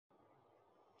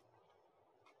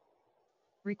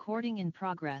Recording in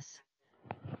progress.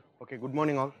 Okay, good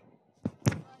morning all.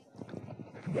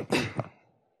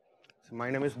 So my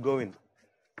name is Govind.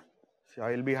 So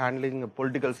I will be handling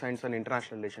political science and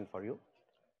international relation for you.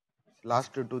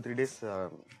 Last 2-3 days,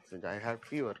 since I have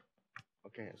fever.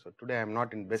 Okay, so today I am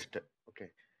not in best.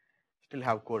 Okay, still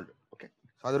have cold. Okay,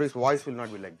 so otherwise voice will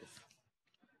not be like this.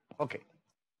 Okay,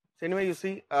 so anyway, you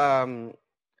see, so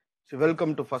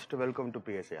welcome to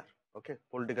PSIR. Okay,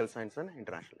 political science and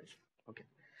international relation. Okay,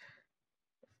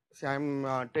 so I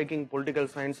am taking political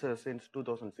science since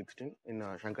 2016 in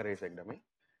Shankar IAS Academy.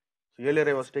 So earlier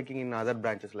I was taking in other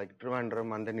branches like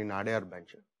Trivandrum and then in ADR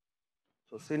branch.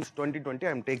 So since 2020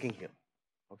 I am taking here.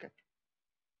 Okay.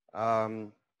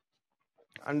 And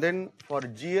then for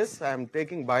GS I am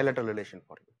taking bilateral relation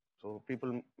for you. So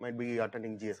people might be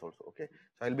attending GS also. Okay.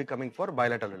 So I will be coming for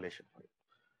bilateral relation for you.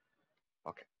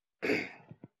 Okay.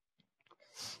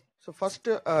 So first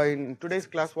in today's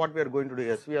class what we are going to do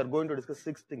is we are going to discuss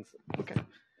 6 things. Okay.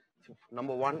 So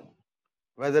number 1,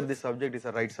 whether this subject is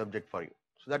a right subject for you.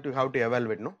 So that you have to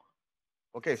evaluate, no?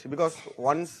 Okay, so because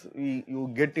once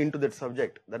you get into that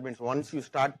subject, that means once you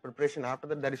start preparation, after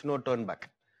that there is no turn back.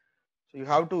 So you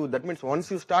have to, that means once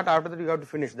you start, after that you have to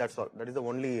finish, that's all. That is the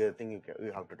only thing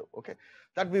you have to do, okay.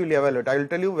 That we will evaluate. I will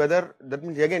tell you whether, that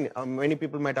means again, many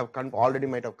people might have already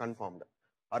might have confirmed,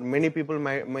 or many people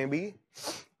may be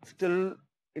still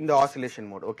in the oscillation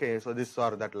mode, okay. So this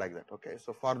or that like that, okay.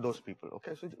 So for those people,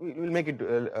 okay, so we will make it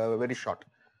very short.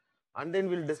 And then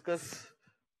we will discuss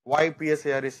why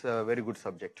PSIR is a very good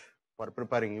subject for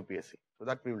preparing UPSC. So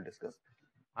that we will discuss.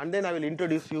 And then I will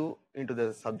introduce you into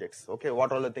the subjects. Okay,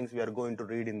 what all the things we are going to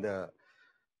read in the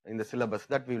syllabus,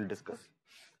 that we will discuss.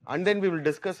 And then we will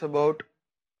discuss about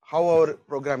how our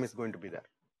program is going to be there.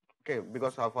 Okay,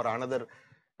 because for another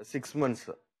 6 months,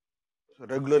 so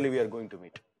regularly we are going to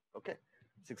meet. Okay,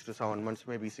 6 to 7 months,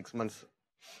 maybe 6 months.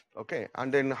 Okay,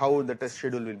 and then how the test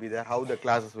schedule will be there, how the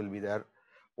classes will be there,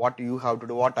 what you have to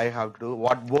do, what I have to do,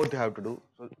 what both have to do.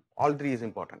 So all 3 is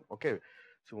important. Okay.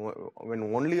 So when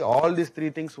only all these 3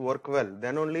 things work well,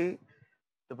 then only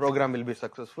the program will be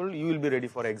successful. You will be ready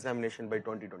for examination by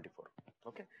 2024.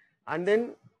 Okay. And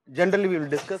then generally we will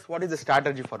discuss what is the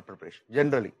strategy for preparation.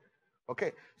 Generally.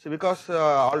 Okay. So because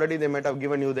already they might have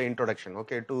given you the introduction,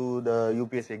 okay, to the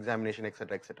UPSC examination,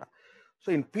 etc., etc.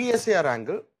 So in PSIR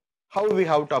angle, how we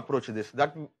have to approach this,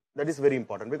 that is very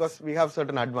important because we have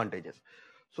certain advantages.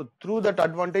 So through that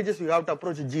advantages, you have to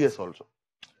approach GS also.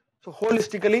 So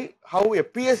holistically, how a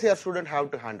PSIR student have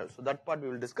to handle. So that part we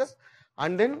will discuss,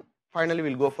 and then finally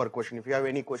we'll go for question. If you have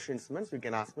any questions, you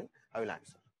can ask me. I will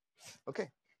answer. Okay.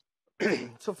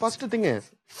 So first thing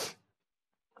is,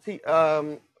 see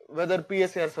whether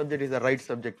PSIR subject is the right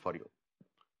subject for you.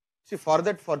 See, for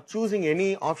that, for choosing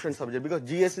any option subject, because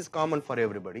GS is common for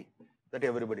everybody, that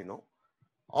everybody know.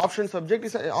 Option subject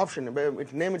is an option.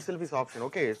 Its name itself is option.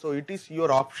 Okay, so it is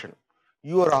your option.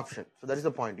 Your option. So that is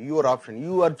the point. Your option.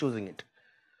 You are choosing it.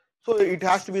 So it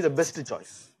has to be the best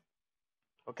choice.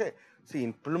 Okay. See,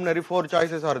 in preliminary 4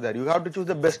 choices are there. You have to choose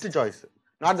the best choice,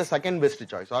 not the second best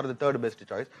choice or the third best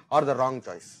choice or the wrong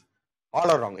choice.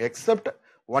 All are wrong except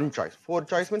one choice. 4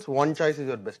 choice means one choice is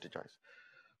your best choice.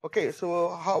 Okay,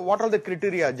 so what are the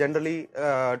criteria generally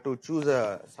to choose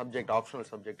a subject, optional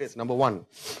subject is number 1.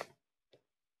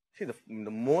 See, the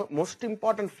most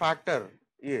important factor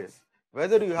is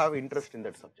whether you have interest in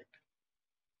that subject.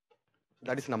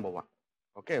 That is number 1.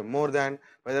 Okay, more than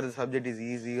whether the subject is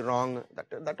easy, wrong, that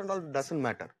and all doesn't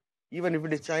matter. Even if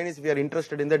it is Chinese, we are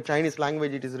interested in that Chinese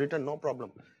language, it is written, no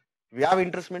problem. If we have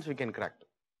interest means we can crack.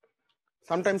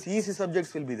 Sometimes easy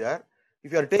subjects will be there.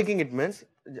 If you are taking it means,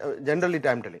 generally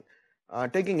I am telling,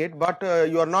 taking it, but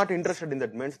you are not interested in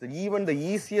that means that even the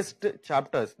easiest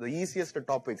chapters, the easiest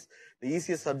topics, the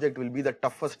easiest subject will be the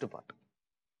toughest part.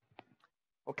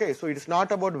 Okay, so it is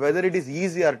not about whether it is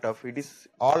easy or tough, it is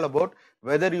all about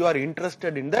whether you are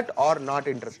interested in that or not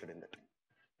interested in that.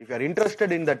 If you are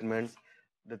interested in that means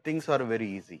the things are very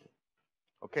easy.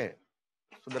 Okay,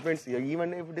 so that means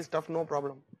even if it is tough, no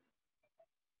problem.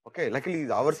 Okay, luckily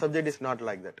our subject is not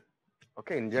like that.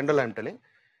 Okay, in general I am telling,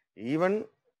 even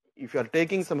if you are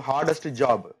taking some hardest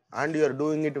job and you are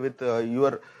doing it with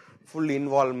your full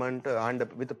involvement and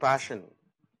with passion,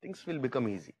 things will become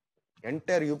easy.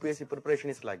 Entire UPSC preparation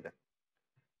is like that.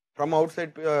 From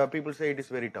outside people say it is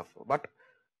very tough, but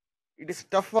it is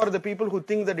tough for the people who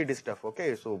think that it is tough.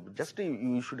 Okay, so just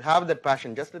you should have that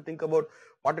passion. Just to think about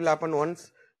what will happen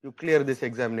once you clear this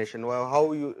examination,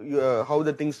 how how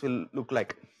the things will look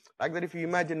like. Like that, if you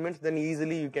imagine means, then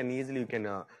you can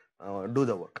do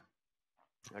the work.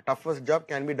 The toughest job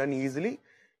can be done easily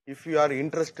if you are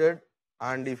interested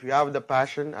and if you have the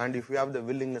passion and if you have the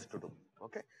willingness to do.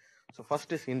 Okay, so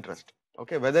first is interest.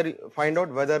 Okay, find out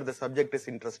whether the subject is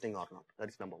interesting or not. That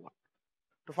is number one.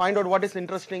 To find out what is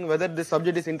interesting, whether the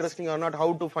subject is interesting or not,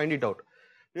 how to find it out?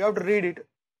 You have to read it.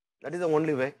 That is the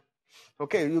only way.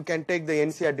 Okay, you can take the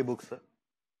NCERT books,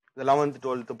 the 11th,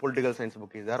 12th, the political science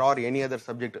book is there, or any other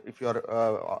subject. If you are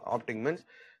opting means,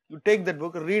 you take that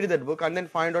book, read that book, and then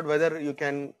find out whether you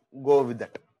can go with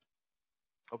that.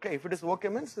 Okay, if it is okay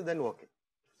means, then okay.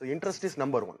 So interest is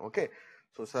number one. Okay,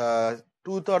 so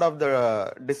 2/3 of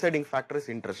the deciding factor is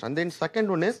interest, and then second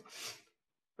one is,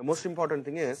 the most important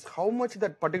thing is how much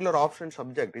that particular option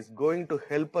subject is going to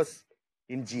help us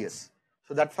in GS.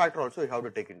 So that factor also you have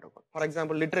to take into account. For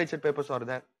example, literature papers are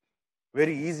there.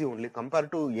 Very easy only.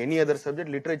 Compared to any other subject,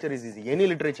 literature is easy. Any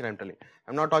literature I am telling. I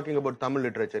am not talking about Tamil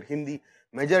literature, Hindi.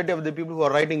 Majority of the people who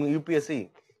are writing UPSC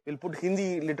will put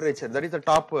Hindi literature. That is the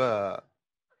top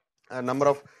number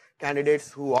of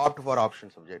candidates who opt for option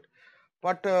subject.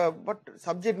 But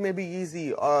subject may be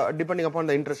easy depending upon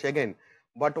the interest again.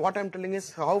 But what I am telling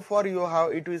is how far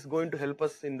it is going to help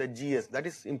us in the GS. That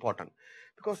is important,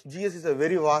 because GS is a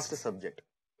very vast subject.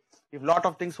 If lot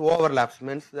of things overlaps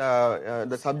means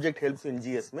the subject helps in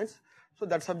GS means, so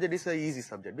that subject is a easy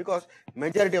subject, because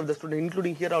majority of the students,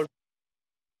 including here also,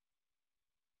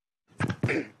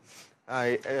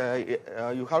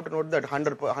 you have to note that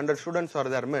 100 students are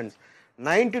there means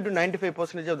 90 to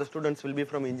 95% of the students will be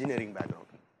from engineering background,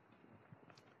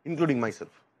 including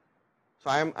myself. So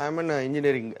I am an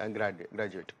engineering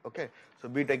graduate. Okay, so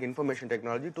BTech Information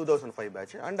Technology 2005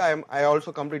 batch, and I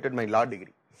also completed my law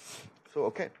degree. So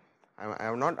okay,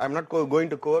 I'm not going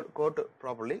to court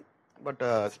properly, but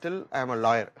still I am a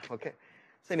lawyer. Okay,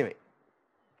 so anyway,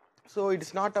 so it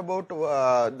is not about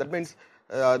that means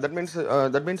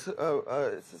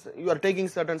you are taking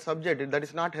certain subject that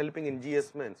is not helping in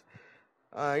GS means.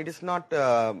 It is not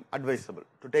advisable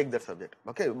to take that subject.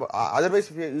 Okay, otherwise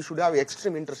you should have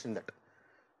extreme interest in that.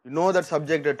 You know that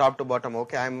subject top to bottom.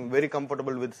 Okay, I am very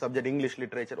comfortable with subject English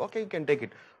literature. Okay, you can take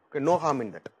it. Okay, no harm in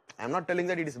that. I am not telling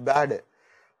that it is bad,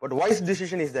 but wise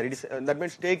decision is there. It is that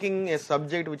means taking a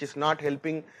subject which is not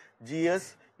helping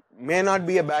GS may not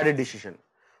be a bad decision,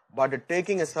 but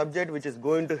taking a subject which is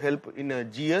going to help in a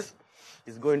GS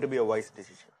is going to be a wise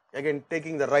decision. Again,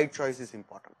 taking the right choice is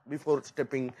important before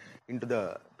stepping into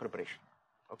the preparation.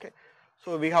 Okay,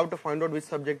 so we have to find out which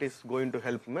subject is going to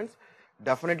help means.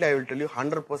 Definitely, I will tell you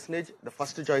 100% the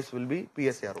first choice will be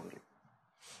PSIR only.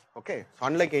 Okay, so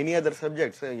unlike any other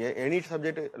subjects, any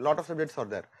subject, a lot of subjects are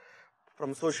there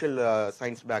from social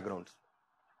science backgrounds,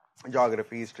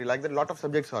 geography, history, like that, a lot of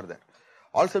subjects are there.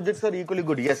 All subjects are equally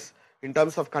good, yes, in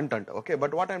terms of content. Okay,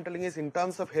 but what I am telling is in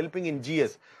terms of helping in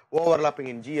GS, overlapping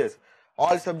in GS,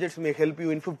 all subjects may help you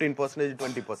in 15%,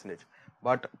 20%.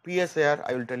 But PSIR,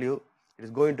 I will tell you, it is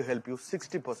going to help you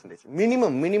 60%.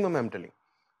 Minimum I am telling.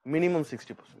 Minimum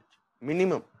 60%.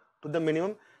 Minimum. To the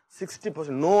minimum 60%.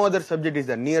 No other subject is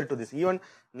there near to this. Even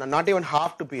not even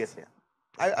half to PSIR.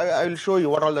 I will show you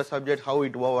what all the subjects, how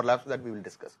it overlaps, that we will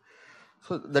discuss.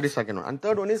 So that is second one. And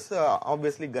third one is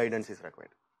obviously guidance is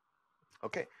required.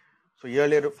 Okay. So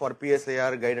earlier for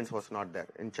PSIR guidance was not there.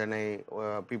 In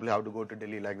Chennai, people have to go to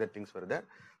Delhi, like that things were there.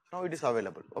 Now it is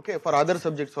available. Okay. For other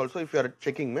subjects also, if you are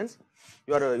checking means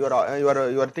you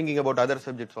are thinking about other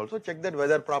subjects also, check that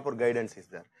whether proper guidance is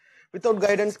there. Without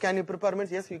guidance, can you prepare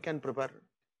means? Yes, you can prepare.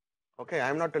 Okay. I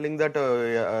am not telling that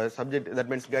subject, that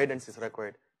means guidance is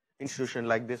required. Institution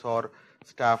like this or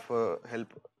staff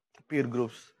help, peer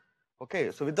groups.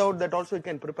 Okay, so without that also you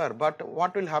can prepare. But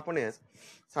what will happen is,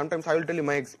 sometimes I will tell you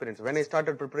my experience. When I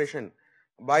started preparation,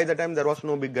 by the time there was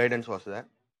no big guidance was there.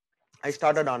 I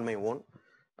started on my own.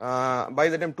 By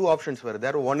the time two options were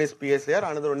there. One is PSIR,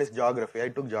 another one is geography. I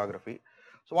took geography.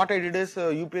 So what I did is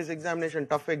UPS examination,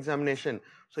 tough examination.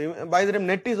 So by the time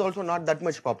net is also not that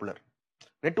much popular.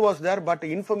 Net was there, but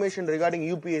information regarding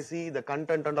UPSC, the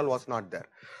content and all was not there.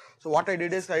 So what I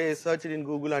did is I searched in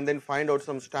Google and then find out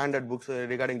some standard books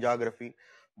regarding geography,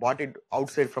 bought it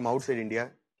from outside India,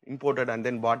 imported and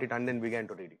then bought it and then began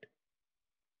to read it.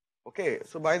 Okay,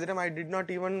 so by the time I did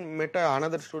not even met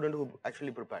another student who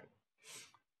actually prepared.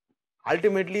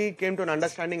 Ultimately came to an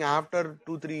understanding after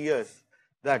 2-3 years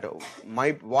that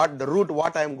the route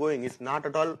what I am going is not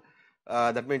at all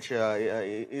that means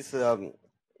is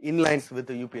in lines with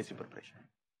the UPSC preparation.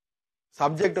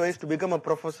 Subject wise, to become a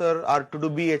professor or to do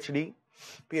PhD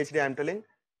I am telling,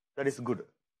 that is good.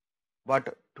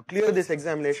 But to clear this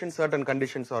examination, certain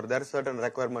conditions are there, certain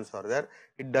requirements are there,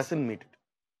 it doesn't meet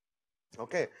it.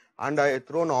 Okay, and I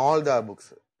thrown all the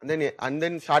books and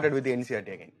then started with the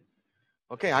NCERT again.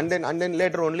 Okay, and then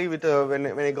later only with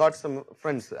when I got some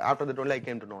friends, after that only I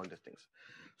came to know all these things.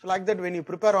 So like that, when you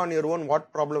prepare on your own,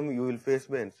 what problem you will face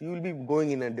means you will be going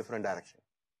in a different direction.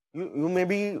 You may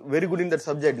be very good in that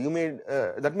subject. You may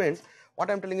that means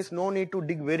what I'm telling is no need to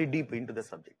dig very deep into the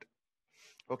subject.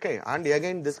 Okay, and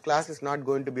again, this class is not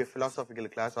going to be a philosophical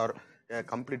class or a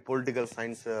complete political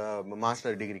science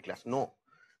master degree class. No.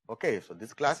 Okay, so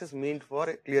this class is meant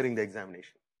for clearing the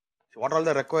examination. So what are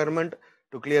the requirement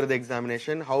to clear the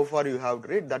examination? How far you have to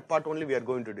read? That part only we are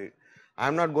going to do. I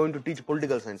am not going to teach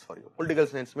political science for you. Political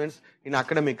science means in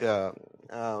academic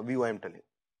view I am telling.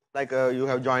 Like you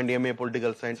have joined MA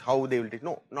political science, how they will teach?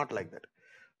 No, not like that.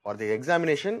 For the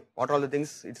examination, what are the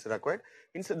things it's required?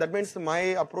 That means my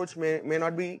approach may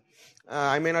not be,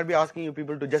 I may not be asking you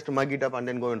people to just mug it up and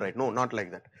then go and write. No, not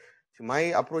like that. See, my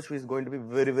approach is going to be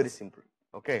very, very simple.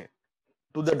 Okay,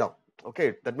 to the down.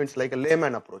 Okay, that means like a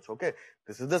layman approach. Okay,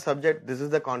 this is the subject, this is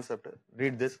the concept.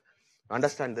 Read this,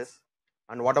 understand this,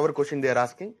 and whatever question they are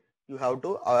asking, you have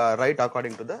to write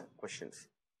according to the questions.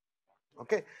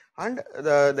 Okay, and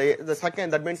the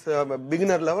second, that means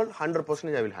beginner level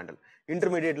 100% I will handle.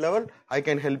 Intermediate level I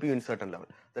can help you in certain level.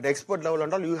 That expert level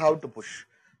and all you have to push.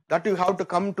 That you have to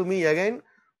come to me again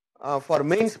for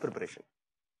mains preparation.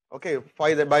 Okay,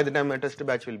 by the time a test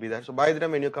batch will be there. So by the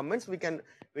time when you commence, we can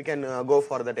go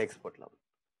for that expert level.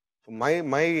 So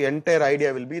my entire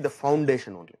idea will be the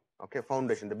foundation only. Okay,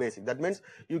 foundation, the basic. That means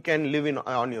you can live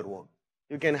on your own.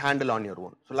 You can handle on your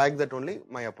own. So like that only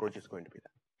my approach is going to be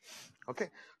that. Okay,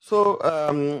 so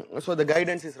so the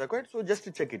guidance is required. So just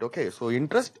to check it. Okay, so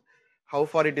interest, how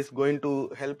far it is going to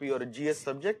help your GS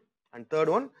subject, and third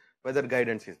one, whether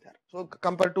guidance is there. So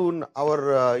compared to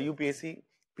our UPSC,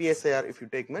 PSIR, if you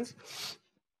take means,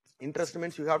 interest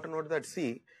means you have to note that,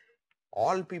 see,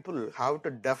 all people have to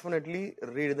definitely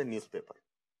read the newspaper.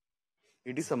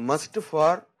 It is a must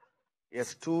for a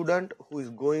student who is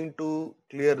going to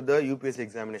clear the UPSC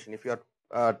examination. If you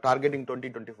are targeting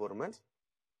 20-24 months,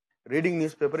 reading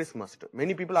newspaper is must.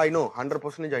 Many people I know,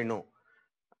 100% I know,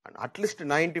 and at least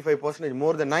 95%,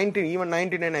 more than 90, even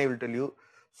 99 I will tell you,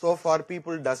 so far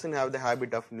people doesn't have the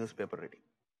habit of newspaper reading.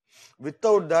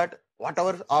 Without that,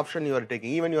 whatever option you are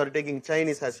taking, even you are taking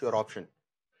Chinese as your option,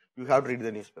 you have to read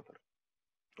the newspaper.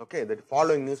 Okay, that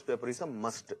following newspaper is a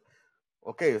must.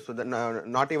 Okay, so then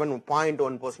not even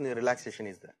 0.1% relaxation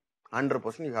is there.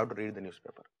 100% you have to read the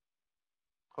newspaper.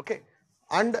 Okay,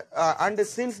 and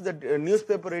since the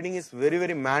newspaper reading is very,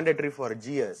 very mandatory for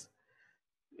GS,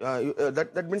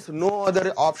 that means no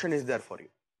other option is there for you.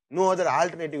 No other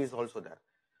alternative is also there.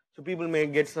 So people may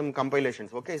get some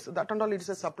compilations. Okay, so that and all, it is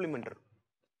a supplementer.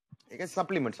 Okay,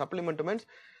 supplement means,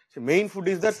 so main food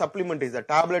is there, supplement is there,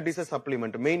 tablet is a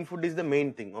supplement, main food is the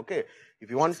main thing. Okay, if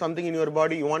you want something in your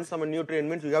body, you want some nutrient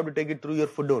means you have to take it through your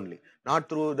food only, not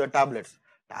through the tablets.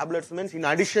 Tablets means in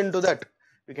addition to that,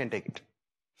 you can take it.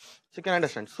 So you can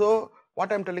understand. So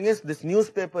what I'm telling is, this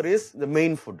newspaper is the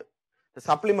main food. The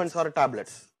supplements are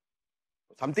tablets.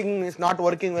 Something is not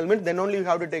working well means then only you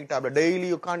have to take tablet. Daily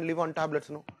you can't live on tablets,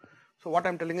 no. So what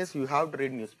I'm telling is, you have to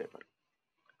read newspaper.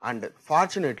 And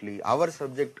fortunately, our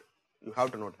subject, you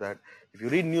have to note that if you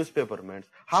read newspaper means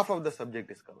half of the subject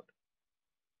is covered.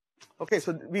 Okay,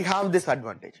 so we have this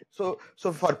advantage. So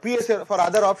for PSIR, for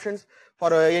other options,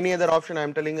 for any other option I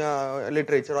am telling,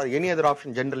 literature or any other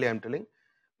option generally I am telling,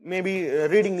 maybe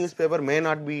reading newspaper may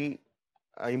not be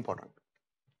important.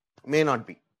 May not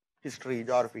be. History,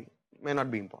 geography may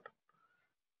not be important.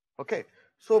 Okay,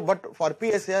 so but for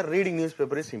PSIR, reading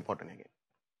newspaper is important again.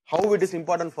 How it is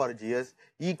important for GS,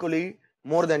 equally,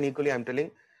 more than equally I am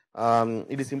telling,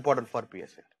 it is important for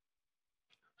PSIR.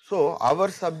 So our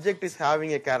subject is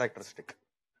having a characteristic.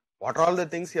 What are all the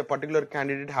things a particular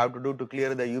candidate have to do to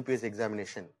clear the UPSC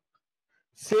examination?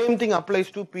 Same thing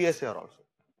applies to PSIR also.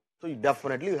 So you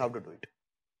definitely have to do it.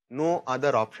 No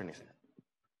other option is there.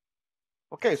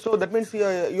 Okay, so that means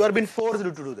you are being forced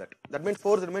to do that. That means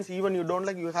forced means even you don't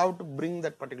like, you have to bring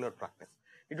that particular practice.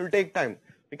 It will take time.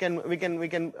 We can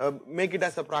make it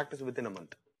as a practice within a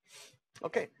month.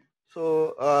 Okay,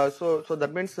 so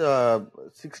that means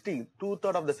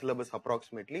 2/3 of the syllabus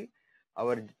approximately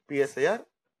our PSIR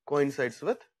coincides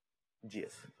with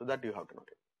GS. So that you have to note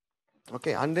it.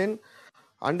 Okay, and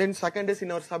then second is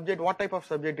in our subject. What type of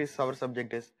subject is our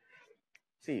subject is?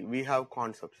 See, we have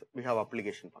concepts, we have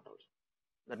application part also.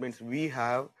 That means we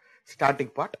have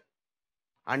static part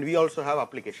and we also have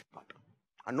application part.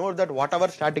 And note that whatever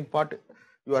static part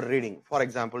you are reading, for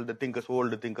example, the thinkers,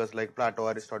 old thinkers like Plato,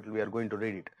 Aristotle, we are going to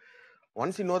read it.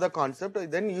 Once you know the concept,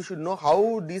 then you should know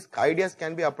how these ideas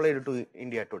can be applied to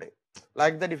India today.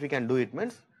 Like that, if you can do it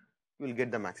means, you will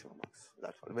get the maximum marks.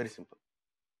 That's all, very simple.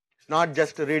 It's not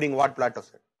just reading what Plato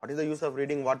said. What is the use of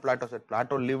reading what Plato said?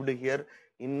 Plato lived here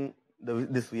in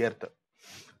this earth.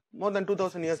 more than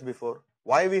 2000 years before.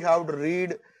 Why we have to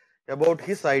read about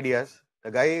his ideas?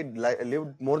 The guy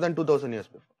lived more than 2000 years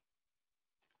before.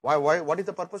 Why? What is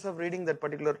the purpose of reading that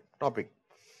particular topic?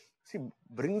 See,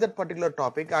 bring that particular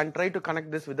topic and try to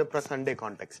connect this with the present day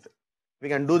context. We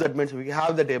can do that means we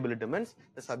have that ability means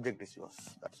the subject is yours.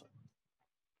 That's all.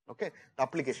 Okay, the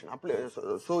application.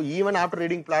 So even after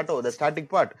reading Plato, the static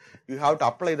part, you have to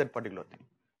apply that particular thing.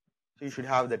 So you should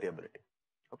have that ability.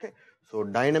 Okay, so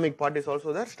dynamic part is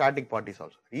also there, static part is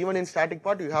also there. Even in static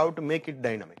part, you have to make it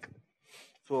dynamic.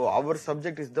 So our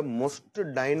subject is the most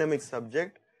dynamic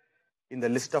subject in the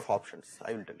list of options,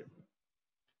 I will tell you.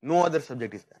 No other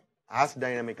subject is there as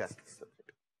dynamic as this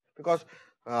subject. Because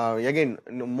again,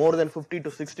 more than 50 to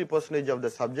 60% of the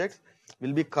subjects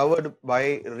will be covered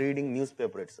by reading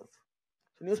newspaper itself.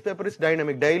 So newspaper is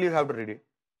dynamic, daily you have to read it.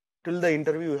 Till the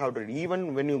interview you have to read.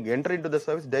 Even when you enter into the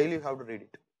service, daily you have to read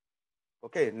it.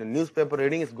 Okay, the newspaper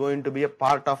reading is going to be a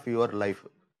part of your life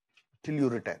till you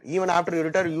retire. Even after you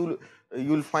retire, you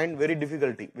will find very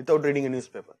difficulty without reading a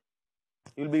newspaper.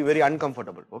 You will be very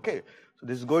uncomfortable. Okay, so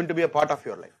this is going to be a part of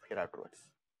your life here afterwards.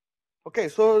 Okay,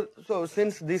 so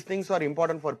since these things are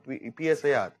important for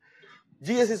PSIR,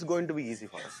 GS is going to be easy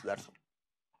for us. That's all.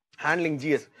 Handling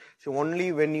GS. So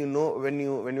only when you know when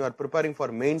you are preparing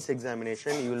for mains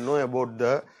examination, you will know about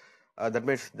the that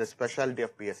means the specialty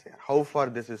of PSIR. How far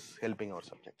this is helping our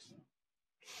subjects.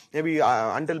 Maybe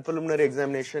until preliminary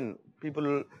examination,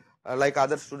 people like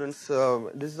other students,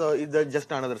 this is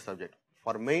just another subject.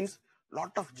 For mains,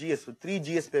 lot of GS, so 3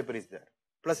 GS paper is there,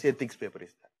 plus ethics paper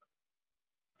is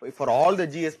there. For all the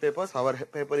GS papers, our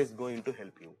paper is going to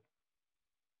help you.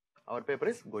 Our paper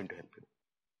is going to help you.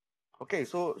 Okay,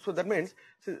 so that means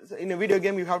in a video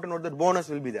game you have to note that bonus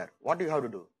will be there. What do you have to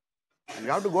do? You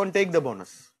have to go and take the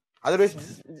bonus.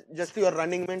 Otherwise, just you are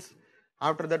running means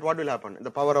after that what will happen?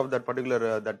 The power of that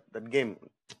particular that game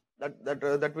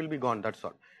that will be gone. That's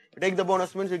all. You take the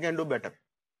bonus means you can do better.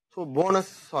 So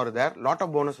bonus are there. Lot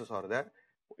of bonuses are there.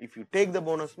 If you take the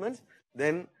bonus means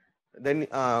then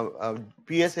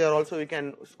PSIR also you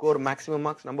can score maximum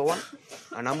marks, number 1,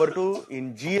 and number 2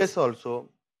 in GS also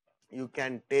you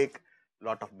can take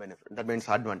lot of benefit. That means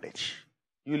advantage.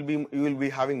 You will be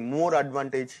having more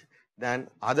advantage than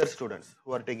other students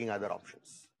who are taking other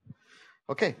options.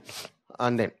 Okay,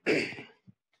 and then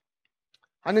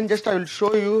just I will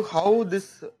show you how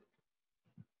this.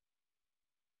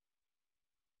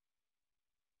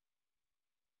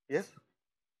 Yes.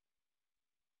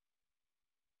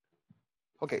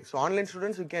 Okay, so online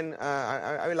students, you can,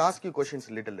 I will ask you questions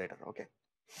a little later, okay.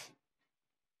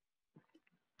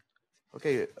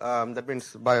 Okay, that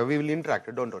means we will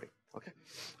interact, don't worry, okay.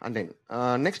 And then,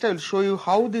 next I will show you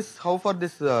how far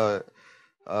this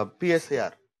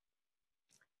PSIR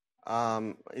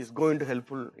is going to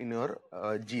helpful in your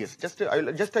GS. I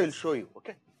will show you,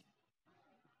 okay.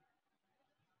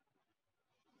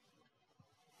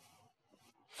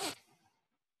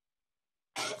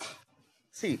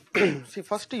 See,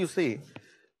 first you see,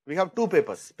 we have 2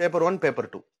 papers, paper 1, paper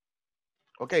 2.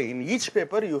 Okay, in each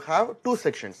paper you have 2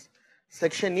 sections,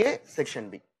 section A, section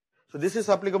B. So this is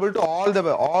applicable to all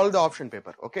the option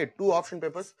paper. Okay, 2 option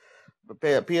papers,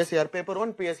 PSIR paper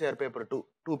 1, PSIR paper 2.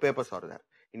 2 papers are there.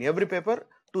 In every paper,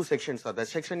 2 sections are there,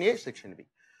 section A, section B.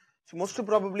 So most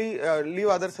probably leave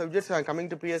other subjects. I am coming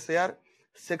to PSIR.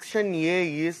 Section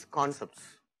A is concepts.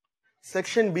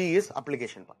 Section B is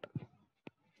application part.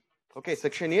 Okay,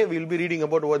 section A we will be reading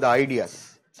about what the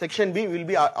ideas. Section B will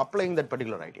be applying that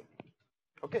particular idea.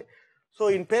 Okay, so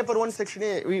in paper 1 section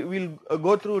A we will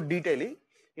go through detailing.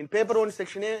 In paper 1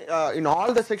 section A, in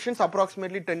all the sections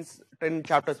approximately 10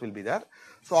 chapters will be there.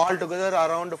 So altogether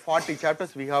around 40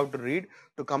 chapters we have to read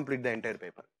to complete the entire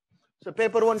paper. So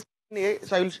paper 1 section A,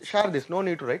 so I will share this, no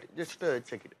need to write, just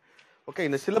check it. Okay,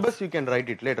 in the syllabus you can write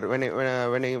it later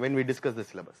when we discuss the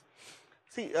syllabus.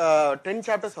 See, 10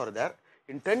 chapters are there.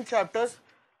 In 10 chapters,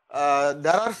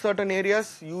 there are certain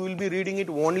areas you will be reading it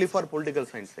only for political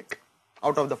science sake,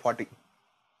 out of the 40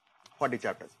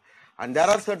 chapters. And there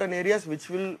are certain areas which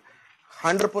will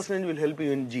 100% will help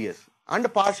you in GS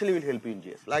and partially will help you in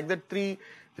GS. Like that, three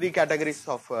categories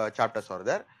of chapters are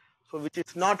there. So which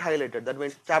is not highlighted. That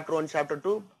means chapter 1, chapter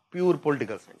 2, pure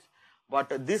political science.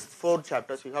 But these 4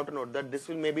 chapters, you have to note that this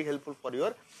will may be helpful for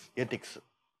your ethics.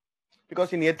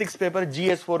 Because in ethics paper,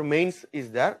 GS4 mains is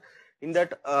there. In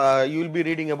that, you will be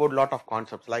reading about lot of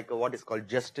concepts like what is called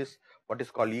justice, what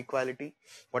is called equality,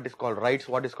 what is called rights,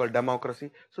 what is called democracy.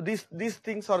 So these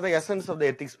things are the essence of the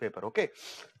ethics paper. Okay,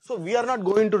 so we are not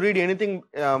going to read anything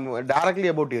directly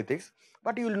about ethics,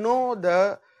 but you will know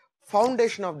the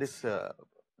foundation of these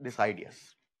ideas.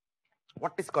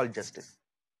 What is called justice?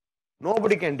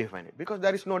 Nobody can define it because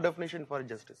there is no definition for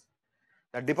justice.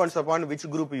 That depends upon which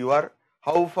group you are,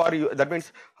 how far you, that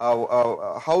means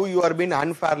how you are being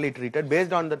unfairly treated.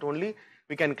 Based on that only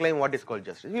we can claim what is called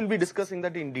justice. We will be discussing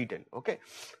that in detail. Okay,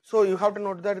 so you have to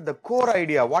note that the core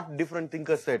idea, what different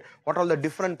thinkers said, what are the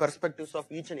different perspectives of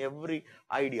each and every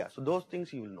idea. So those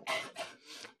things you will know.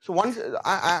 So once,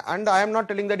 and I am not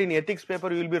telling that in ethics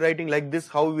paper you will be writing like this,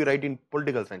 how we write in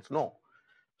political science. No.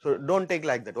 So don't take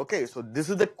like that. Okay, so this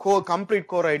is the complete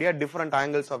core idea, different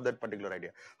angles of that particular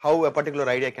idea, how a particular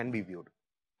idea can be viewed.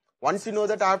 Once you know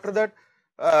that, after that,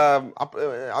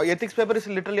 ethics paper is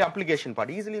literally application part.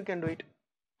 Easily you can do it.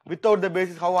 Without the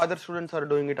basis, how other students are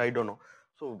doing it, I don't know.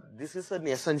 So this is an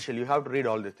essential. You have to read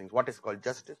all these things. What is called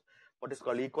justice, what is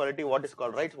called equality, what is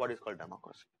called rights, what is called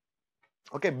democracy.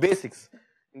 Okay, basics.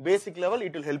 In basic level,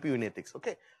 it will help you in ethics.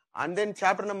 Okay. And then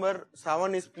chapter number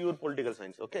 7 is pure political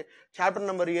science. Okay. Chapter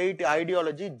number 8,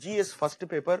 ideology. GS first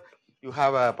paper, you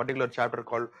have a particular chapter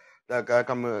called the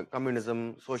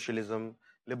communism, socialism,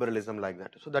 liberalism, like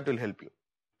that. So that will help you.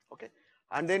 Okay.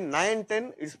 And then 9,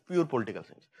 10 is pure political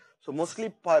science. So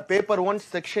mostly paper 1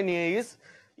 section A is,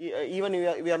 even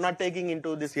we are not taking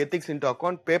into this ethics into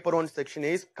account, paper 1 section A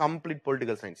is complete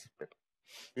political science paper.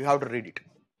 You have to read it.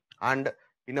 And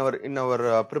in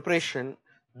our preparation,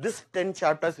 this 10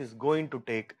 chapters is going to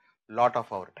take lot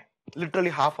of our time, literally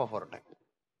half of our time.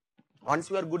 Once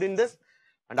you are good in this,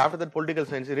 and after that political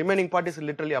science, the remaining part is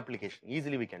literally application.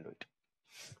 Easily we can do it.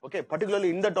 Okay, particularly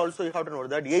in that also you have to know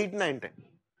that 8, 9, 10.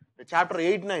 The chapter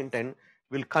 8, 9, 10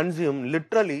 will consume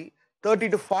literally 30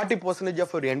 to 40%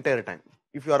 of your entire time.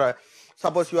 If you are,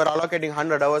 suppose you are allocating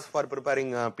 100 hours for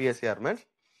preparing PSIR means,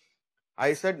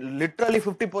 I said literally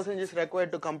 50% is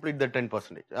required to complete the 10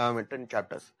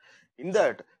 chapters. In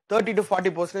that, 30 to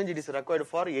 40% it is required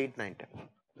for 8, 9, 10.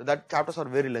 So that chapters are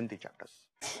very lengthy chapters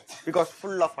because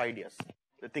full of ideas,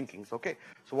 the thinkings. Okay.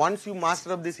 So once you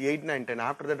master up this 8, 9, 10,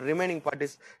 after that remaining part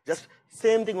is just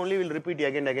same thing only will repeat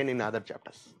again and again in other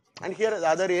chapters. And here the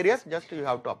other areas just you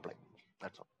have to apply.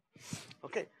 That's all.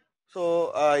 Okay.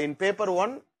 So in paper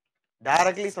 1,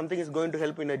 directly something is going to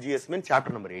help in a GS means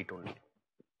chapter number 8 only.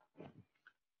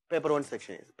 Paper 1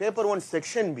 section is. Paper 1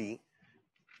 section B,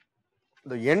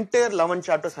 the entire 11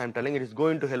 chapters I am telling it is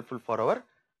going to helpful for our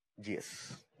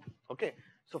GS. Okay.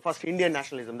 So first Indian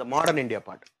nationalism, the modern India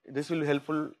part. This will be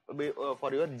helpful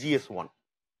for your GS 1.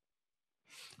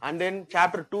 And then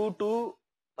chapter 2 to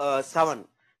 7.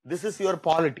 This is your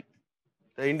polity.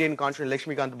 The Indian constitution,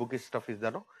 Lakshmikant book is stuff is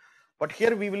there. No? But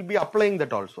here we will be applying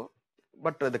that also.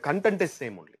 But the content is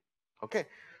same only. Okay.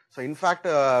 So in fact,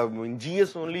 in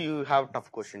GS only you have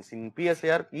tough questions. In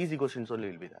PSIR, easy questions only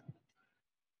will be there.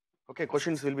 Okay,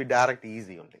 questions will be direct,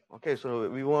 easy only. Okay, so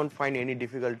we won't find any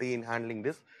difficulty in handling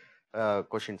this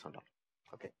questions and all.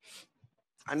 Okay,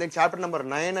 and then chapter number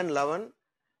 9 and 11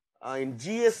 in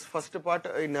GS first part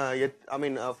in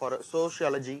for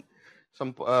sociology,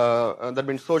 some that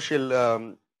means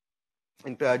social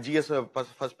in GS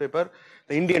first paper,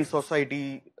 the Indian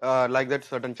society like that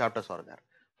certain chapters are there.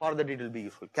 For that it will be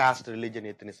useful. Caste, religion,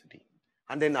 ethnicity,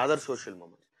 and then other social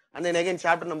moments. And then again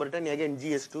chapter number 10, again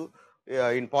GS2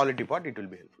 in polity part it will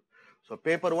be helpful. So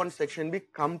paper 1 section B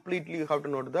completely you have to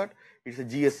note that it's a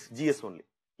GS only.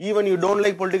 Even you don't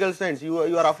like political science, you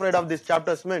are afraid of these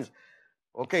chapters means,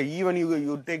 okay, even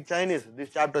you take Chinese,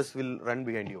 these chapters will run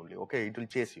behind you only. Okay, it will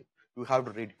chase you. You have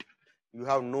to read it. You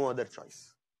have no other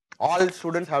choice. All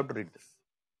students have to read this.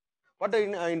 But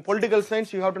in political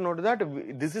science you have to note that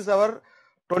this is our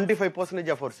 25%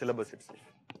 of our syllabus itself.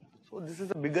 So this is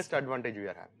the biggest advantage we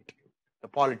are having, the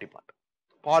polity part.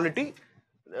 Polity,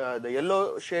 the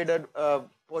yellow shaded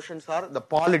portions are the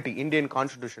polity, Indian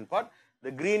constitution part.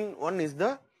 The green one is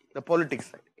the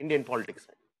politics side, Indian politics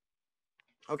side.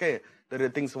 Okay, there are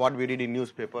things what we read in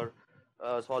newspaper,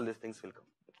 so all these things will come.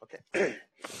 Okay,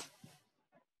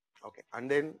 okay,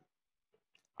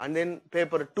 and then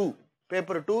paper 2.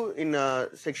 Paper 2 in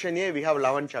section A we have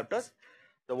 11 chapters.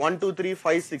 The 1, 2, 3,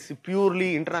 5, 6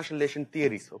 purely international relation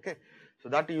theories. Okay, so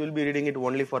that you will be reading it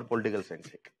only for political science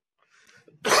sake.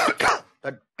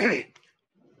 That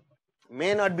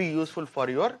may not be useful for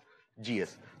your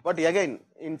GS. But again,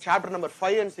 in chapter number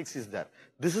 5 and 6 is there.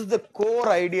 This is the core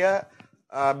idea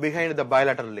behind the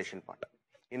bilateral relation part.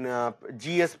 In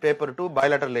GS paper 2,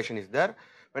 bilateral relation is there.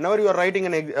 Whenever you are writing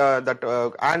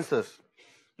answers,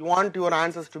 you want your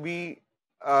answers to be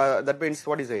that means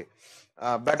what is it?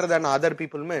 Better than other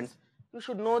people means you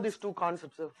should know these two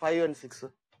concepts, 5 and 6,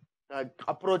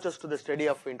 approaches to the study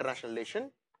of international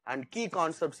relation and key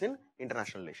concepts in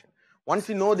international relation. Once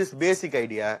you know this basic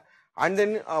idea, and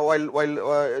then while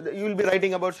you will be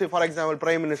writing about, say for example,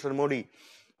 Prime Minister Modi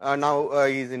now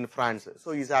he is in France,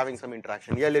 so he's having some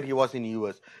interaction. Earlier he was in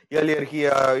US. Earlier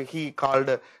he called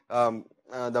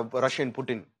the Russian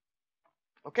Putin.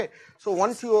 Okay, so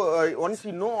once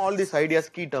you know all these ideas,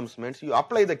 key terms means you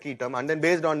apply the key term, and then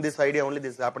based on this idea only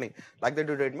this is happening, like that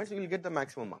it means you will get the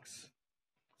maximum marks.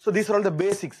 So these are all the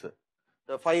basics,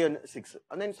 the 5 and 6,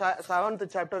 and then 7th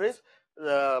chapter is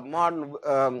modern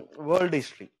world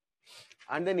history,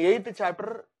 and then 8th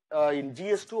chapter in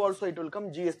GS2 also it will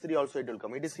come, GS3 also it will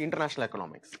come. It is international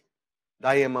economics, the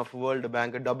IMF, World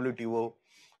Bank, WTO,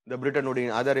 the Bretton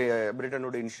Woods, other Bretton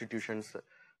Woods institutions.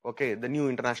 Okay, the new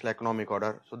international economic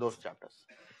order. So those chapters.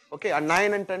 Okay, and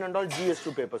 9 and 10 and all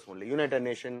GS2 papers only. United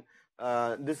Nations.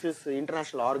 This is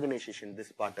international organization.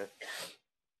 This part.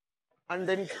 And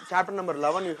then chapter number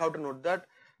 11, you have to note that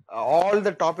all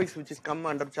the topics which is come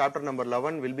under chapter number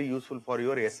 11 will be useful for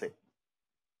your essay.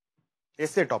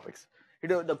 Essay topics.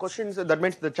 The questions, that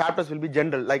means the chapters will be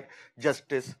general, like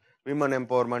justice, women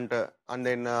empowerment, and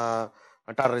then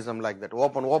terrorism, like that.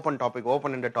 Open topic,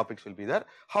 open-ended topics will be there.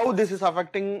 How this is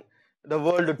affecting the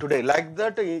world today, like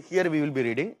that. Here we will be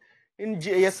reading. In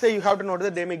essay, you have to note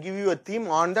that they may give you a theme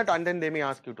on that, and then they may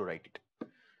ask you to write it.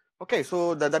 Okay,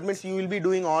 so that means you will be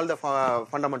doing all the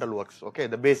fundamental works. Okay,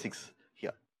 the basics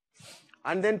here.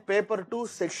 And then paper 2,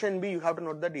 section B, you have to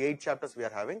note that the 8 chapters we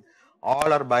are having,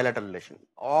 all are bilateral relation.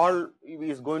 All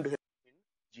is going to help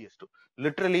in GS2.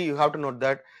 Literally, you have to note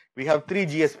that we have 3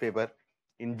 GS paper.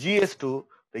 In GS2,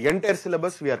 the entire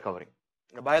syllabus we are covering,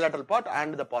 the bilateral part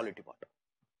and the polity part,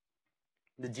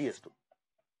 the GS2.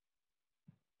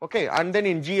 Okay, and then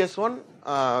in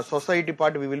GS1, society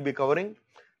part we will be covering,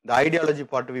 the ideology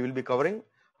part we will be covering,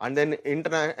 and then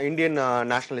Indian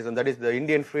nationalism, that is the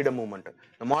Indian freedom movement,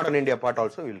 the modern India part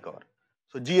also we will cover.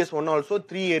 So GS1 also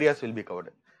 3 areas will be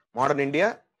covered: modern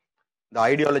India, the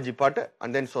ideology part,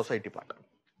 and then society part.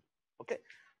 Okay,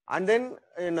 and then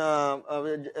in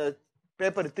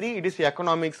paper 3, it is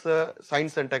economics,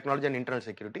 science and technology, and internal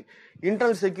security.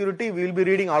 Internal security we will be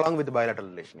reading along with bilateral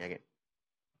relation again.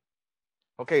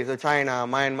 Okay, so China,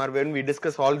 Myanmar, when we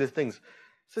discuss all these things,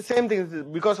 so same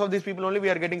thing, because of these people only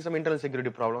we are getting some internal security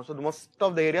problems. So most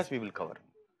of the areas we will cover.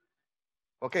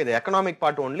 Okay, the economic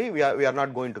part only we are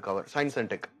not going to cover, science and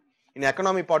tech. In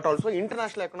economic part also,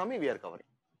 international economy we are covering.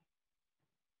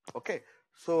 Okay,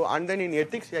 so and then in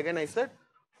ethics, again I said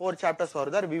 4 chapters are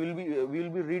there. We will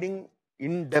be reading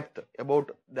in depth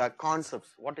about the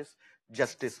concepts. What is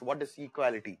justice? What is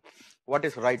equality? What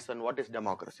is rights and what is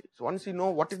democracy? So once you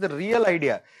know what is the real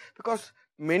idea, because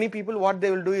many people what they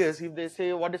will do is, if they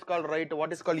say what is called right,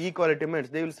 what is called equality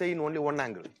means, they will say in only one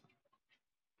angle.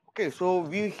 Okay, so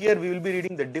we will be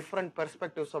reading the different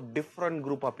perspectives of different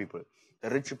group of people, the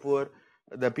rich, poor,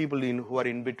 the people who are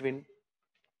in between,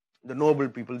 the noble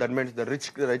people, that means the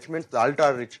rich means the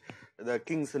ultra rich, the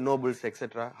kings and nobles,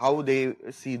 etc., how they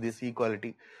see this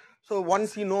equality. So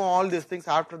once you know all these things,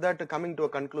 after that coming to a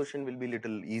conclusion will be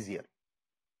little easier.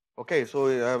 Okay,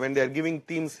 so when they are giving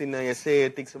themes in essay,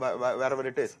 ethics, wherever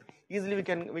it is, easily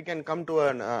we can come to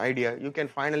an idea. You can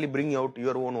finally bring out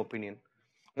your own opinion.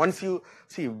 Once you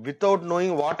see, without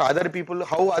knowing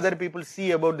how other people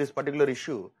see about this particular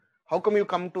issue, how come you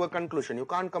come to a conclusion? You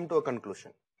can't come to a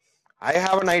conclusion. I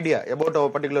have an idea about a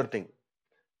particular thing,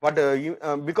 but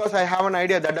because I have an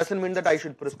idea, that doesn't mean that I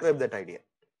should prescribe that idea.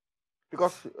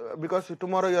 Because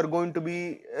tomorrow you are going to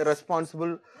be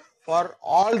responsible for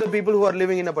all the people who are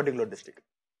living in a particular district.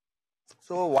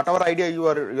 So whatever idea you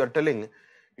are telling,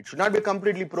 it should not be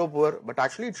completely pro-poor, but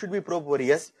actually it should be pro-poor,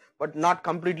 yes, but not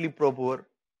completely pro-poor.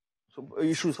 So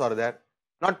issues are there,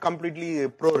 not completely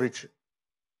pro-rich.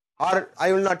 Or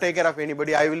I will not take care of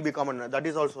anybody, I will be common. That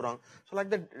is also wrong. So like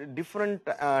that, different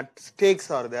stakes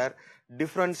are there,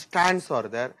 different stands are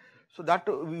there. So that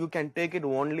you can take it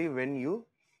only when you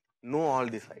know all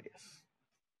these ideas.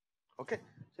 Okay,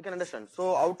 so you can understand.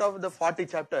 So out of the 40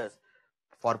 chapters,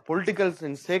 for political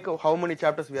sake of how many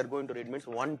chapters we are going to read means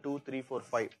 1, 2, 3, 4,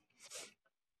 5,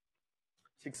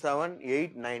 6, 7,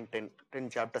 8, 9, 10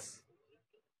 chapters.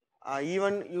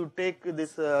 Even you take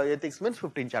this ethics means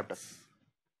 15 chapters.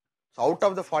 So out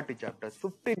of the 40 chapters,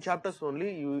 15 chapters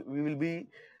only we will be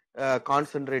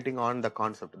concentrating on the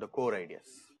concept, the core ideas.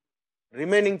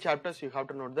 Remaining chapters, you have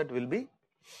to note that will be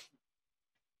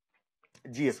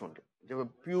GS only,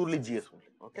 purely GS only.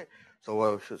 Okay,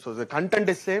 so the content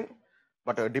is same,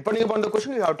 but depending upon the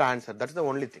question you have to answer. That's the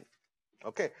only thing.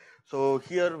 Okay, so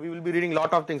here we will be reading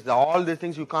lot of things. All these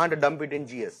things you can't dump it in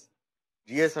GS.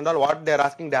 GS and all, what they are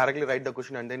asking, directly write the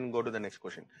question and then go to the next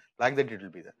question. Like that it will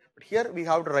be there. But here we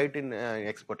have to write in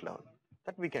expert level.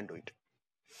 That we can do it.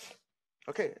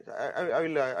 Okay,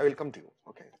 I will come to you.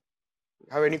 Okay,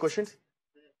 have any questions?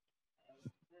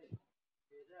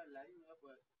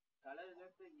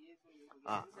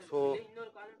 So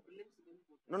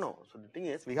no. So the thing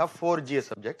is, we have 4 GS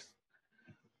subjects.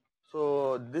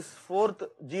 So this fourth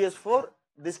GS4,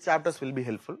 these chapters will be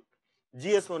helpful.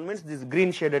 GS1 means these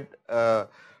green shaded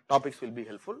topics will be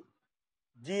helpful.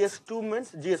 GS2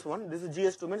 means GS1. This is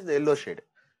GS2 means the yellow shade.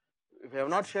 If I have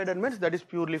not shaded means that is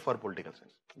purely for political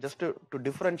science. Just to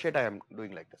differentiate, I am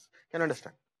doing like this. Can you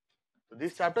understand? So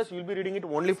these chapters you will be reading it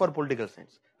only for political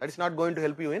science. That is not going to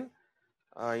help you in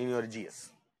your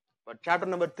GS. But chapter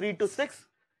number 3 to 6,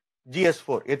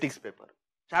 GS4 ethics paper.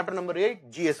 Chapter number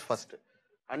 8, GS first.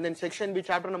 And then section B,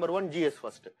 chapter number 1, GS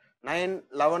first. 9,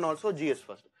 11 also GS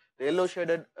first. The yellow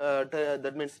shaded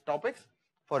that means topics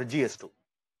for GS2.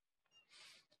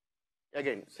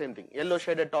 Again same thing. Yellow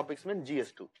shaded topics mean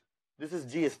GS2. This is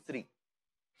GS3.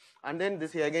 And then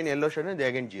this is again yellow shaded, they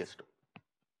again GS2.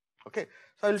 Okay.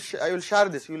 So I will share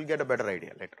this. You will get a better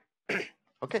idea later.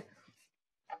 Okay.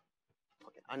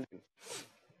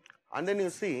 And then you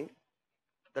see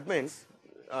that means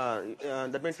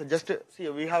just see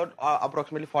we have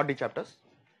approximately 40 chapters.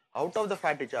 Out of the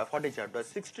 40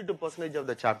 chapters, 62% of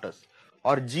the chapters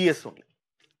are GS only.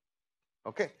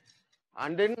 Okay.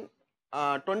 And then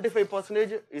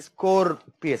 25% is core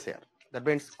PSIR. That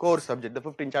means core subject. The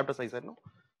 15 chapters I said no.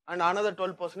 And another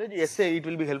 12% essay. It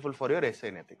will be helpful for your essay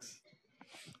in ethics.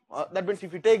 That means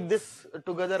if you take this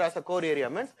together as a core area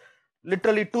means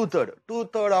literally two-third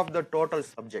of the total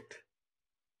subject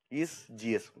is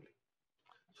GS only.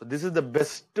 So this is the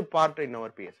best part in our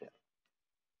PSIR.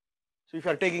 So if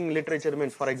you are taking literature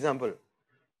means, for example,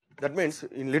 that means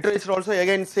in literature also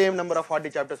again same number of 40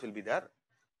 chapters will be there.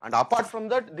 And apart from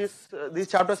that, these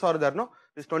chapters are there, no?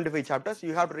 These 25 chapters,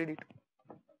 you have to read it.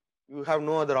 You have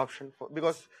no other option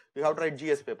because you have to write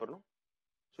GS paper, no?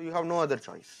 So you have no other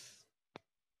choice.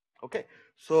 Okay.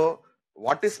 So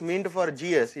what is meant for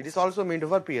GS, it is also meant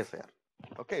for PSIR.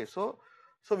 Okay. So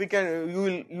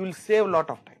you will save a lot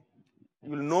of time.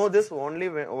 You will know this only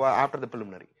after the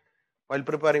preliminary. While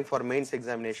preparing for mains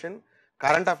examination,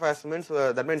 current affairs means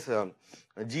that means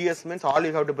GS means all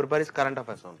you have to prepare is current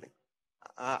affairs only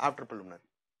after preliminary.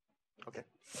 Okay.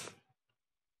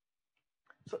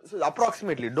 So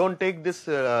approximately, don't take this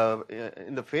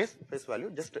in the face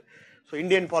value. Just so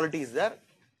Indian polity is there.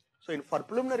 So for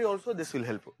preliminary also this will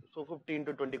help. So 15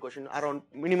 to 20 questions, around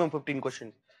minimum 15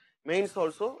 questions. Mains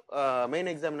also, main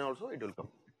examiner also it will come.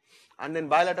 And then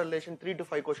bilateral relation 3 to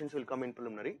 5 questions will come in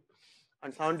preliminary,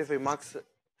 and 75 marks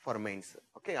for mains.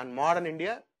 Okay, and modern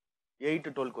India 8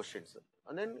 to 12 questions,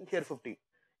 and then here 50.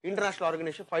 International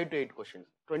organization 5 to 8 questions,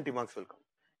 20 marks will come.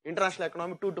 International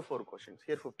economy 2 to 4 questions,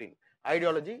 here 15.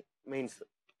 Ideology mains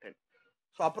 10.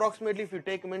 So approximately if you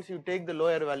take mains, you take the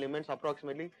lower value mains,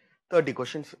 approximately 30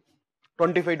 questions,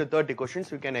 25 to 30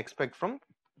 questions you can expect from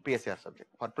PSIR subject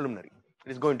for preliminary.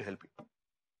 It is going to help you.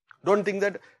 Don't think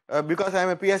that because I am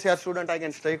a PSIR student I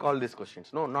can strike all these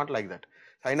questions. No, not like that.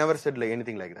 I never said like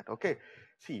anything like that. Okay.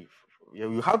 See,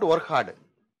 you have to work hard.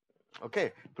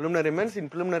 Okay. Preliminary means in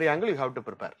preliminary angle you have to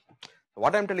prepare. So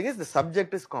what I am telling is the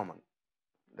subject is common.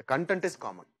 The content is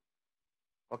common.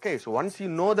 Okay. So once you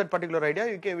know that particular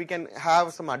idea, we can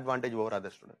have some advantage over other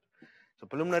students. So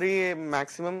preliminary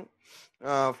maximum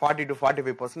 40 to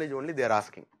 45% only they are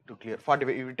asking to clear.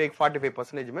 45. If you take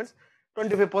 45% means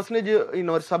 25% in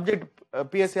our subject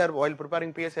PSIR, while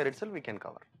preparing PSIR itself we can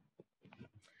cover.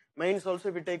 Mains also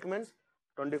if you take means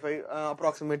 25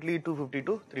 approximately 250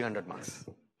 to 300 marks.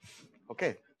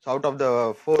 Okay. So out of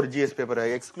the 4 GS paper,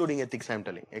 excluding ethics I am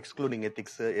telling, excluding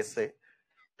ethics essay,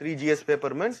 3 GS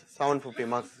paper means 750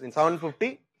 marks. In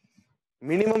 750,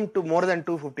 minimum to more than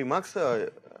 250 marks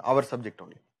our subject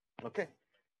only. Okay.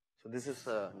 So this is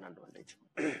an advantage.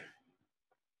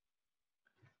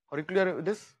 Are you clear with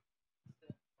this?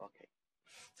 Okay.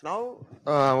 So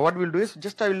now what we'll do is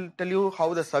just I will tell you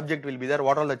how the subject will be there,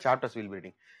 what all the chapters we'll be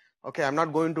reading. Okay, I'm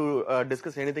not going to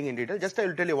discuss anything in detail, just I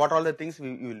will tell you what all the things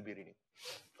you will be reading.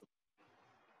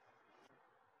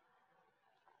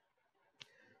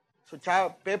 So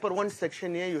paper 1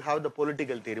 section A, you have the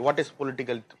political theory. What is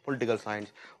political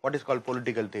science? What is called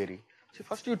political theory? See,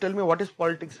 first you tell me what is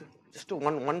politics. Just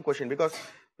one question, because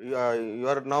you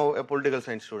are now a political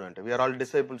science student. We are all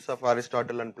disciples of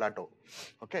Aristotle and Plato.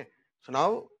 Okay. So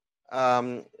now,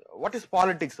 what is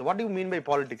politics? What do you mean by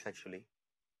politics actually?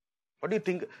 What do you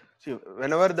think? See,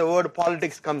 whenever the word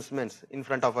politics comes means in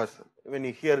front of us, when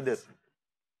you hear this,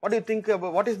 what do you think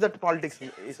about? What is that politics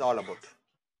is all about?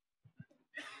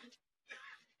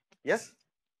 Yes?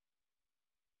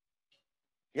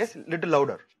 Yes, little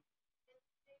louder.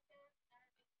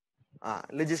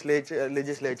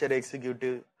 Legislature,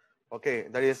 executive. Okay,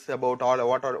 that is about all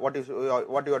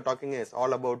what you are talking is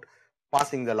all about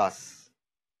passing the laws.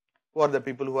 Who are the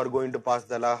people who are going to pass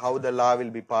the law? How the law will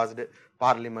be passed?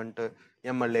 Parliament,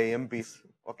 MLA, MPs.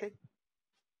 Okay.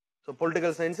 So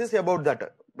political science is about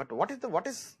that. But what is the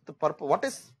purpose? What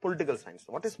is political science?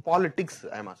 What is politics?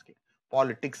 I am asking.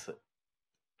 Politics.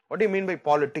 What do you mean by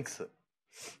politics?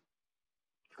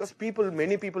 Because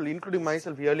many people, including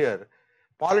myself earlier,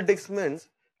 politics means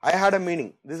I had a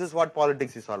meaning. This is what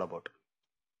politics is all about,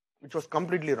 which was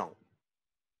completely wrong.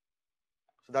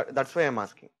 So that's why I am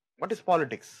asking. What is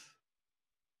politics?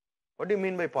 What do you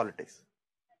mean by politics?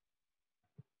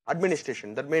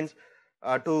 Administration. That means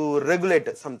to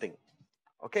regulate something.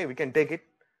 Okay, we can take it,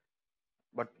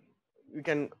 but we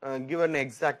can give an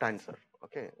exact answer.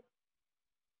 Okay.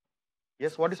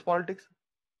 Yes, what is politics?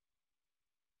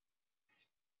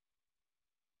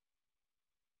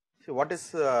 See, what is,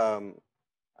 for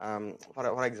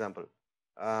example,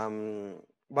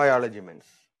 biology means.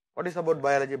 What is about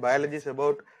biology? Biology is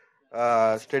about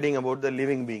studying about the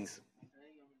living beings.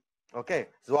 Okay.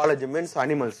 Zoology means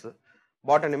animals.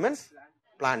 Botany means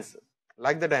plants.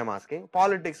 Like that I am asking.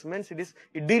 Politics means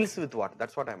it deals with what?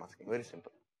 That's what I am asking. Very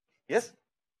simple. Yes?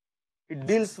 It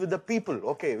deals with the people.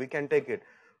 Okay, we can take it.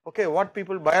 Okay, what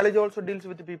people? Biology also deals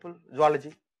with the people.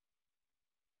 Zoology.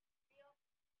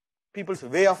 People's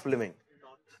way of living.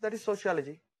 So that is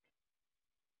sociology.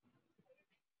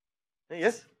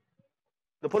 Yes?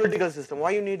 The political system.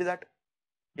 Why you need that?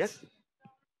 Yes?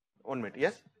 1 minute.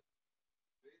 Yes?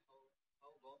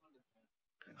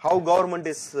 How government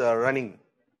is running.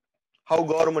 How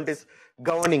government is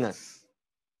governing us.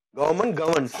 Government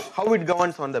governs. How it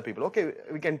governs on the people. Okay,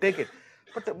 we can take it.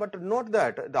 But note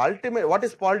that the ultimate, what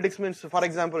is politics means, for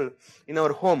example, in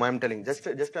our home, I am telling, just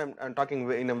I'm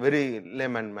talking in a very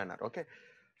layman manner, okay.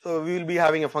 So we will be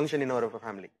having a function in our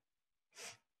family.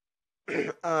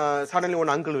 Suddenly one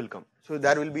uncle will come. So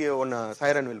there will be one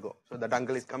siren will go. So that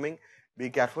uncle is coming, be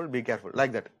careful,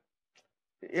 like that.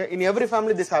 In every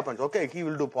family this happens, okay, he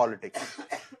will do politics.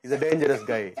 He's a dangerous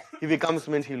guy. If he comes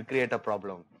means he will create a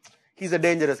problem. He's a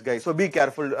dangerous guy, so be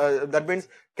careful. That means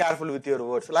careful with your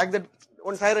words. Like that,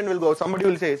 one siren will go, somebody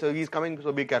will say, so he's coming,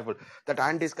 so be careful. That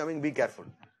aunt is coming, be careful.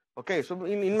 Okay, so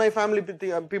in my family,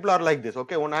 people are like this.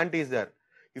 Okay, one auntie is there.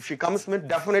 If she comes,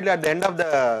 definitely at the end of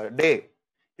the day,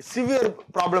 a severe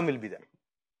problem will be there.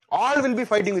 All will be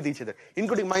fighting with each other,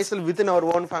 including myself. Within our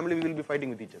own family, we will be fighting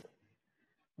with each other.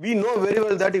 We know very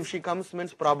well that if she comes,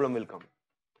 means problem will come.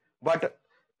 But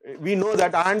we know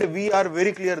that, and we are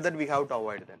very clear that we have to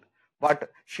avoid that.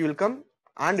 But she will come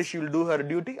and she will do her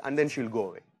duty and then she will go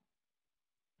away.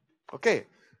 Okay.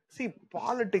 See,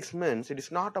 politics means it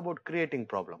is not about creating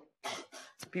problem.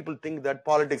 People think that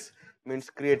politics means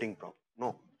creating problem.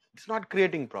 No, it's not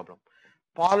creating problem.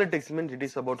 Politics means it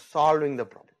is about solving the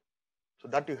problem. So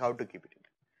that you have to keep it.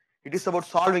 It is about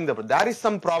solving the problem. There is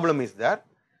some problem is there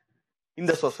in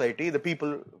the society. The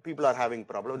people are having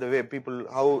problem. The way people,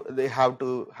 how they have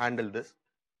to handle this.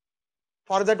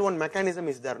 For that one mechanism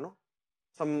is there, no?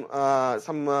 Some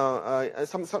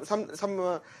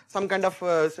kind of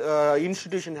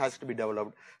institution has to be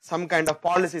developed. Some kind of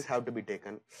policies have to be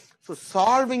taken. So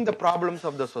solving the problems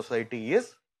of the society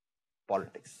is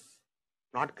politics,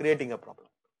 not creating a problem.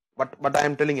 But I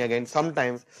am telling again,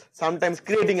 sometimes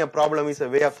creating a problem is a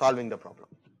way of solving the problem.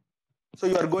 So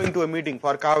you are going to a meeting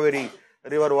for Kaveri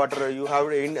river water. You have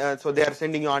so they are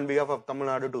sending you on behalf of Tamil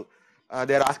Nadu to.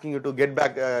 They are asking you to get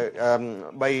back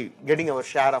by getting our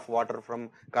share of water from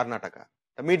Karnataka.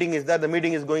 The meeting is there. The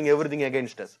meeting is going everything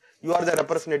against us. You are the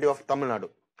representative of Tamil Nadu.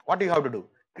 What do you have to do?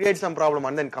 Create some problem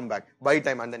and then come back. Buy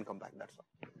time and then come back. That's all.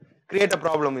 Create a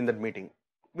problem in that meeting.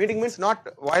 Meeting means not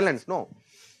violence. No.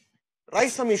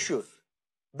 Raise some issues.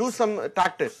 Do some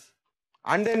tactics.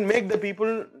 And then make the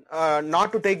people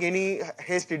not to take any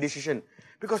hasty decision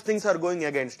because things are going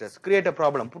against us. Create a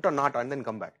problem. Put a knot and then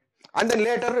come back. And then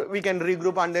later we can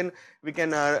regroup and then we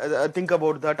can think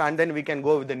about that and then we can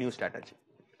go with the new strategy.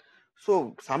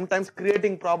 So sometimes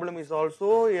creating problem is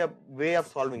also a way of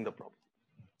solving the problem.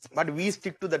 But we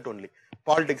stick to that only.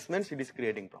 Politics means it is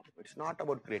creating problem. It's not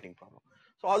about creating problem.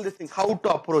 So all these things, how to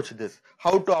approach this,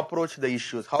 how to approach the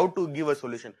issues, how to give a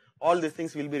solution, all these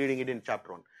things we'll be reading it in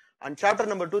chapter 1. And chapter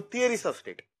number 2, theories of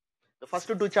state. The first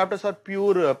 2 chapters are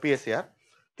pure PSIR.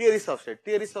 Theories of state.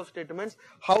 Theories of state means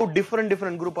how different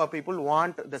group of people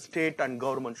want the state and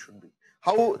government should be.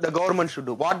 How the government should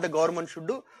do, what the government should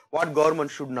do, what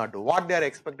government should not do, what they are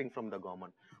expecting from the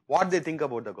government, what they think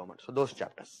about the government. So those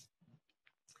chapters.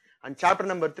 And chapter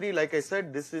number 3, like I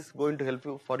said, this is going to help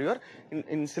you for your,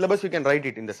 in syllabus you can write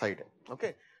it in the side.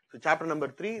 Okay. So chapter number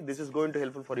 3, this is going to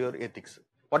helpful for your ethics.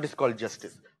 What is called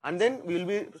justice. And then we will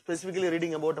be specifically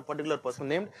reading about a particular person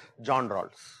named John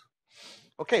Rawls.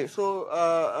 Okay,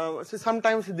 so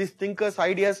sometimes these thinkers'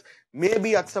 ideas may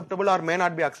be acceptable or may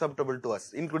not be acceptable to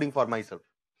us, including for myself.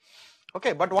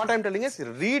 Okay, but what I'm telling is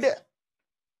read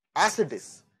as it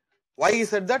is. Why he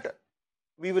said that?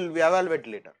 We will evaluate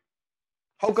later.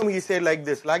 How come he said like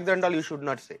this? Like that and all you should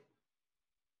not say.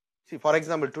 See, for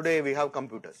example, today we have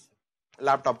computers,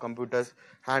 laptop computers,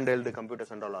 handheld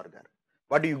computers and all are there.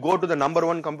 But you go to the number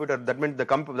one computer, that means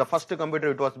the first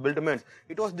computer it was built means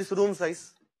it was this room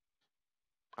size.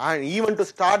 And even to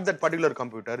start that particular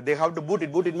computer, they have to boot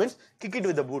it. Boot it means kick it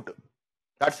with the boot.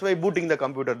 That's why booting the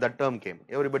computer, that term came.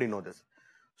 Everybody knows this.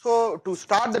 So to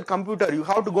start that computer, you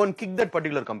have to go and kick that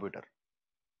particular computer.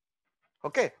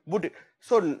 Okay, boot it.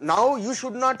 So now you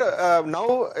should not,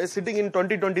 sitting in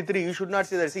 2023, you should not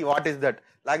say that, see what is that,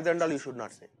 like that and all you should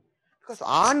not say. Because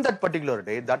on that particular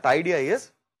day, that idea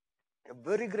is a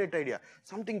very great idea.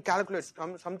 Something calculates,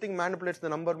 something manipulates the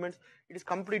number means it is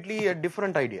completely a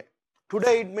different idea.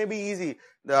 Today it may be easy,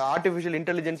 the artificial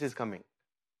intelligence is coming.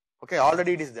 Okay,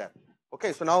 already it is there.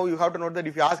 Okay, so now you have to note that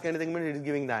if you ask anything, it is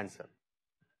giving the answer.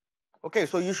 Okay,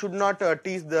 so you should not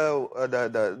tease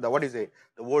the what is it,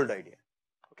 the old idea.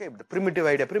 Okay, the primitive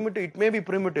idea. Primitive, it may be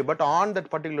primitive, but on that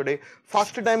particular day,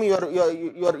 first time you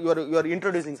are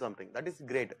introducing something. That is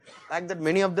great. Like that,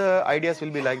 many of the ideas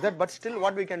will be like that. But still,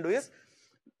 what we can do is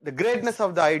the greatness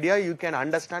of the idea you can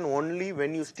understand only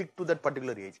when you stick to that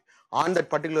particular age. On that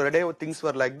particular day, things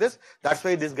were like this. That's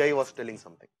why this guy was telling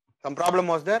something. Some problem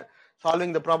was there.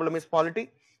 Solving the problem is polity.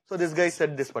 So this guy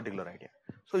said this particular idea.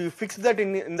 So you fix that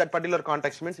in that particular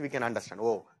context means we can understand.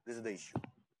 Oh, this is the issue.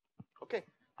 Okay,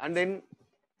 and then.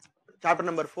 Chapter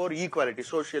number 4, equality,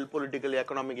 social, political,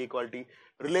 economic equality,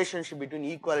 relationship between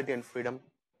equality and freedom.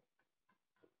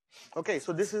 Okay,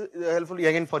 so this is helpful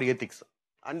again for ethics.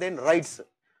 And then rights,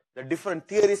 the different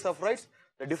theories of rights,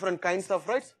 the different kinds of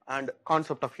rights and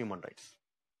concept of human rights.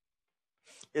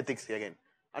 Ethics again.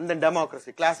 And then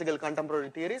democracy, classical, contemporary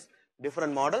theories,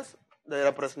 different models, the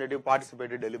representative,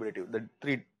 participative, deliberative, the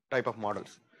 3 type of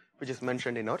models which is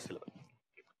mentioned in our syllabus.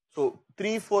 So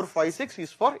 3, 4, 5, 6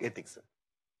 is for ethics.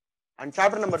 And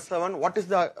chapter number 7, what is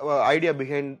the idea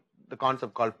behind the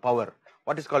concept called power?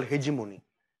 What is called hegemony?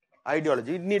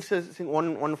 Ideology. It needs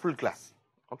one full class.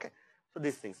 Okay. So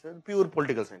these things, pure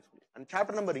political science. And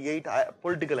chapter number 8,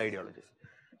 political ideologies.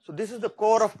 So this is the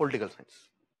core of political science.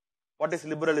 What is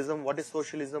liberalism? What is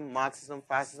socialism? Marxism,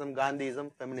 fascism, Gandhiism,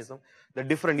 feminism? The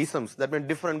different isms. That means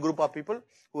different group of people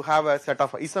who have a set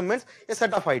of ism means a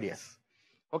set of ideas.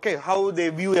 Okay, how they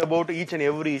view about each and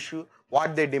every issue,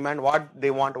 what they demand, what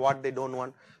they want, what they don't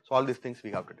want. So all these things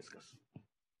we have to discuss.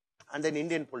 And then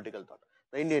Indian political thought,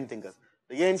 the Indian thinkers,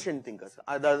 the ancient thinkers,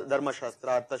 Dharma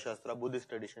Shastra, Artha Shastra, Buddhist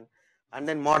tradition, and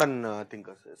then modern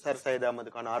thinkers, Sir Syed Ahmad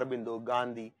Khan, Aurobindo,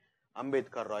 Gandhi,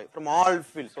 Ambedkar Roy, from all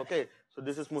fields. Okay, so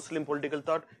this is Muslim political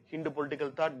thought, Hindu political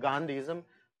thought, Gandhiism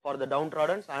for the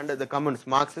downtrodden, and the communists,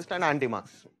 Marxist and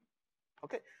anti-Marxism.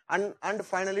 Okay, and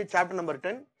finally chapter number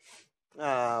 10.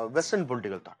 Western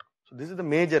political thought. So this is the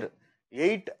major,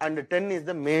 8 and 10 is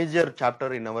the major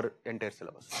chapter in our entire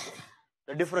syllabus.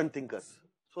 The different thinkers.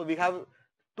 So we have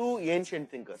 2 ancient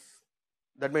thinkers.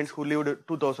 That means who lived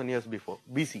 2000 years before,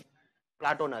 BC.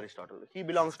 Plato and Aristotle. He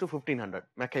belongs to 1500,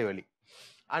 Machiavelli.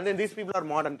 And then these people are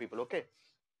modern people, okay.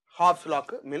 Hobbes,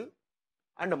 Locke, Mill,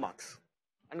 and Marx,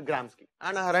 and Gramsci.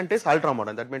 And Arendt is ultra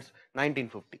modern, that means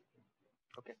 1950.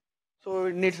 Okay. So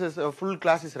it needs a full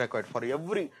class is required for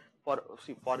every.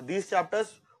 For these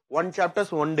chapters, 1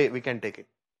 chapters, 1 day we can take it.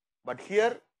 But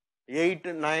here, 8,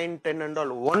 9, 10 and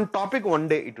all, 1 topic, 1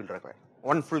 day it will require.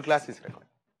 1 full class is required.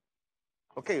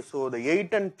 Okay, so the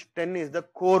 8 and 10 is the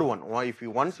core one. If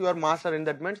you once you are master in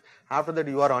that means, after that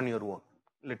you are on your own,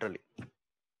 literally.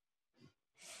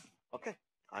 Okay,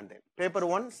 and then paper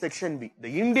 1, section B,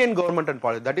 the Indian government and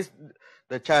policy. That is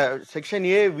the section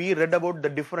A. We read about the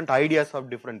different ideas of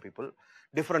different people.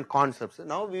 Different concepts.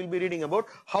 Now we will be reading about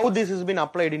how this has been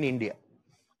applied in India.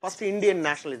 First, Indian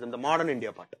nationalism, the modern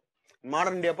India part. In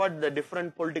modern India part, the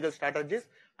different political strategies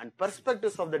and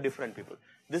perspectives of the different people.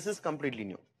 This is completely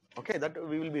new. Okay, that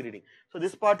we will be reading. So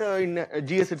this part in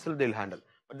GS itself they will handle.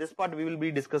 But this part we will be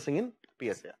discussing in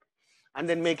PSIR. And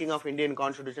then making of Indian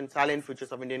constitution, salient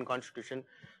features of Indian constitution,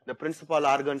 the principal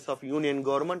organs of union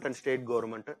government and state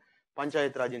government,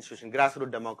 Panchayat Raj institution,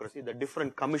 grassroots democracy, the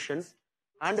different commissions,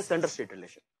 and center-state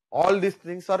relation. All these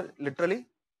things are literally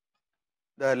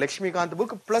the Lakshmikant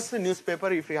book plus the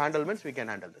newspaper. If we handle means we can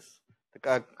handle this.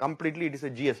 Completely it is a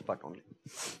GS part only.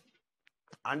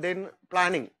 And then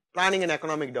planning and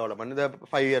economic development, the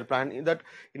 5-year plan. That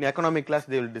in economic class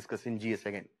they will discuss in GS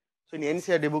again. So in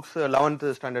NCERT books,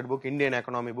 11th standard book, Indian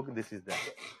economy book, this is there.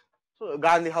 So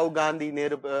Gandhi, how Gandhi,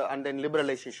 Nehru, and then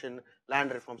liberalization,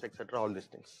 land reforms, etc. All these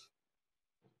things.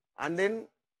 And then,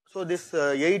 so this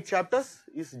 8 chapters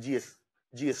is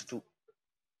GS2.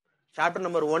 Chapter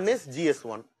number 1 is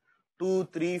GS1. 2,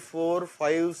 3, 4,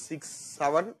 5, 6,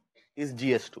 7 is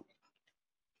GS2.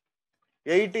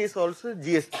 8 is also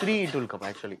GS3 it will come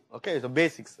actually. Okay, so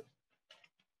basics.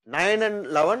 9 and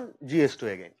 11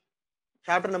 GS2 again.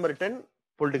 Chapter number 10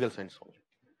 political science only.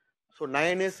 So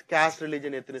 9 is caste,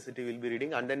 religion, ethnicity will be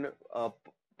reading, and then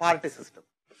party system.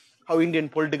 How Indian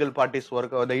political parties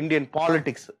work, or the Indian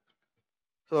politics.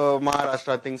 So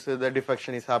Maharashtra thinks the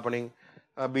defection is happening,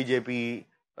 BJP,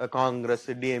 Congress,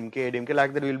 DMK,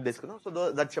 like that we will discuss. No?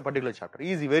 So that's a particular chapter.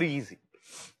 Easy, very easy.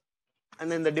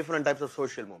 And then the different types of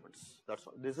social movements. That's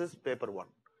all. This is paper 1.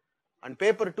 And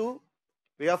paper 2,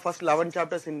 we have first 11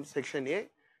 chapters in section A.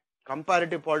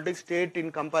 Comparative politics, state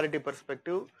in comparative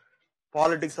perspective,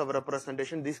 politics of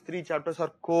representation. These 3 chapters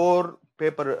are core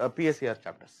paper PSIR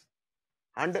chapters.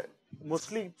 And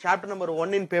mostly chapter number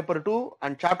 1 in paper 2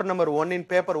 and chapter number 1 in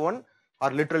paper 1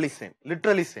 are literally same.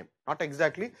 Literally same. Not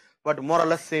exactly, but more or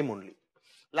less same only.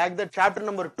 Like the chapter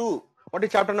number 2. What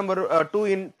is chapter number 2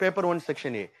 in paper 1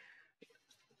 section A?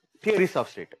 Theories of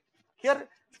state. Here,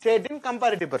 state in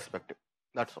comparative perspective.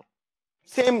 That's all.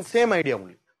 Same idea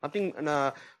only. Nothing,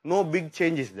 no big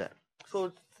change is there.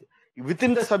 So,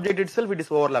 within the subject itself, it is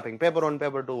overlapping. Paper 1,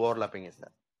 paper 2 overlapping is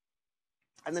there.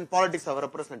 And then politics of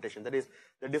representation, that is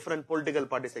the different political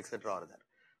parties, etc. are there.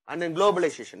 And then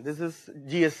globalization, this is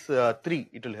GS3,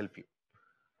 it will help you.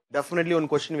 Definitely one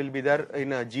question will be there in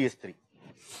GS3.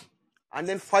 And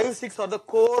then 5, 6 are the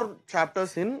core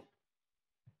chapters in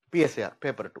PSIR,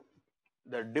 paper 2.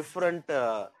 The different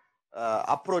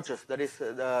approaches, that is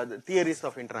the theories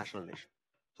of international relations.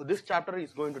 So this chapter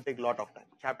is going to take a lot of time,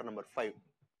 chapter number 5.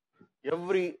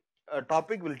 Every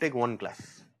topic will take 1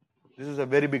 class. This is a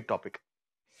very big topic.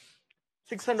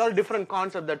 6 and all different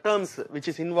concepts, the terms which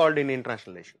is involved in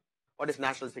international relations. What is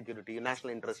national security,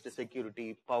 national interest,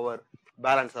 security, power,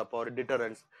 balance of power,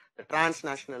 deterrence, the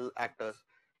transnational actors,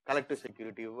 collective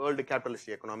security, world capitalist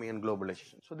economy, and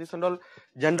globalization. So these are all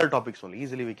general topics only.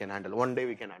 Easily we can handle. One day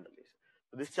we can handle this.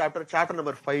 So this chapter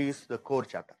number 5 is the core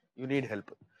chapter. You need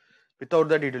help. Without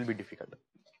that, it will be difficult.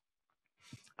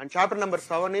 And chapter number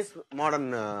 7 is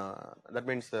modern. That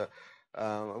means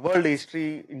world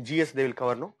history in GS they will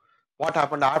cover. No, what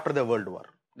happened after the World War,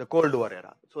 the Cold War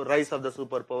era. So rise of the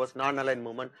superpowers, non-aligned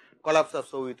movement, collapse of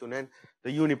Soviet Union, the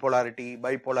unipolarity,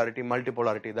 bipolarity,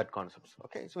 multipolarity, that concepts.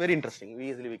 Okay, it's very interesting.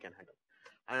 Easily we can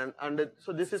handle. And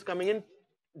so this is coming in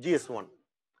GS1.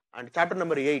 And chapter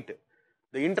number 8,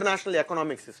 the international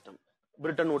economic system,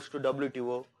 Bretton Woods to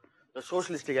WTO, the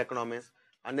socialistic economies,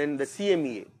 and then the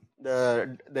CMEA,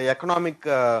 the economic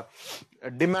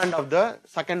demand of the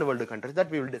second world countries that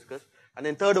we will discuss. And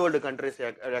then third world countries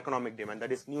economic demand,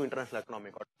 that is new international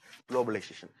economic or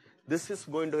globalization. This is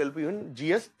going to help you in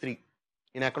GS3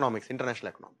 in economics, international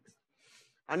economics.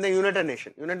 And then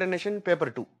United Nations paper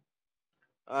 2,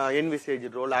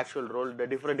 envisaged role, actual role, the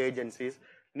different agencies,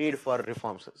 need for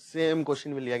reforms. Same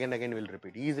question will again will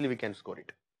repeat. Easily we can score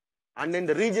it. And then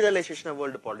the regionalization of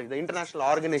world politics, the international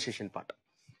organization part.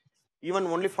 Even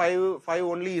only five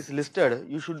only is listed.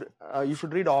 You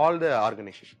should read all the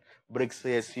organization.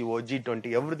 BRICS, SCO,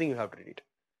 G20, everything you have to read it.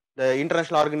 The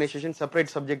international organization separate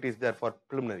subject is there for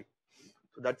preliminary.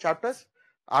 So that chapters,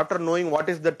 after knowing what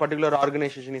is that particular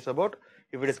organization is about,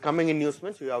 if it is coming in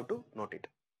newsments, you have to note it.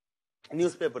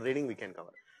 Newspaper reading we can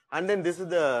cover. And then this is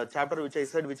the chapter which I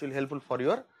said which will helpful for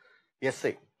your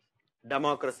essay.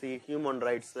 Democracy, human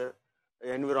rights,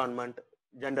 environment,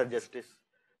 gender justice,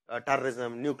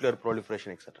 terrorism, nuclear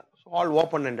proliferation, etc. So all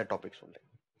open-ended topics only.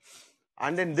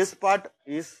 And then this part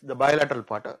is the bilateral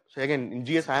part. So again, in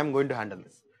GS I am going to handle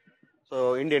this.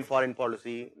 So Indian foreign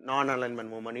policy, non-alignment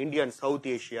movement, India and South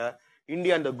Asia,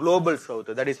 India and the global South,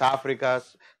 that is Africa,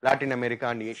 Latin America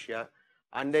and Asia.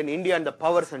 And then India and the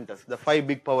power centers, the 5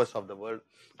 big powers of the world.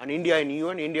 And India and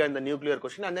UN, India and the nuclear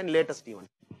question, and then latest event.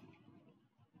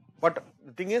 But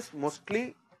the thing is,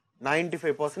 mostly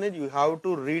 95% you have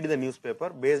to read the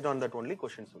newspaper. Based on that only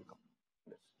questions will come.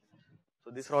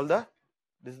 So this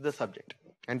is the subject,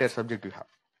 entire subject you have.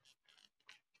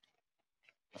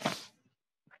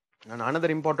 And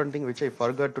another important thing which I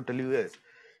forgot to tell you is,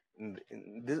 in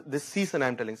this season I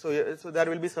am telling. So there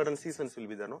will be certain seasons will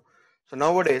be there, no? So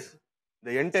nowadays,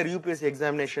 the entire UPSC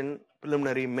examination,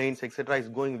 preliminary, mains, etc. is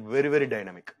going very, very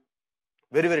dynamic.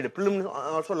 Very, very, preliminary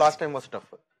also last time was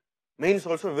tough. Mains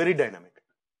also very dynamic.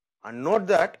 And note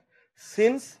that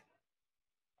since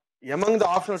among the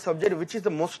optional subject, which is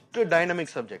the most dynamic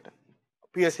subject,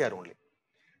 PSIR only.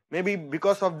 Maybe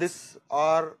because of this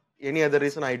or any other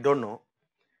reason, I don't know.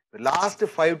 The last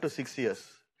 5 to 6 years,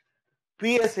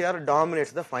 PSIR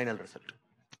dominates the final result.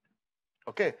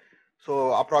 Okay,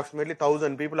 so approximately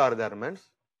 1000 people are there, means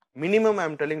minimum I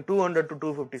am telling 200 to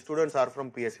 250 students are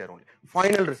from PSIR only.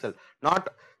 Final result,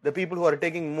 not the people who are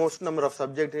taking most number of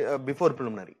subjects before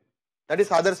preliminary. That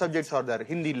is, other subjects are there,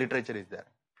 Hindi literature is there,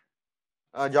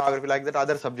 geography, like that,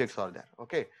 other subjects are there.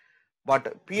 Okay,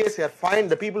 but PSIR,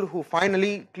 the people who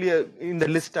finally clear in the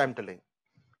list I am telling,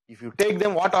 if you take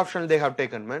them, what option they have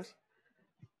taken, means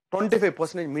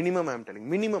 25% minimum I am telling,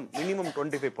 minimum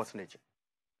 25%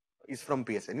 is from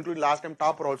PSIR, including last time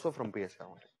topper also from PSIR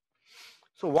only.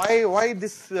 So why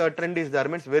this trend is there,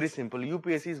 means very simple,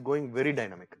 UPSC is going very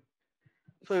dynamic.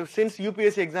 So since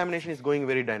UPSC examination is going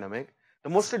very dynamic, the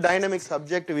most dynamic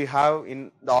subject we have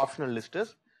in the optional list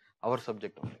is our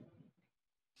subject only.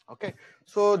 Okay,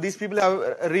 so these people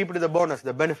have reaped the bonus,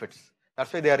 the benefits,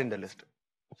 that's why they are in the list.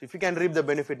 So if you can reap the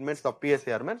benefit, means of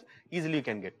PSIR, means easily you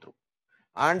can get through.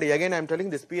 And again I am telling,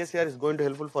 this PSIR is going to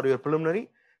helpful for your preliminary,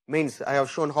 means I have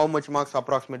shown how much marks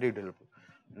approximately it will help.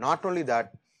 Not only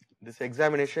that, this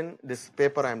examination, this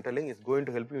paper I am telling is going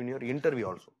to help you in your interview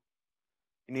also.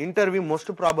 In interview,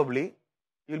 most probably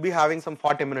you will be having some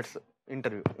 40 minutes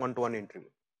interview, one-to-one interview.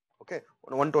 Okay,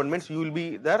 one-to-one means you will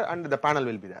be there and the panel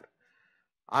will be there.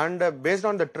 And based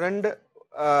on the trend,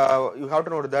 you have to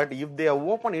know that if they have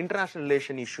open international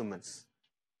relation issue, means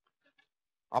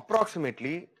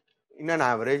approximately in an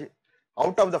average,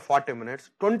 out of the 40 minutes,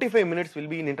 25 minutes will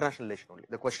be in international relation only,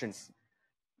 the questions.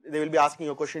 They will be asking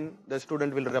a question, the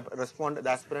student will respond, the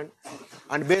aspirant,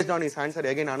 and based on his answer,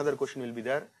 again another question will be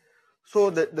there. So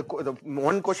the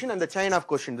one question and the chain of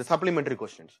questions, the supplementary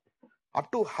questions,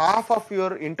 up to half of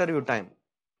your interview time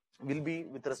will be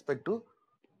with respect to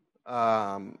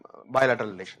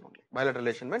bilateral relation only. Bilateral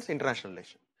relation means international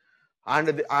relation. And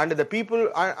the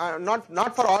people are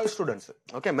not for all students.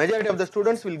 Okay, majority of the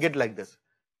students will get like this.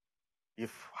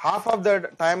 If half of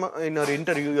the time in your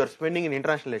interview you are spending in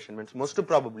international relation, means most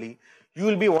probably you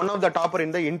will be one of the topper in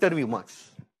the interview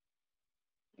marks.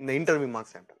 In the interview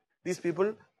marks center, these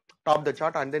people top the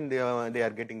chart and then they are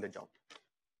getting the job.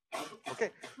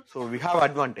 Okay, so we have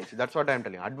advantage. That's what I am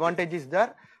telling. Advantage is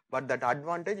there, but that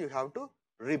advantage you have to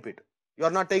reap it. You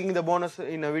are not taking the bonus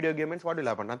in a video game, means what will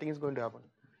happen? Nothing is going to happen.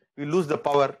 You lose the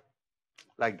power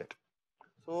like that.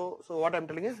 So what I am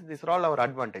telling is, these are all our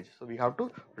advantage. So we have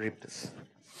to reap this.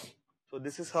 So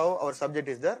this is how our subject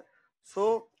is there.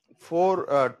 So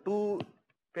for 2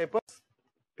 papers,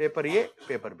 paper A,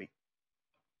 paper B.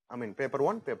 I mean paper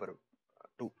 1, paper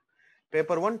 2.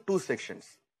 Paper 1, 2 sections.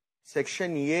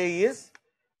 Section A is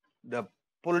the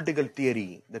political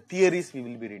theory. The theories we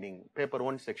will be reading. Paper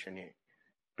 1, section A.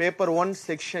 Paper 1,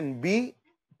 section B,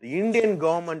 the Indian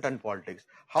government and politics.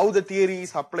 How the theory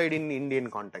is applied in Indian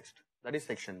context. That is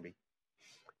section B.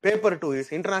 Paper 2 is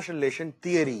international relation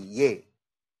theory A.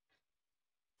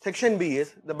 Section B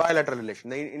is the bilateral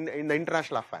relation in the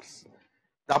international affairs.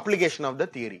 The application of the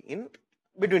theory in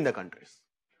between the countries.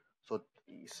 So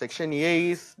section A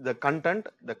is the content,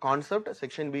 the concept.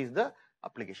 Section B is the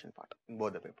application part in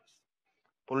both the papers.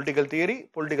 Political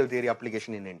theory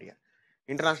application in India.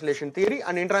 International relation theory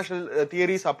and international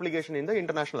theories application in the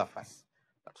international affairs.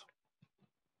 That's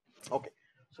all. Okay.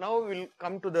 So now we will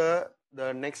come to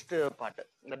the next part.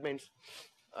 That means,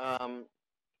 so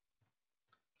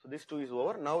this 2 is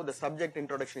over. Now the subject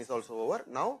introduction is also over.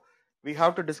 Now we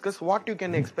have to discuss what you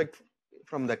can expect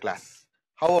from the class,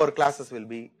 how our classes will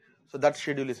be. So that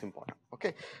schedule is important.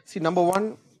 Okay. See, number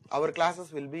 1, our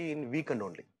classes will be in weekend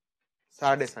only,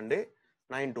 Saturday, Sunday,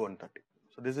 9 to 1:30.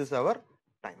 So this is our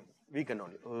time, weekend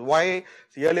only. Why?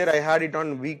 See, earlier I had it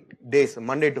on weekdays,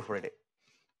 Monday to Friday.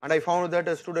 And I found that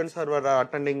students were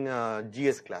attending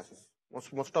GS classes.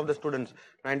 Most of the students,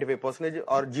 95%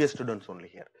 are GS students only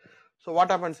here. So what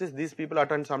happens is, these people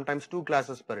attend sometimes 2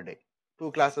 classes per day.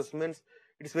 2 classes means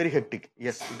it is very hectic.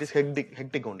 Yes, it is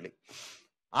hectic only.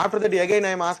 After that, again I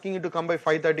am asking you to come by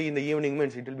 5:30 in the evening,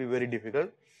 means it will be very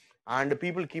difficult. And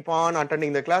people keep on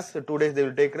attending the class. So 2 days they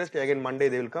will take rest. Again Monday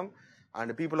they will come.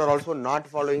 And people are also not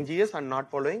following GS and not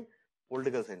following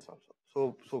political science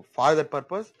also. So for that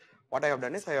purpose, what I have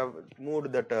done is, I have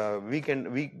moved that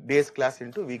weekdays class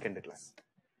into weekend class.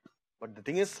 But the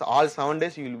thing is, all 7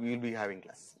 days you will be having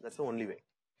class. That's the only way.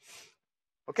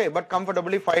 Okay, but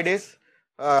comfortably 5 days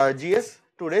GS,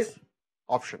 2 days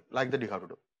option, like that you have to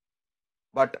do.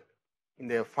 But in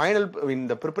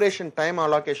the preparation time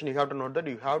allocation, you have to note that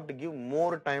you have to give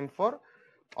more time for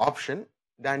option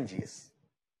than GS.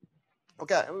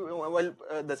 Okay, well,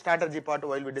 the strategy part,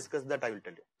 while we discuss that, I will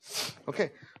tell you.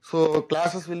 Okay, so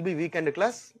classes will be weekend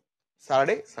class,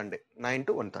 Saturday, Sunday, 9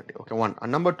 to 1:30. Okay, 1.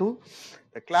 And number 2,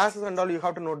 the classes and all, you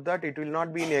have to note that it will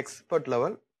not be in expert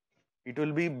level. It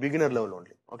will be beginner level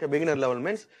only. Okay, beginner level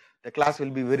means the class will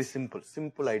be very simple.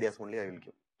 Simple ideas only I will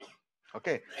give.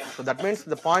 Okay, so that means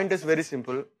the point is very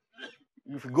simple.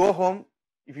 If you go home,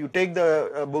 if you take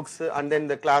the books and then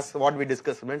the class what we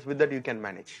discuss means with that you can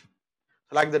manage.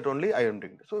 So like that only I am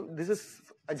doing. So this is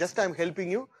just I am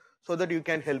helping you so that you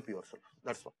can help yourself.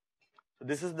 That's all. So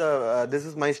this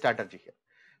is my strategy here.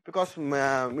 Because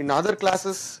in other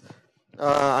classes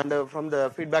and from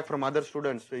the feedback from other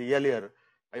students earlier,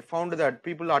 I found that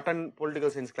people attend political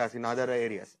science class in other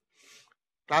areas.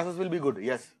 Classes will be good,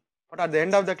 yes. But at the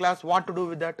end of the class, what to do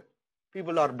with that?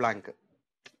 People are blank.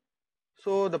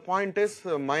 So the point is,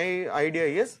 my idea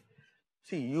is,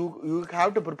 see, you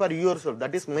have to prepare yourself.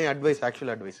 That is my advice, actual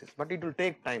advice is. But it will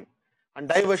take time. And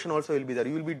diversion also will be there.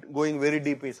 You will be going very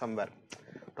deep somewhere.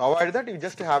 To avoid that, you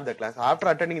just have the class. After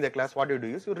attending the class, what you do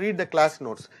is, you read the class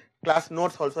notes. Class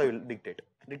notes also I will dictate.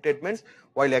 Dictate means,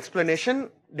 while explanation,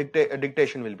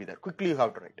 dictation will be there. Quickly you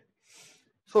have to write.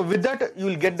 So with that, you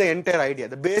will get the entire idea.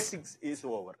 The basics is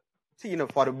over. See,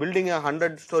 for building a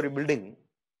 100-story building,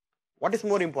 what is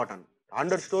more important?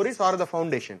 100 stories or the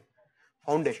foundation?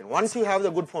 Foundation. Once you have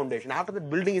the good foundation, after that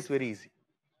building is very easy.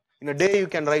 In a day you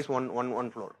can rise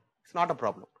one floor. It's not a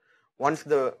problem. Once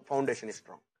the foundation is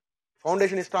strong.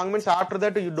 Foundation is strong means after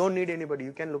that you don't need anybody.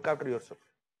 You can look after yourself.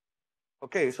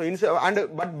 Okay, so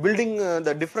but building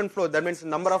the different floors, that means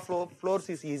number of floors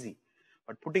is easy.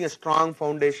 But putting a strong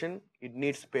foundation, it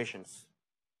needs patience.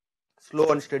 Slow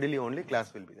and steadily only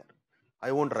class will be there.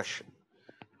 I won't rush.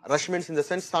 Rush means in the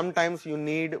sense sometimes you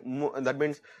need more, that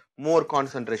means more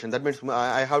concentration. That means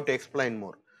I have to explain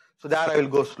more. So there I will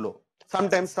go slow.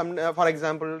 Sometimes for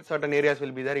example, certain areas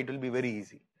will be there, it will be very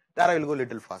easy. There I will go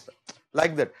little faster.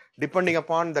 Like that. Depending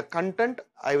upon the content,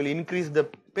 I will increase the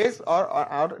pace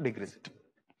or decrease it.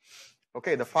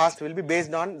 Okay, the fast will be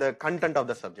based on the content of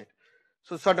the subject.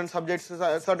 So certain subjects,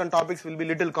 certain topics will be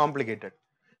little complicated.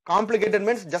 Complicated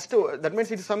means that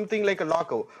means it is something like a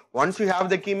lock. Once you have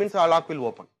the key means our lock will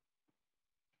open.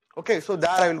 Okay, so there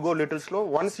I will go little slow.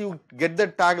 Once you get the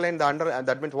tagline,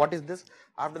 that means what is this?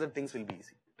 After that things will be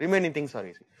easy. Remaining things are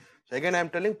easy. So again I am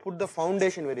telling, put the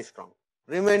foundation very strong.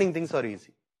 Remaining things are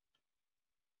easy.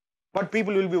 But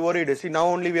people will be worried. See, now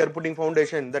only we are putting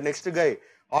foundation. The next guy,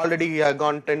 already he has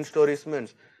gone 10 stories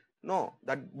means. No,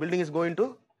 that building is going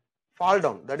to fall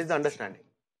down. That is the understanding.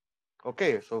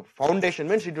 Okay, so foundation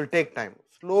means it will take time.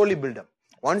 Slowly build up.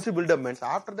 Once you build up means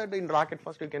after that in rocket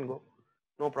first you can go.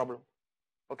 No problem.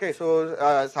 Okay, so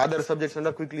other subjects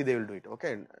and quickly they will do it.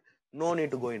 Okay, no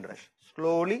need to go in rush.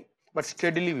 Slowly but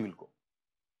steadily we will go.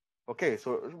 Okay,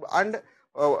 so and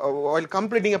while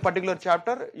completing a particular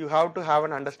chapter, you have to have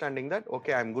an understanding that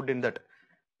okay, I am good in that.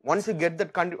 Once you get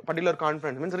that particular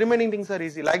confidence, means remaining things are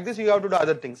easy. Like this, you have to do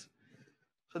other things.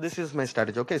 So this is my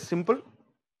strategy. Okay, simple.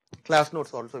 Class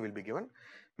notes also will be given.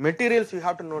 Materials, you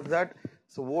have to note that.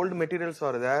 So old materials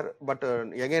are there, but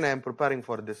again I am preparing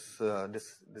for this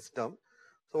this term.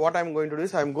 So what I am going to do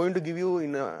is I am going to give you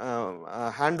in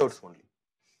handouts only,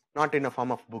 not in a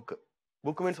form of book.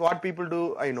 Book means what people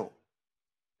do, I know.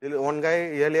 One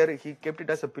guy earlier, he kept it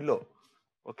as a pillow.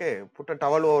 Okay, put a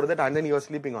towel over that and then he was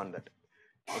sleeping on that.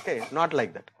 Okay, not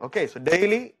like that. Okay, so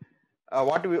daily,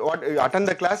 what you attend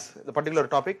the class, the particular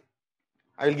topic,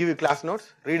 I will give you class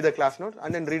notes, read the class notes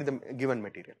and then read the given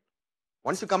material.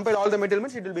 Once you compile all the material,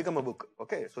 it will become a book.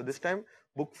 Okay, so this time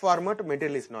book format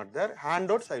material is not there.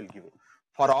 Handouts I will give you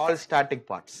for all static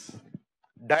parts.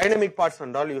 Dynamic parts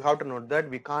and all, you have to note that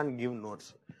we can't give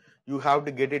notes. You have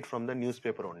to get it from the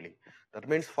newspaper only. That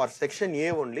means for section A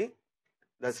only,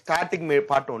 the static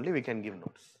part only we can give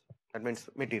notes. That means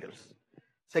materials.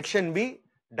 Section B,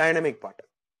 dynamic part.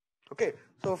 Okay,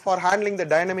 so for handling the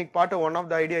dynamic part, one of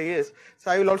the idea is, so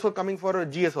I will also coming for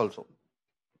GS also.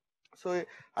 So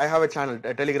I have a channel,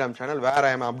 a Telegram channel where I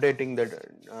am updating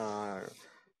the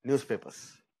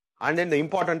newspapers. And then the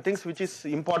important things which is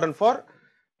important for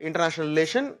international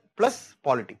relation plus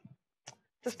polity.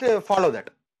 Just follow that.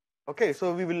 Okay,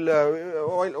 so we will,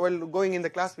 while going in the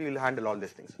class, we will handle all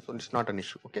these things. So it's not an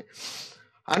issue, okay.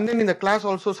 And then in the class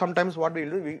also, sometimes what we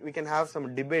will do, we can have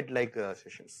some debate-like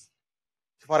sessions.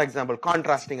 So for example,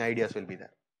 contrasting ideas will be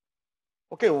there.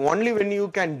 Okay, only when you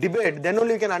can debate, then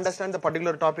only you can understand the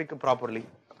particular topic properly.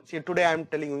 See, today I am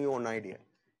telling you one idea.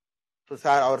 So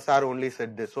our sir only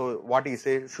said this, so what he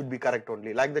says should be correct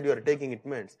only. Like that you are taking it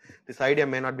means, this idea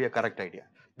may not be a correct idea.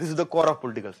 This is the core of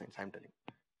political science, I am telling.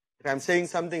 If I am saying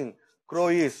something, crow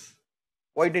is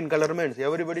white in color means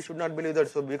everybody should not believe that.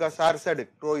 So because sir said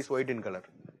crow is white in color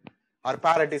or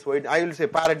parrot is white, I will say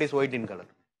parrot is white in color.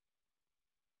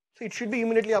 So it should be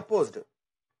immediately opposed.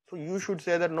 So you should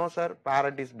say that no sir,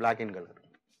 parrot is black in color.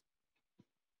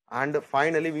 and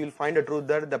finally we will find a truth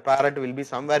that the parrot will be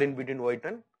somewhere in between white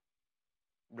and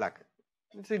black.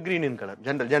 It's a green in color,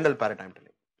 general parrot I am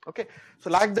telling. Okay, so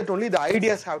like that only the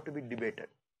ideas have to be debated.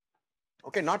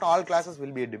 Okay, not all classes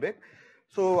will be a debate.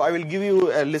 So I will give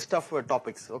you a list of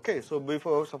topics. Okay, so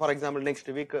for example, next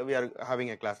week we are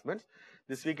having a class.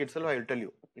 This week itself I will tell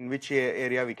you in which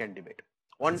area we can debate.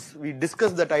 Once we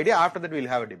discuss that idea, after that we will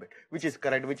have a debate. Which is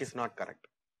correct, which is not correct.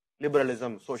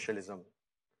 Liberalism, socialism,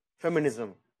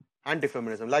 feminism,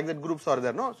 anti-feminism, like that groups are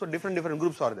there, no? So different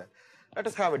groups are there. Let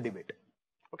us have a debate.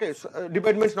 Okay, so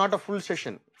debate means not a full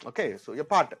session. Okay, so a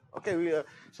part. Okay,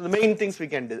 so the main things we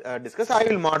can discuss. I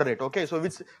will moderate. Okay, so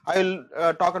which I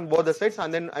will talk on both the sides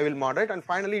and then I will moderate, and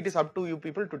finally it is up to you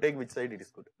people to take which side it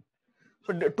is good.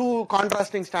 So two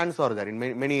contrasting stands are there in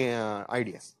many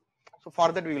ideas. So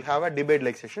for that we will have a debate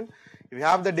like session. If you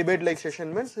have the debate like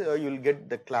session means you will get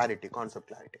the clarity, concept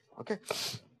clarity. Okay,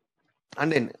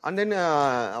 and then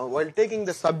while taking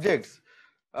the subjects,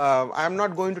 I am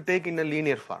not going to take in a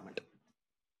linear format.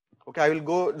 Okay, I will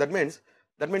go. That means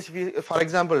if you, for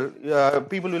example,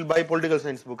 people will buy political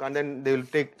science book and then they will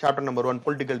take chapter number 1,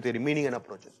 political theory, meaning and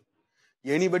approaches.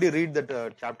 Anybody read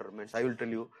that chapter means I will tell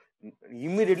you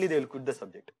immediately they will quit the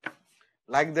subject.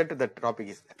 Like that, the topic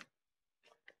is there.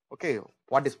 Okay,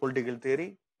 what is political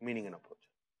theory, meaning and approach?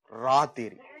 Raw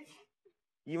theory.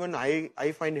 Even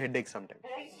I find headache sometimes.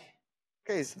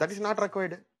 Okay, so that is not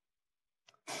required.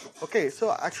 Okay,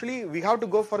 so actually we have to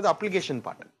go for the application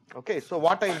part. Okay, so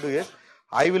what I do is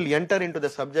I will enter into the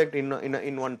subject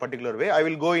in one particular way. I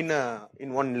will go in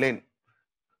one lane.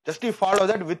 Just to follow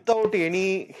that without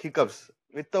any hiccups,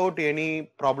 without any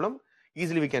problem,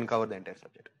 easily we can cover the entire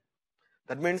subject.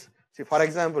 That means, see, for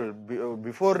example,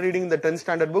 before reading the 10th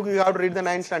standard book, you have to read the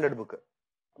 9th standard book.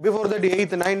 Before that, 8th,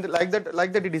 9th,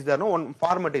 like that it is there, no? One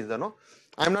format is there, no?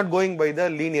 I am not going by the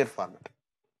linear format.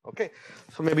 Okay,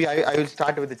 so maybe I will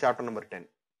start with the chapter number 10,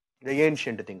 the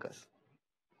ancient thinkers.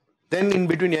 Then in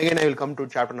between again I will come to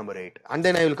chapter number 8, and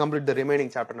then I will complete the remaining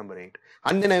chapter number 8,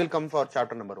 and then I will come for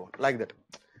chapter number 1, like that.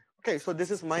 Okay, so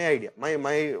this is my idea, my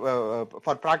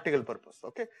for practical purpose.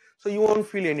 Okay, so you won't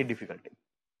feel any difficulty.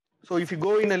 So if you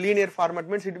go in a linear format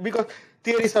means because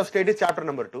theories of state is chapter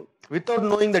number 2. Without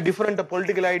knowing the different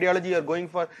political ideology, you are going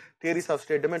for theories of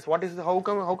state. Means what is how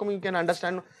come you can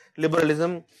understand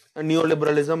liberalism,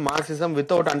 neoliberalism, Marxism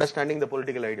without understanding the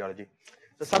political ideology?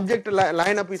 The subject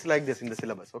lineup is like this in the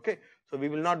syllabus. Okay, so we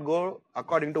will not go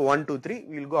according to 1, 2, 3.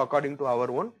 We will go according to our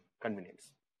own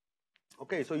convenience.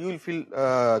 Okay, so you will feel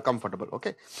comfortable.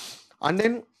 Okay, and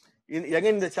then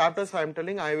again the chapters I am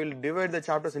telling, I will divide the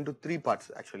chapters into 3 parts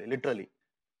actually, literally.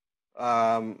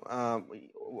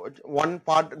 One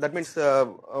part, that means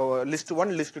list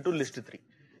 1, list 2, list 3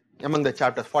 among the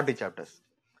chapters, 40 chapters.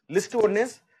 List 1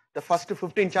 is the first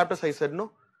 15 chapters I said,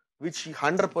 no, which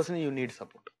 100% you need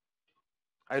support.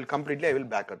 I will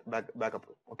back up.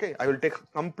 Okay, I will take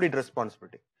complete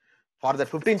responsibility. For that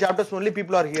 15 chapters only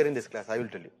people are here in this class, I will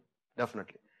tell you,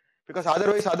 definitely. Because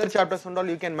otherwise other chapters and all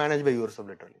you can manage by yourself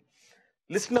literally.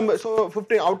 List number, so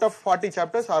 15 out of 40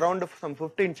 chapters, around some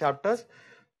 15 chapters,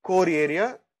 core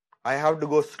area, I have to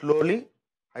go slowly.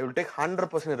 I will take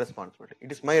 100% responsibility.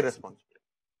 It is my responsibility.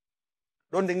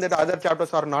 Don't think that other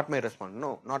chapters are not my responsibility.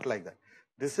 No, not like that.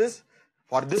 This is,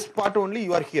 for this part only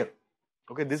you are here.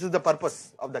 Okay, this is the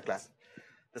purpose of the class.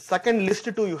 The second list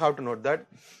 2, you have to note that,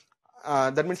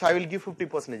 that means I will give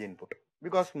 50% input.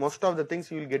 Because most of the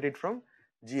things you will get it from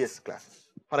GS classes.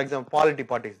 For example, polity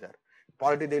part is there.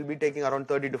 Polity they will be taking around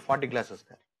 30 to 40 classes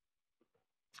there.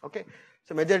 Okay,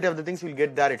 so majority of the things you will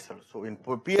get there itself. So in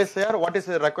PSIR, what is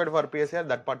required for PSIR,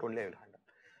 that part only I will handle.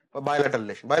 For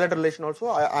bilateral relation also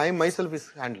I myself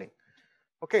is handling.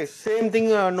 Okay, same thing,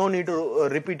 no need to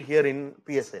repeat here in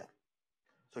PSIR.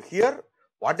 So here,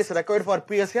 what is required for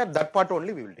PSIR, that part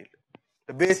only we will deal.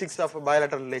 The basics of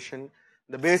bilateral relation,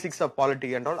 the basics of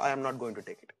polity and all, I am not going to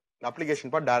take it. The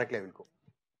application part directly I will go.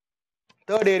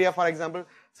 Third area, for example,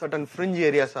 certain fringe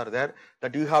areas are there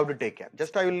that you have to take care.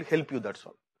 Just I will help you, that's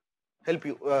all. Help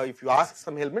you. If you ask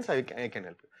some help means I can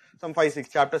help you. Some 5-6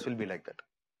 chapters will be like that.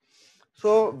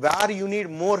 So where you need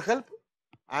more help,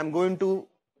 I am going to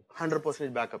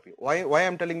 100% back up you. Why I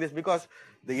am telling this? Because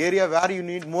the area where you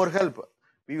need more help,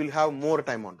 we will have more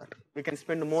time on that. We can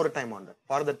spend more time on that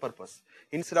for that purpose.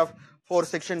 Instead of 4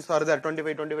 sections are there,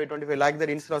 25, like that,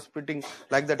 instead of splitting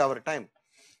like that our time.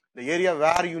 The area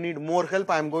where you need more help,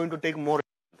 I am going to take more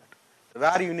time.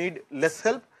 Where you need less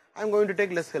help, I am going to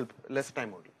take less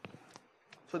time only.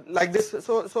 So like this,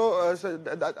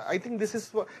 I think this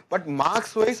is, but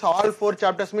marks wise, all 4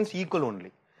 chapters means equal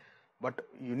only. But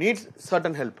you need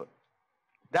certain help.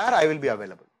 There I will be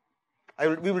available.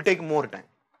 We will take more time.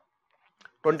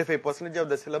 25% of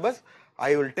the syllabus,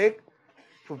 I will take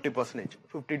 50%,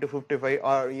 50 to 55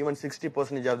 or even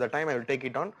 60% of the time I will take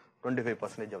it on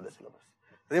 25% of the syllabus.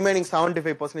 Remaining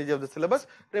 75% of the syllabus,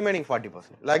 remaining 40%.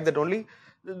 Like that only,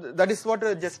 that is what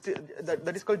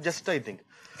that is called just, I think.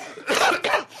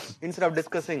 Instead of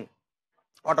discussing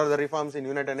what are the reforms in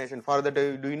United Nations, for that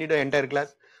do you need an entire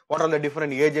class? What are the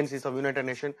different agencies of United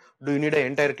Nations? Do you need an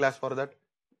entire class for that?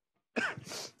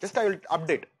 Just I will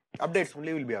updates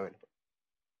only will be available.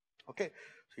 Okay,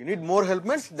 so you need more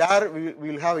helpments, there we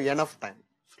will have enough time,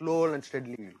 slow and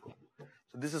steadily we will go.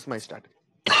 So this is my strategy.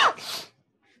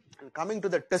 And coming to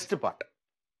the test part,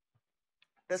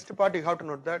 you have to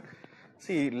note that,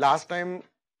 see, last time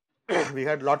we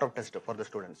had lot of tests for the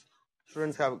students.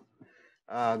 Students have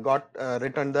got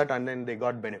written that and then they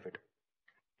got benefit.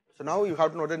 So now you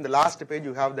have to note that in the last page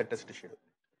you have the test schedule.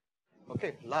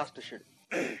 Okay, last schedule.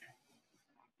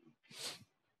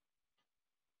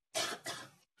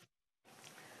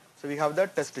 So we have the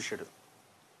test schedule.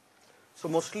 So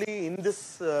mostly in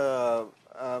this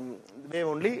way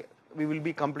only we will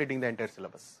be completing the entire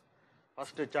syllabus.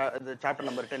 First the chapter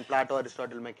number 10, Plato,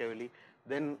 Aristotle, Machiavelli,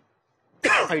 then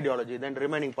ideology, then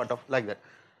remaining part of like that.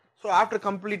 So after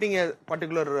completing a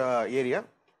particular area,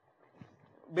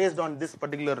 based on this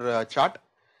particular chart,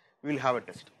 we will have a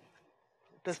test.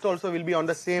 Test also will be on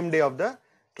the same day of the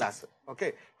class.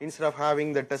 Okay, instead of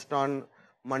having the test on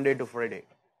Monday to Friday.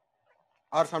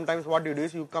 Or sometimes what you do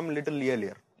is you come little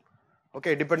earlier.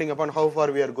 Okay, depending upon how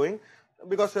far we are going,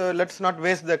 because let's not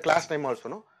waste the class time also,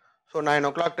 no. So 9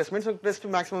 o'clock test means test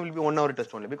maximum will be 1 hour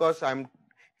test only, because if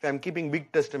I'm keeping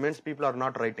big test means people are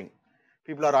not writing,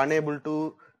 people are unable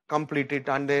to complete it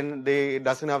and then they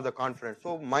doesn't have the confidence.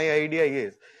 So my idea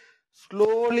is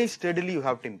slowly, steadily you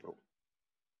have to improve.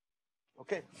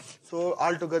 Okay, so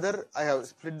altogether I have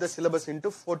split the syllabus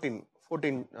into 14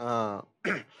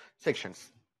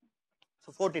 sections.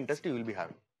 So 14 tests you will be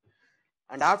having.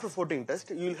 And after 14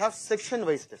 tests, you will have section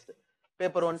wise test.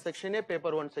 Paper 1 section A,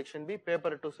 paper 1 section B,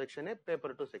 paper 2 section A,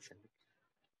 paper 2 section B.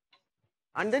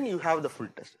 And then you have the full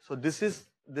test. So this is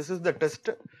the test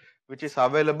which is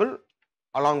available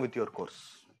along with your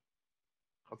course.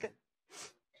 Okay.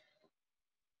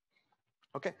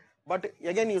 Okay. But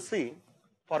again you see,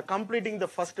 for completing the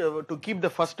first, to keep the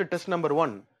first test number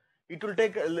 1, it will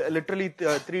take literally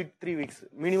 3 weeks,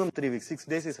 minimum 3 weeks, 6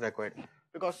 days is required,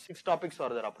 because 6 topics are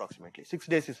there approximately, 6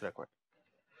 days is required.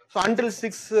 So until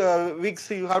 6 weeks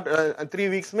you have 3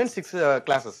 weeks means 6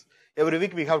 classes. Every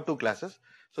week we have 2 classes.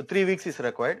 So 3 weeks is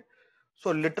required.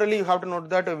 So literally you have to note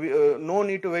that no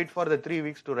need to wait for the 3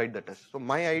 weeks to write the test. So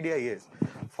my idea is,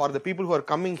 for the people who are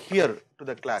coming here to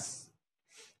the class,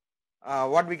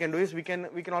 what we can do is we can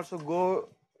also go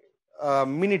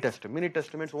mini test. Mini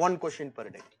test means 1 question per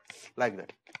day, like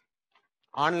that.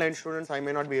 Online students, I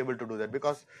may not be able to do that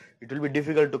because it will be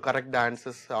difficult to correct the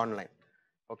answers online.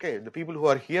 Okay, the people who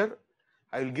are here,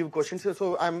 I will give questions.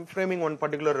 So I am framing one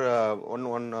particular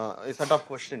set of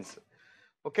questions.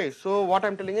 Okay, so what I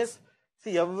am telling is,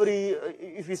 see,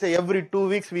 if we say every 2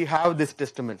 weeks we have this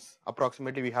testaments,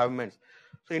 approximately we have months.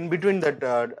 So in between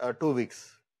that 2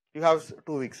 weeks, you have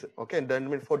 2 weeks. Okay,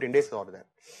 then 14 days are there.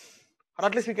 Or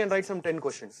at least we can write some 10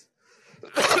 questions.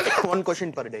 1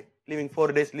 question per day, leaving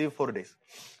 4 days, leave 4 days.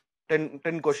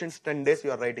 10 questions, 10 days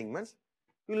you are writing means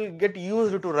you will get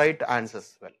used to write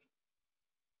answers well.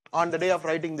 On the day of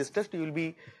writing this test, you will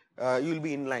be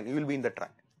in line, you will be in the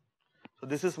track. So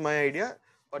this is my idea,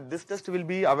 but this test will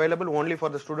be available only for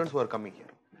the students who are coming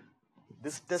here.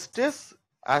 This test is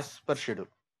as per schedule.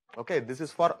 Okay, this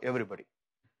is for everybody.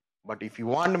 But if you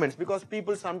want means, because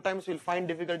people sometimes will find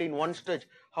difficulty in one stretch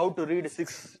how to read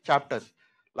 6 chapters.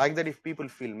 Like that, if people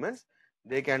feel means,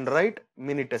 they can write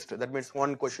mini test. That means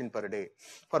 1 question per day.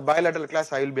 For bilateral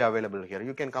class, I will be available here.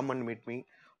 You can come and meet me,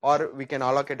 or we can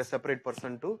allocate a separate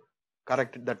person to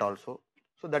correct that also.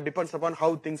 So that depends upon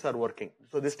how things are working.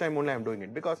 So this time only I am doing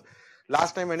it, because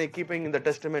last time when I keeping in the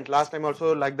testament, last time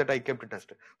also like that I kept a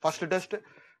test. First test,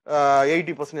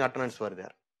 80% attendance were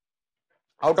there.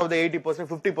 Out of the 80%,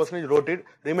 50% wrote it.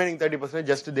 Remaining 30%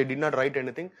 just they did not write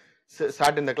anything,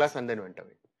 sat in the class and then went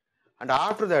away. And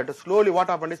after that, slowly what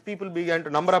happened is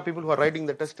number of people who are writing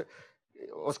the test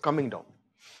was coming down.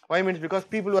 Why means because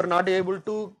people were not able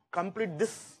to complete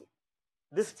this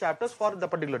chapters for the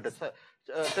particular test.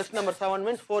 Test number 7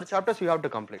 means 4 chapters you have to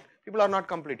complete. People are not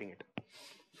completing it.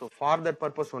 So for that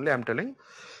purpose only I am telling.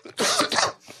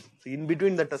 So in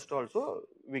between the test also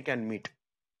we can meet.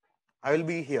 I will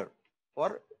be here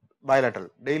for bilateral.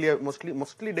 Daily,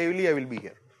 mostly daily I will be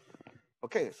here.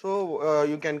 Okay, so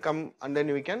you can come and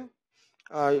then we can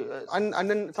and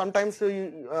then sometimes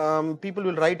people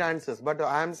will write answers, but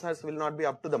answers will not be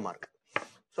up to the mark.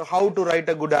 So how to write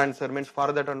a good answer means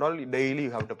for that and all daily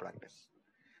you have to practice.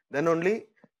 Then only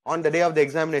on the day of the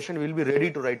examination we will be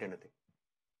ready to write anything.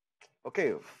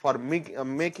 Okay, for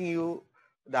making you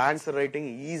the answer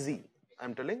writing easy,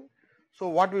 I'm telling. So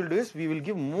what we will do is we will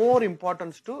give more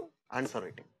importance to answer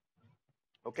writing.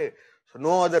 Okay, so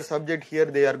no other subject here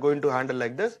they are going to handle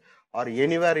like this, or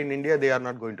anywhere in India they are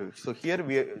not going to. So here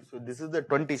so this is the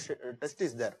 20 test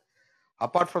is there.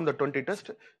 Apart from the 20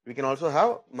 test, we can also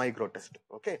have micro test.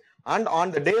 Okay, and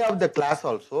on the day of the class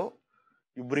also,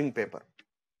 you bring paper.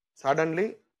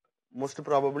 Suddenly, most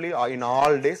probably in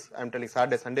all days, I'm telling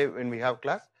Saturday, Sunday when we have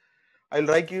class, I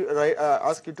will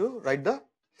ask you to write the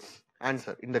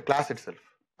answer in the class itself.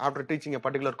 After teaching a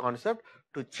particular concept,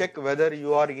 to check whether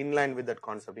you are in line with that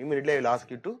concept. Immediately I will ask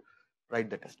you to write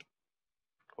the test.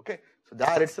 Okay, so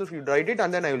there itself you write it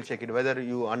and then I will check it whether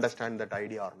you understand that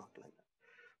idea or not. Like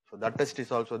that. So that test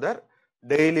is also there.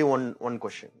 Daily one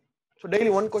question. So daily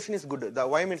one question is good. The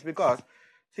why means because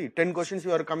see 10 questions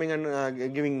you are coming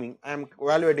and giving me. I am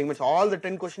evaluating means all the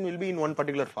 10 questions will be in one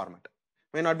particular format.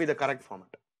 May not be the correct format.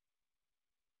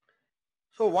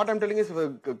 So what I am telling is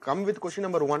come with question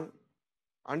number 1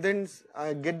 and then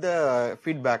get the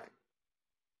feedback.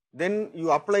 Then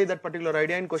you apply that particular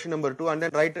idea in question number 2 and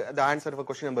then write the answer for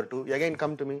question number 2. Again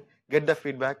come to me, get the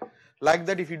feedback. Like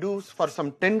that if you do for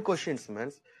some 10 questions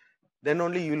means, then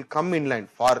only you will come in line.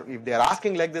 For if they are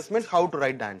asking like this means how to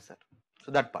write the answer.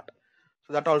 So that part.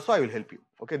 So that also I will help you.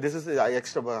 Okay, this is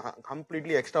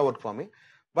completely extra work for me.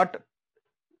 But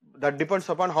that depends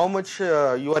upon how much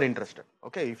you are interested.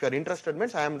 Okay, if you are interested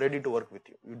means I am ready to work with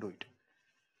you. You do it.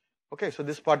 Okay, so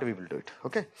this part we will do it.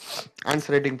 Okay,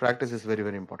 answer writing practice is very,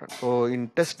 very important. So in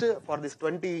test for this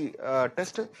 20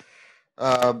 test,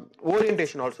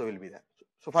 orientation also will be there.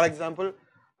 So for example,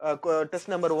 test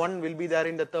number 1 will be there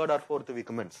in the 3rd or 4th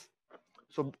week means.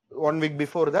 So 1 week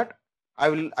before that, I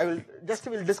will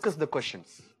discuss the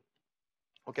questions.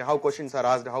 Okay, how questions are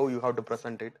asked, how you have to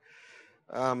present it,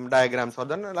 diagrams or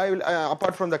then I will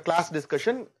apart from the class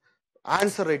discussion,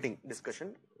 answer writing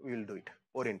discussion we will do it,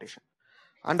 orientation.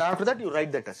 And after that you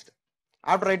write the test.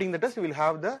 After writing the test you will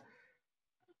have the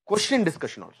question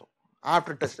discussion also.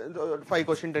 After test 5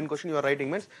 question, 10 question you are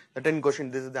writing means the 10 question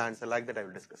this is the answer, like that I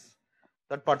will discuss.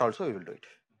 That part also we will do it.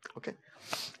 Okay.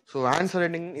 So answer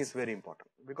writing is very important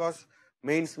because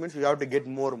mains means you have to get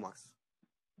more marks.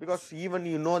 Because even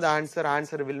you know the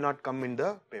answer will not come in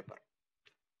the paper.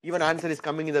 Even answer is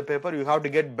coming in the paper, you have to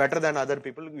get better than other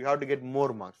people, you have to get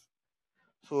more marks.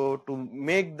 So to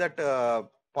make that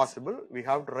possible, we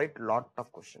have to write lot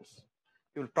of questions.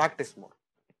 You will practice more.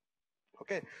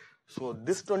 Okay. So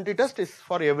this 20 test is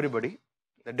for everybody.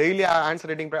 The daily answer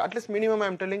writing, at least minimum I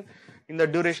am telling in the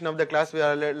duration of the class,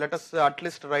 let us at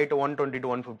least write 120 to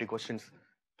 150 questions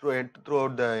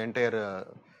throughout the entire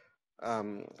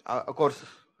course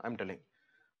I am telling.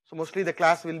 So mostly the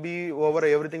class will be over,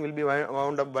 everything will be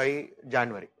wound up by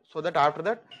January. So that after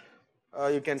that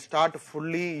you can start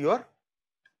fully your,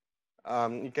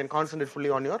 you can concentrate fully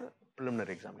on your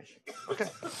preliminary examination. Okay.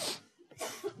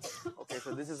 Okay,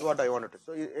 so this is what I wanted to.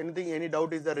 So any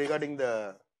doubt is there regarding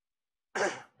the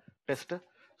test?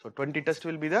 So 20 test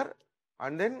will be there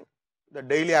and then the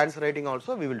daily answer writing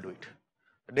also we will do it.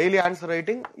 The daily answer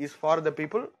writing is for the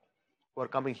people who are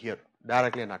coming here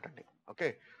directly and attending.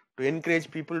 Okay. To encourage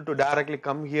people to directly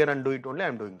come here and do it only, I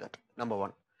am doing that. Number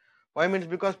 1. Why means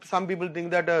because some people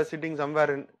think that sitting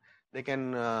somewhere they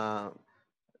can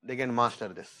master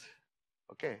this.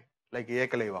 Okay, like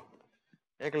Ekaleva.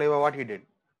 Ekaleva, what he did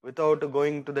without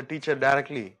going to the teacher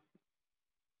directly.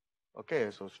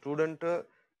 Okay, so student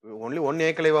only one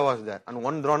Ekaleva was there and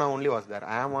one Drona only was there.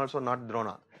 I am also not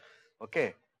Drona.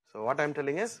 Okay, so what I am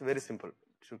telling is very simple.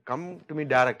 To come to me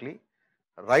directly.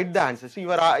 Write the answer. See,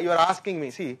 you are asking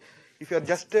me. See, if you are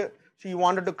just you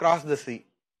wanted to cross the sea,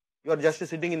 you are just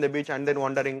sitting in the beach and then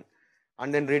wondering,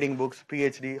 and then reading books,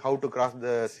 PhD, how to cross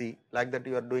the sea, like that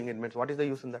you are doing it means what is the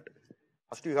use in that?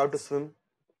 First you have to swim.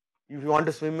 If you want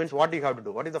to swim means what you have to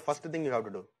do? What is the first thing you have to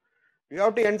do? You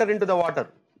have to enter into the water.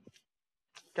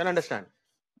 Can you understand?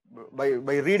 By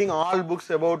reading all books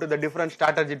about the different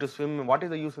strategy to swim, what is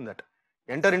the use in that?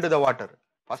 Enter into the water.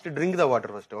 First drink the water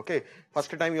first, okay.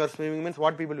 First time you are swimming means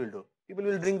what people will do? People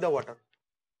will drink the water.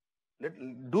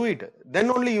 Do it. Then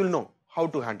only you will know how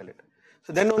to handle it.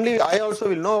 So then only I also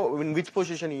will know in which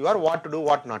position you are, what to do,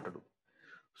 what not to do.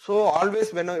 So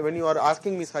always when you are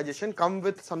asking me suggestion, come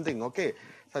with something, okay.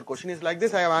 Sir, question is like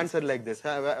this, I have answered like this.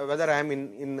 Whether I am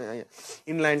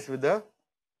in lines with the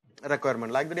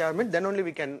requirement. Like that I mean, then only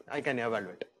I can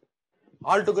evaluate.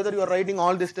 Altogether you are writing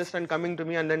all this test and coming to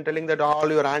me and then telling that all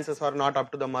your answers are not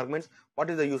up to the mark means what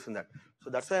is the use in that? So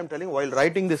that's why I'm telling while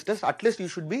writing this test, at least you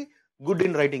should be good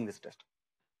in writing this test.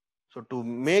 So to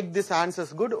make this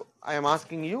answers good, I am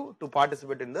asking you to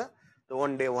participate in the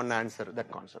one day, one answer,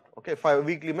 that concept. Okay, 5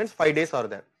 weekly means 5 days are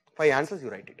there. 5 answers you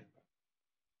write it.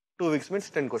 2 weeks means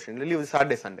 10 questions. Leave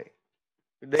Saturday, Sunday.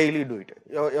 Daily do it.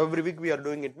 Every week we are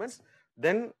doing it means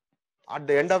then at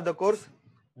the end of the course,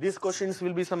 these questions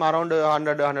will be some around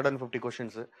 100, 150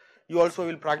 questions. You also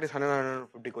will practice 100,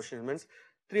 150 questions means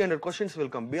 300 questions will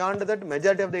come. Beyond that,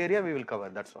 majority of the area we will cover.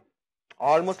 That's all.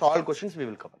 Almost all questions we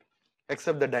will cover,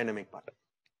 except the dynamic part.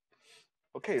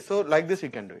 Okay, so like this you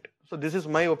can do it. So this is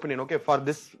my opinion. Okay, for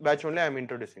this batch only I am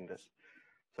introducing this.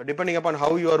 So depending upon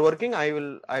how you are working, I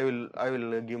will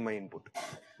give my input.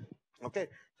 Okay,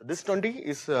 so this 20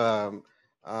 is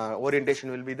orientation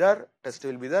will be there, test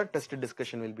will be there, test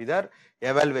discussion will be there,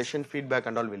 evaluation, feedback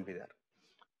and all will be there.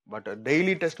 But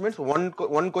daily test means one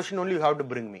question only you have to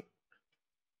bring me.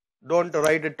 Don't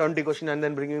write a 20 question and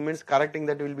then bring me means correcting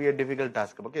that will be a difficult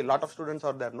task. Okay, lot of students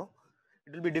are there, no?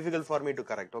 It will be difficult for me to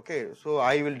correct. Okay, so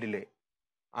I will delay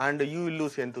and you will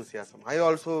lose enthusiasm. I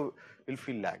also will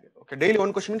feel lag. Okay, daily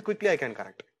one question means quickly I can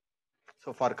correct.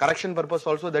 So for correction purpose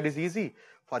also that is easy.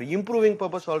 For improving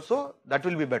purpose also that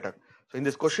will be better. So in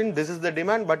this question this is the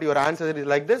demand but your answer is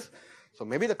like this. So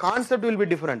maybe the concept will be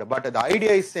different but the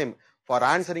idea is same. For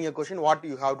answering a question what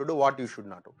you have to do, what you should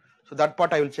not do. So that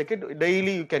part I will check it.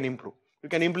 Daily you can improve. You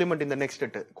can implement in the next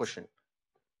question.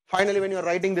 Finally when you are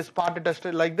writing this part test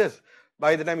like this,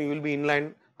 by the time you will be in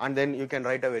line and then you can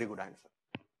write a very good answer.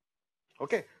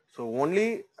 Okay. So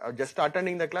only just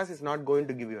attending the class is not going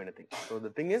to give you anything. So the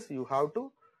thing is you have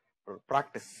to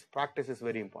practice. Practice is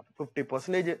very important.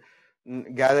 50%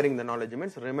 gathering the knowledge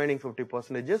means remaining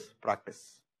 50% is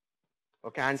practice.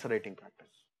 Okay, answer writing practice.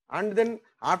 And then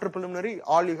after preliminary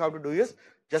all you have to do is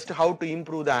just how to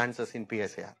improve the answers in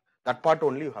PSIR. That part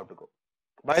only you have to go.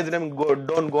 By the time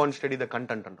don't go and study the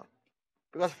content and all.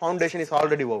 Because foundation is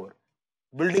already over.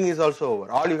 Building is also over.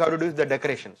 All you have to do is the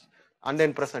decorations and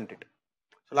then present it.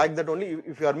 So like that only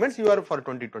if you are means you are for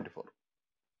 2024.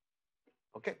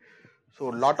 Okay. So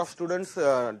lot of students,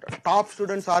 top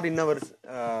students are in our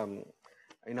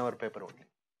paper only.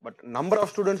 But number of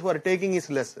students who are taking is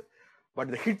less. But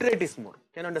the hit rate is more.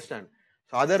 Can you understand?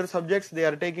 So other subjects they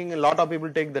are taking, a lot of people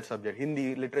take that subject.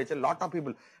 Hindi, literature, lot of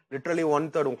people, literally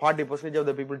 1/3, 40% of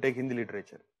the people take Hindi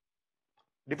literature.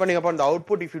 Depending upon the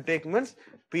output, if you take means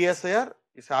PSIR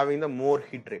is having the more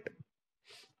hit rate.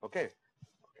 Okay.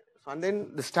 So and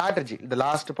then the strategy, the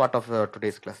last part of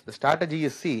today's class. The strategy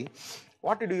is see,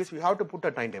 what you do is you have to put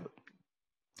a timetable.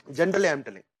 Generally I am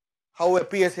telling how a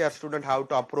PSIR student have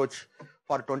to approach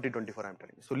for 2024 I am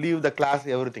telling. So leave the class,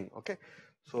 everything. Okay.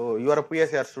 So you are a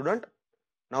PSIR student.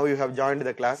 Now you have joined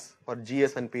the class for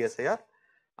GS and PSIR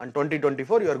and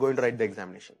 2024 you are going to write the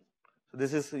examination. So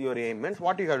this is your aim. Means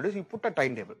what you have to do is you put a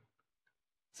timetable.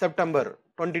 September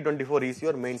 2024 is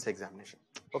your mains examination.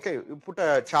 Okay, you put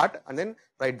a chart and then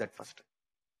write that first.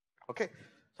 Okay,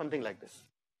 something like this.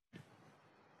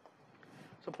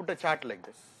 So put a chart like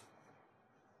this.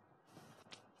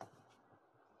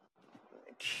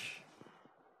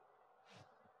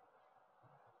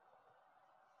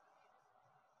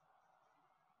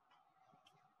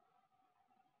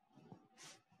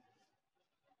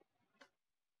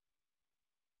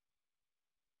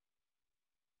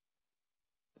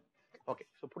 Okay,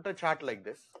 so put a chart like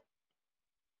this.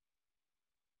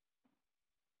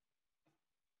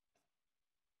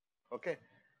 Okay,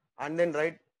 and then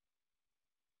write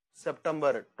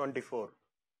September 24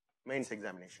 mains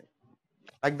examination.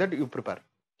 Like that you prepare.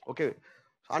 Okay,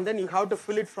 and then you have to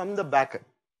fill it from the back.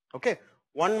 Okay,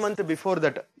 1 month before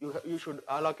that you should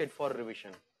allocate for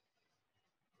revision.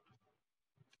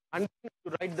 And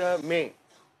you write the May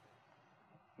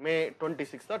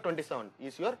 26th or 27th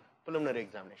is your preliminary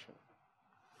examination.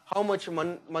 How much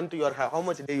month you are how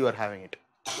much day you are having it,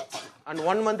 and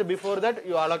 1 month before that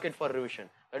you allocate for revision.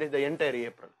 That is the entire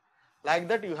April. Like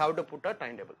that you have to put a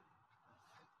timetable.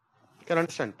 You can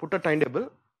understand? Put a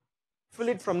timetable. Fill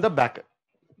it from the back.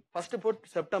 First put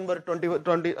September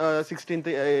 16th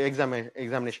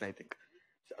examination. I think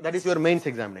that is your mains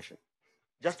examination.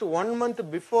 Just 1 month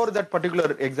before that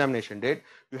particular examination date,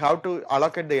 you have to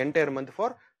allocate the entire month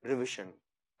for revision,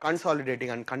 consolidating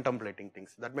and contemplating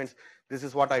things. That means this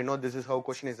is what I know, this is how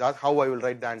question is asked, how I will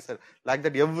write the answer. Like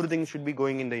that everything should be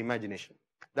going in the imagination.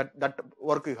 That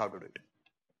work you have to do it.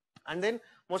 And then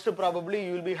most probably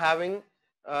you will be having,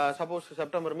 suppose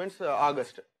September means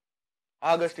August.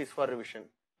 August is for revision.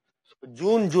 So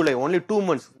June, July, only 2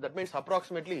 months. That means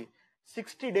approximately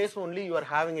 60 days only you are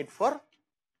having it for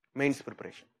mains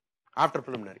preparation. After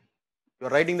preliminary, you are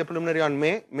writing the preliminary on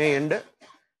May end.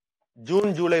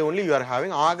 June, July only you are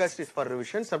having. August is for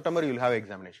revision. September you will have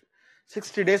examination.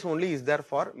 60 days only is there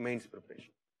for mains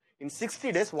preparation. In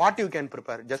 60 days, what you can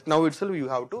prepare? Just now itself you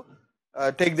have to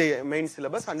take the main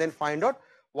syllabus and then find out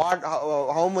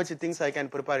how much things I can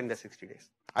prepare in the 60 days.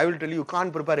 I will tell you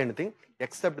can't prepare anything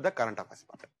except the current affairs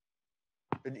part.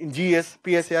 In GS,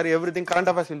 PSIR, everything current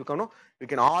affairs will come. No?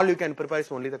 All you can prepare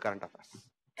is only the current affairs.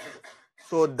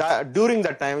 So during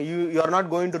that time, you are not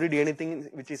going to read anything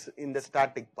which is in the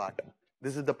static part.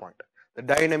 This is the point. The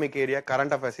dynamic area,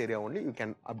 current affairs area only you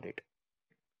can update.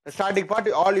 The static part,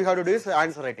 all you have to do is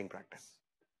answer writing practice.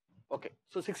 Okay,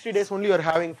 so 60 days only you are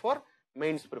having for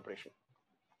mains preparation.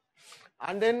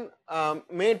 And then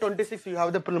May 26 you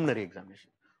have the preliminary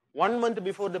examination. 1 month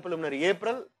before the preliminary,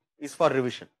 April is for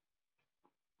revision.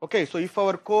 Okay, so if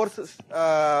our course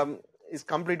is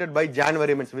completed by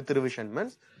January means with revision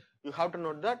means, you have to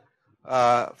note that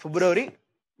February,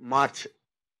 March,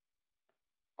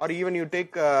 or even you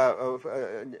take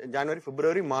January,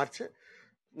 February, March,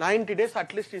 90 days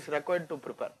at least is required to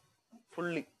prepare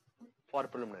fully for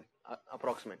preliminary,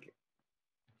 approximately.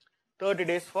 30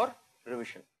 days for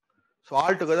revision. So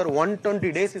altogether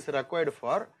 120 days is required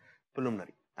for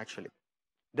preliminary actually.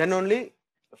 Then only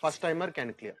the first timer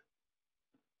can clear.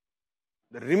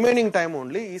 The remaining time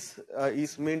only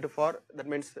is meant for, that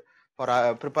means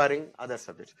for preparing other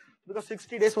subjects. Because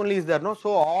 60 days only is there, no?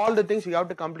 So all the things you have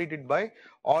to complete it by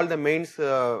all the mains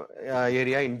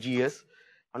area in GS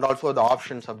and also the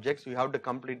option subjects, you have to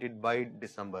complete it by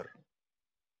December.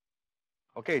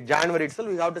 Okay, January itself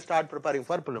you have to start preparing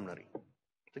for preliminary.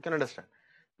 You can understand.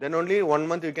 Then only 1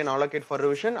 month you can allocate for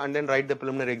revision and then write the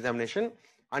preliminary examination,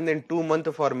 and then 2 months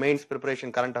for mains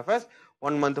preparation current affairs,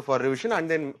 1 month for revision and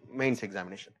then mains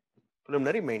examination.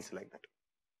 Preliminary, mains, like that.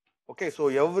 Okay, so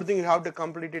everything you have to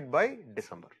complete it by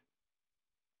December.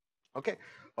 Okay,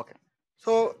 okay.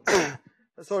 So,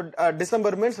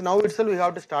 December means now itself we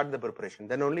have to start the preparation.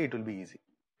 Then only it will be easy.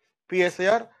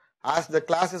 PSIR, as the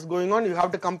class is going on, you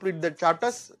have to complete the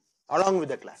chapters along with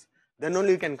the class. Then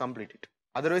only you can complete it.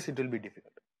 Otherwise, it will be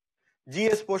difficult.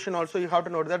 GS portion also you have to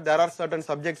note that there are certain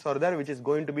subjects are there which is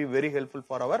going to be very helpful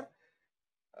for our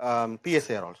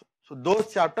PSIR also. So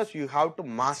those chapters you have to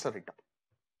master it up.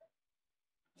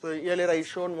 So earlier I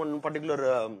shown one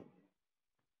particular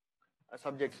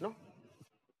subjects, no?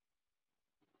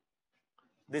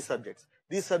 These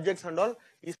subjects and all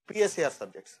is PSIR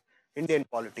subjects. Indian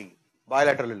polity,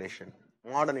 bilateral relation,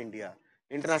 modern India,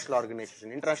 international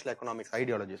organization, international economics,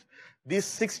 ideologies. These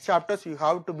 6 chapters you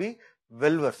have to be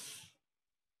well versed.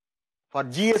 For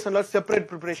GS and all separate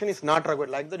preparation is not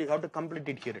required. Like that you have to complete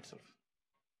it here itself.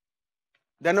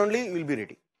 Then only you will be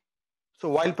ready. So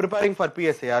while preparing for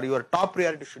PSIR, your top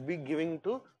priority should be giving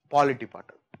to polity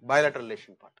part, bilateral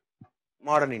relation part,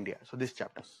 modern India. So these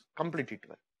chapters, complete it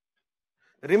well.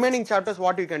 The remaining chapters,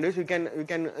 what you can do is you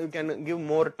can give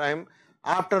more time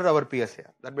after our PSIR.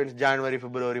 That means January,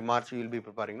 February, March you will be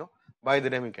preparing. No, by the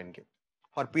time you can give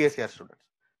for PSIR students.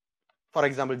 For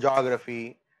example,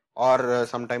 geography or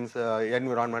sometimes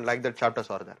environment, like that chapters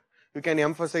are there. You can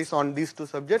emphasize on these 2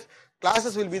 subjects.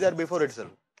 Classes will be there before itself.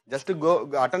 Just to go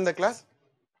attend the class,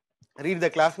 read the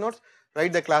class notes,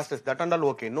 write the class test, that and all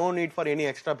okay. No need for any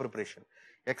extra preparation.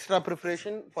 Extra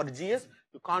preparation for GS,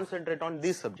 you concentrate on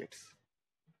these subjects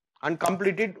and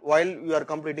complete it while you are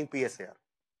completing PSIR.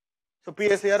 So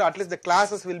PSIR, at least the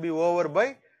classes will be over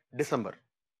by December,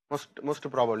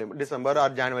 most probably December or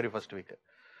January first week.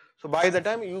 So by the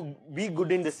time you be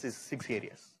good in these 6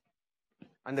 areas,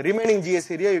 and the remaining GS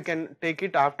area you can take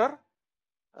it after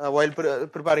while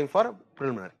preparing for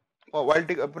preliminary. While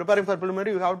preparing for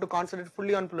preliminary, you have to concentrate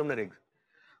fully on preliminary exam.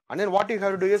 And then what you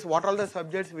have to do is, what are the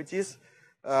subjects which is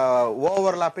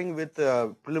overlapping with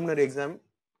preliminary exam,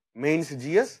 mains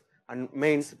GS and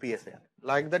mains PSIR.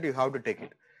 Like that you have to take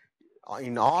it.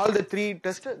 In all the 3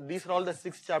 tests, these are all the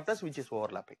 6 chapters which is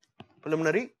overlapping.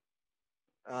 Preliminary,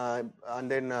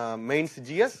 and then mains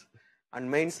GS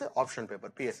and mains option paper,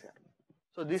 PSIR.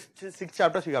 So these 6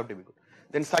 chapters you have to be good.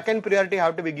 Then second priority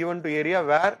have to be given to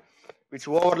area which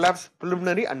overlaps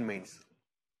preliminary and mains.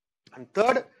 And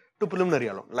third to preliminary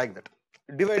alone, like that.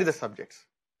 Divide the subjects.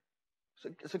 So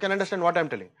you can understand what I am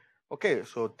telling. Okay,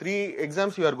 so 3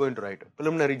 exams you are going to write.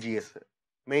 Preliminary GS,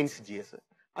 mains GS,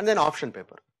 and then option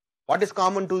paper. What is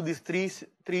common to these three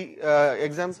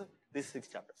exams? These 6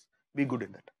 chapters. Be good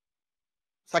in that.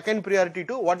 Second priority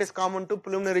to what is common to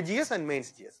preliminary GS and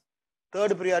mains GS.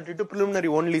 Third priority to preliminary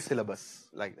only syllabus,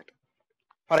 like that.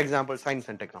 For example, science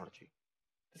and technology.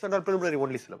 These are all preliminary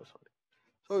only syllabus only.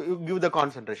 So you give the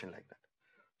concentration like that.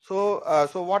 So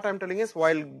what I'm telling is,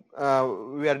 while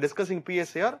we are discussing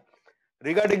PSIR,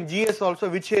 regarding GS also,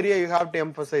 which area you have to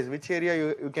emphasize, which area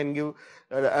you can give,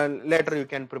 and later you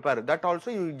can prepare. That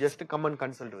also you just come and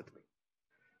consult with me.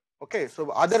 Okay, so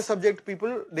other subject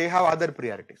people, they have other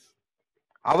priorities.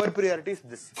 Our priority is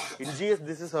this. In GS,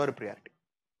 this is our priority.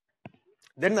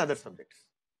 Then other subjects.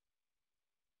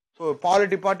 So poly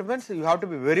departments, you have to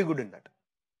be very good in that.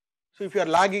 So if you are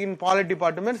lagging in poly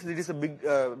departments, it is a big,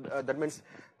 that means,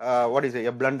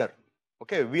 a blunder.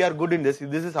 Okay, we are good in this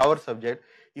is our subject.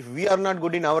 If we are not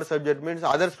good in our subject, means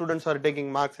other students are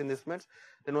taking marks in this, means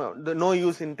then no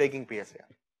use in taking PSIR.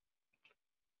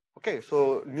 Okay,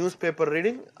 so newspaper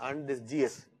reading and this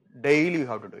GS, daily you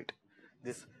have to do it.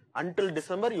 This until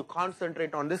December, you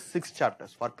concentrate on this 6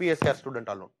 chapters for PSIR student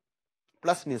alone,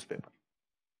 plus newspaper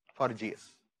for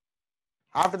GS.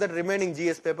 After that, remaining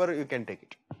GS paper, you can take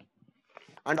it.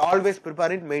 And always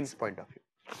prepare it mains point of view.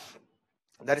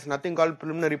 There is nothing called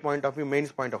preliminary point of view,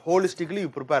 mains point of view. Holistically, you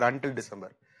prepare until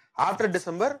December. After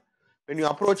December, when you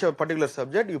approach a particular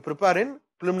subject, you prepare in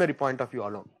preliminary point of view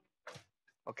alone.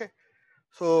 Okay.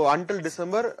 So until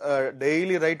December,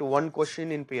 daily write one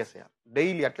question in PSIR.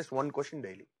 Daily, at least one question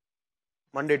daily.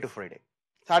 Monday to Friday.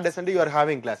 Saturday, Sunday, you are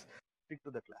having class. Stick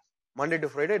to the class. Monday to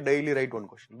Friday, daily write one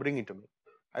question. Bring it to me.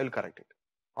 I will correct it.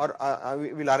 Or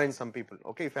we will arrange some people,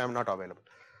 okay, if I am not available.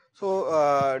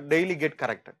 So daily get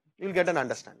corrected. You will get an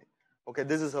understanding. Okay,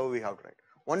 this is how we have to write.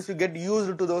 Once you get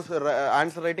used to those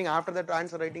answer writing, after that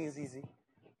answer writing is easy.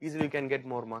 Easily you can get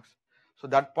more marks. So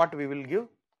that part we will give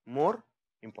more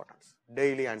importance.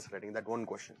 Daily answer writing, that one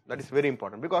question. That is very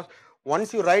important, because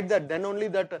once you write that, then only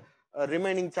that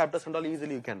remaining chapters and all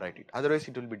easily you can write it. Otherwise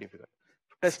it will be difficult.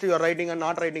 Test you are writing and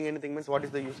not writing anything means what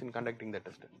is the use in conducting the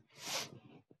test?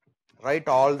 Write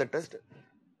all the test,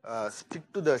 stick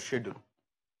to the schedule.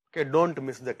 Okay, don't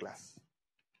miss the class.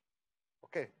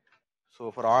 Okay, so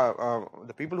for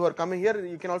the people who are coming here,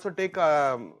 you can also take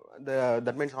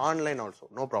that means online also,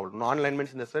 no problem. No, online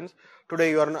means in the sense,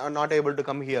 today you are not able to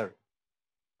come here.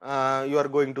 You are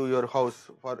going to your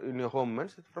house for in your home,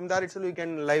 means from there itself you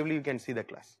can lively you can see the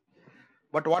class.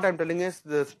 But what I am telling is,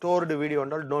 the stored video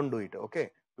and all, don't do it. Okay,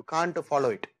 you can't follow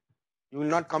it. You will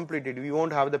not complete it. You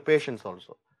won't have the patience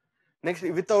also. Next,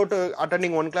 without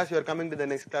attending one class, you are coming to the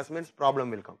next class, means problem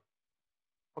will come.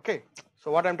 Okay, so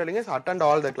what I am telling is, attend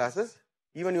all the classes.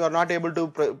 Even you are not able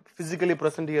to physically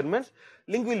present here, means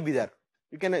link will be there.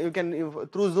 You can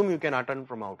through Zoom you can attend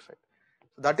from outside.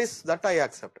 So that I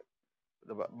accept.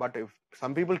 But if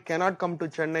some people cannot come to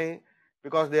Chennai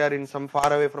because they are in some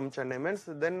far away from Chennai, means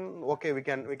then okay, we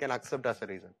can accept as a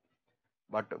reason.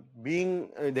 But being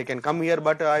they can come here,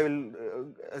 but I will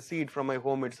see it from my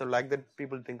home itself, like that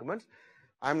people think, means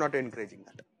I am not encouraging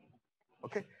that.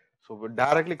 Okay, so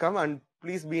directly come and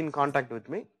please be in contact with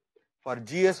me. For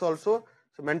GS also,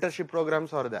 so mentorship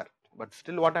programs are there, but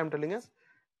still what I am telling is,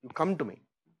 you come to me.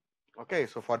 Okay,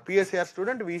 so for PSIR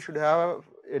student, we should have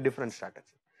a different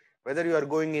strategy. Whether you are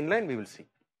going inline, we will see.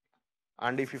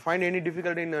 And if you find any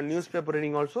difficulty in a newspaper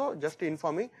reading also, just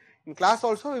inform me. In class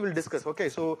also, we will discuss. Okay,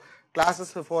 so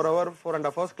classes 4 hours,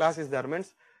 4.5 hours class is there,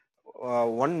 means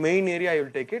one main area I will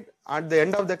take it. At the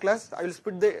end of the class, I will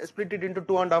split it into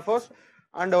 2.5 hours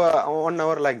and 1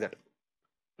 hour, like that.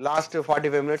 Last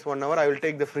 45 minutes, 1 hour, I will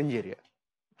take the fringe area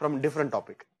from different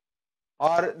topic,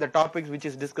 or the topics which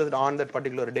is discussed on that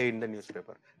particular day in the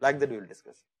newspaper. Like that we will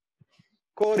discuss.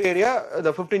 Core area,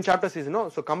 the 15 chapters is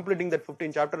so completing that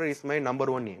 15 chapter is my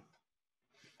number 1 aim.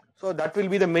 So that will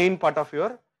be the main part of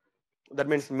your, that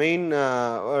means main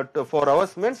 4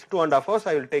 hours means 2.5 hours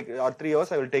I will take, or 3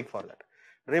 hours I will take for that.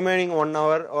 Remaining 1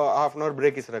 hour or half an hour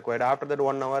break is required. After that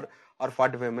 1 hour or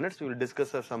 45 minutes we will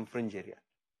discuss some fringe area.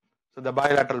 So the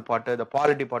bilateral part, the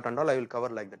polity part and all I will cover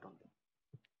like that only.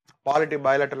 Polity,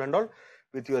 bilateral and all,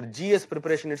 with your GS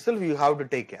preparation itself you have to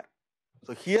take care.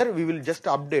 So here we will just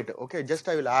update, okay, just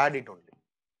I will add it only.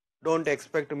 Don't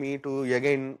expect me to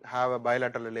again have a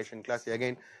bilateral relation class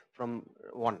again from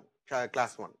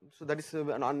class 1. So that is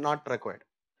not required.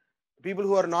 People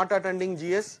who are not attending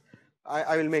GS,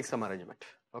 I will make some arrangement.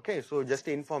 Okay, so just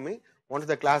inform me. Once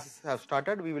the classes have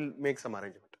started, we will make some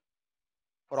arrangement.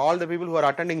 For all the people who are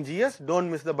attending GS, don't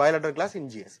miss the bilateral class in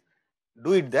GS.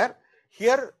 Do it there.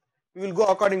 Here, we will go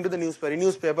according to the newspaper. In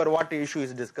newspaper, what issue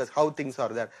is discussed, how things are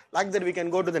there. Like that, we can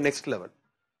go to the next level.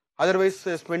 Otherwise,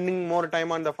 spending more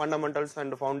time on the fundamentals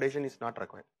and the foundation is not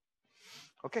required.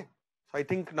 Okay. So I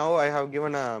think now I have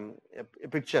given a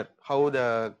picture how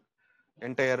the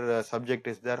entire subject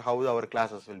is there, how our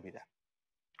classes will be there.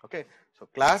 Okay. So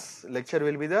class lecture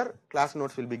will be there, class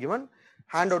notes will be given,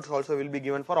 handouts also will be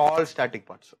given for all static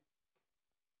parts.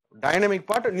 Dynamic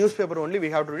part, newspaper only we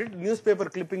have to read. Newspaper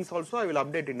clippings also I will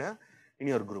update in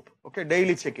your group. Okay,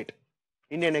 daily check it.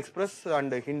 Indian Express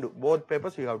and Hindu, both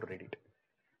papers you have to read it.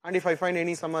 And if I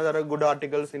find some other good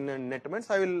articles in Netments,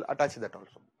 I will attach that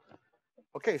also.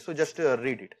 Okay, so just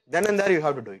read it. Then and there you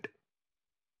have to do it.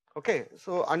 Okay,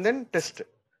 so and then test.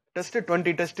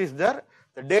 20 test is there.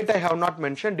 The date I have not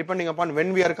mentioned, depending upon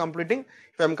when we are completing.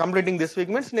 If I am completing this week,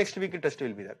 means next week test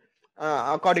will be there.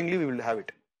 Accordingly, we will have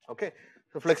it. Okay,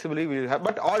 so flexibly we will have,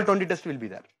 but all 20 tests will be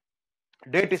there.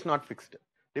 Date is not fixed.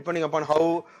 Depending upon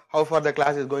how far the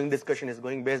class is going, discussion is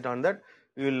going, based on that,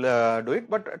 we will do it.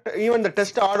 But even the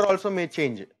test order also may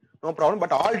change. No problem,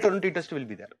 but all 20 tests will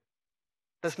be there.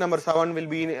 Test number 7 will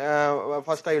be,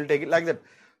 first I will take it like that.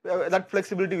 That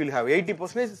flexibility will have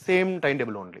 80% same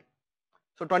timetable only.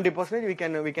 So 20%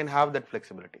 we can have that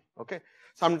flexibility. Okay.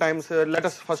 Sometimes let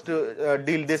us first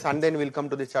deal this and then we'll come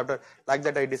to this chapter. Like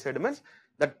that I decided means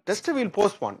that test will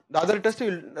postpone. The other test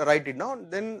will write it down.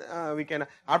 Then we can,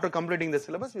 after completing the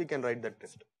syllabus, we can write that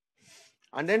test.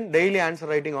 And then daily answer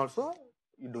writing also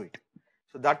you do it.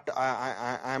 So that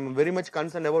I am very much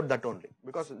concerned about that only,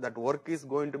 because that work is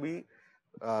going to be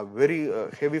very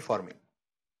heavy for me.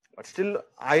 But still,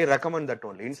 I recommend that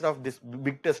only. Instead of this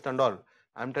big test and all,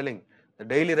 I am telling the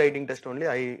daily writing test only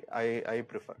I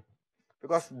prefer.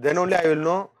 Because then only I will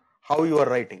know how you are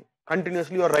writing.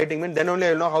 Continuously you are writing, then only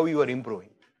I will know how you are improving.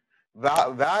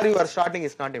 Where you are starting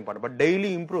is not important. But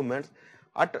daily improvements,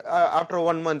 after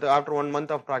 1 month,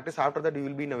 of practice, after that you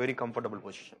will be in a very comfortable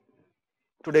position.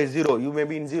 Today 0, you may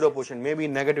be in 0 position, maybe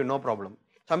in negative, no problem.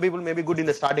 Some people may be good in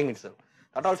the starting itself.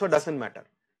 That also doesn't matter.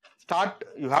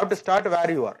 You have to start where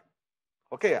you are.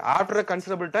 Okay, after a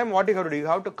considerable time, what you have to do? You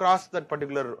have to cross that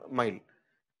particular mile.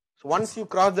 So once you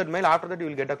cross that mile, after that you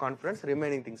will get a confidence,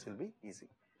 remaining things will be easy.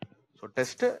 So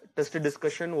test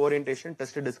discussion, orientation,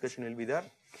 test discussion will be there.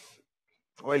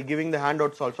 While giving the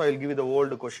handouts also, I will give you the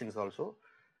old questions also.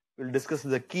 We will discuss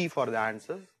the key for the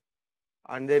answers.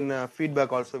 And then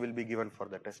feedback also will be given for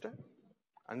the test.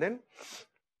 And then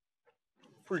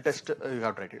full test you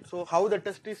have to write it. So how the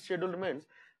test is scheduled means,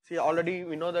 see already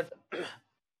we know that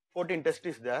 14 test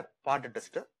is there, part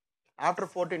test. After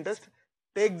 14 test,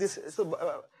 take this,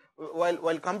 so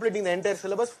while completing the entire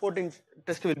syllabus, 14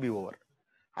 test will be over.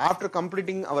 After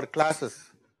completing our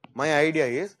classes, my idea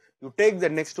is you take the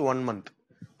next 1 month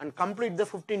and complete the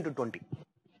 15 to 20.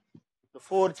 The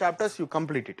 4 chapters you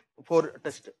complete it, 4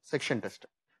 test, section test,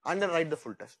 and then write the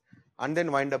full test, and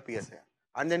then wind up PSIR,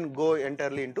 and then go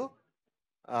entirely into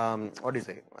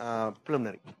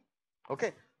preliminary.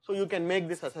 Okay, so you can make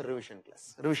this as a revision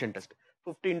class, revision test.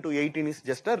 15 to 18 is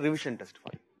just a revision test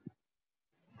for you.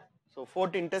 So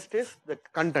 14 test is the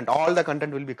content, all the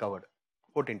content will be covered.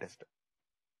 14 test.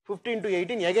 15 to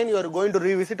 18, again you are going to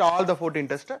revisit all the 14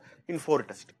 tests in 4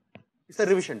 tests. It's a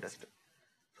revision test.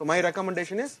 So my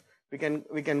recommendation is we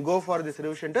can go for this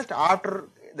revision test after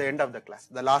the end of the class,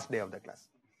 the last day of the class.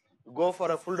 Go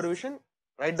for a full revision,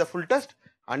 write the full test,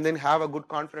 and then have a good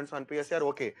confidence on PSIR.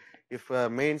 Okay, if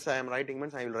mains I am writing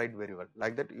means I will write very well.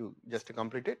 Like that you just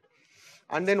complete it.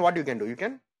 And then what you can do? You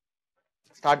can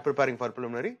start preparing for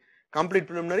preliminary, complete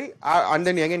preliminary, and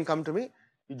then again come to me,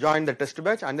 you join the test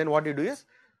batch, and then what you do is,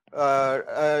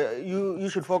 you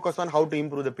should focus on how to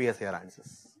improve the PSIR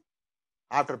answers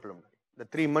after preliminary. The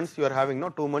 3 months you are having,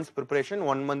 2 months preparation,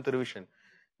 1 month revision.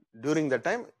 During that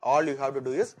time, all you have to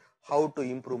do is how to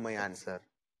improve my answer.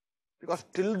 Because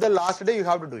till the last day you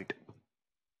have to do it.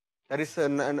 There is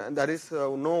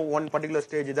no one particular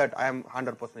stage that I am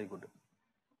 100% good.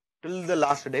 Till the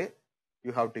last day,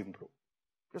 you have to improve.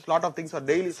 Because lot of things are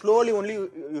daily, slowly only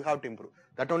you have to improve.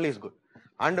 That only is good.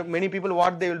 And many people,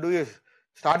 what they will do is,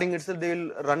 starting itself they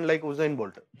will run like Usain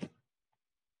Bolt.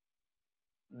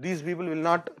 These people will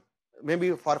not,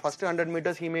 maybe for first 100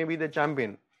 meters he may be the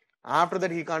champion. After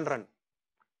that he can't run.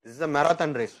 This is a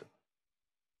marathon race.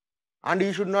 And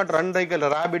you should not run like a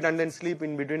rabbit and then sleep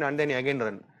in between and then again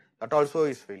run. That also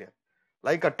is failure.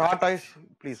 Like a tortoise,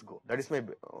 please go. That is my,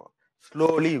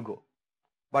 slowly you go.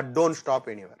 But don't stop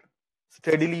anywhere.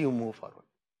 Steadily you move forward.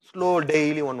 Slow,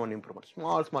 daily one improvement.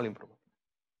 Small improvement.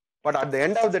 But at the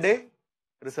end of the day,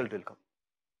 result will come.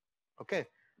 Okay.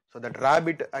 So that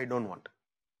rabbit I don't want.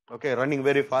 Okay. Running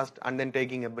very fast and then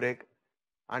taking a break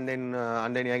and then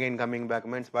again coming back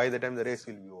means by the time the race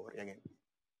will be over again.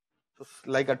 So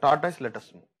like a tortoise, let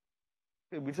us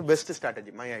move. It's the best strategy,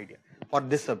 my idea, for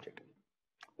this subject.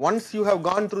 Once you have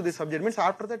gone through this subject, means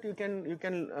after that you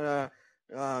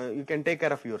can take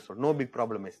care of yourself. No big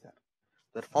problem is there.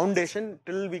 The foundation,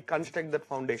 till we construct that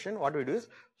foundation, what we do is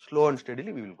slow and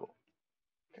steadily we will go.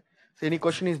 Okay. So any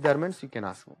question is there, means you can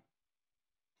ask me.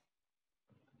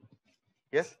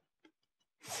 Yes?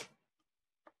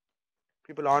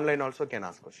 People online also can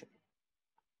ask question.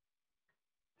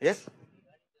 Yes?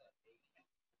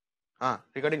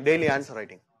 Regarding daily answer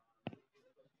writing.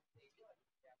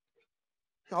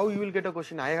 How you will get a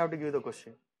question? I have to give the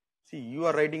question. See, you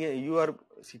are writing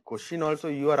question also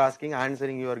you are asking,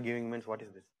 answering you are giving means what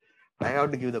is this? I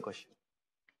have to give the question.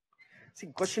 See,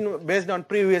 question based on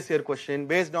previous year question,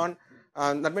 based on,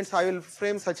 that means I will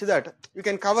frame such that you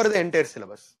can cover the entire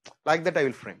syllabus. Like that I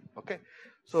will frame, okay?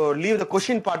 So, leave the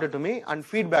question part to me and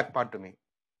feedback part to me.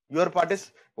 Your part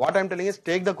is, what I am telling is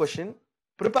take the question,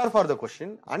 prepare for the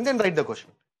question and then write the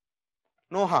question.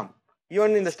 No harm.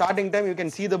 Even in the starting time, you can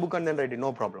see the book and then write it,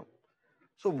 no problem.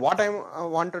 So what I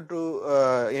wanted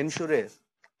to ensure is,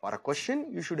 for a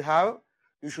question, you should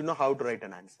know how to write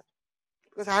an answer.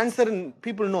 Because answer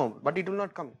people know, but it will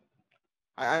not come.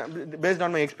 Based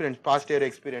on my experience, past year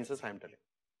experiences, I am telling.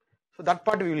 So that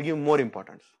part we will give more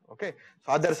importance. Okay.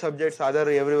 So other subjects,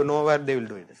 everyone nowhere they will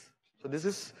do this. So this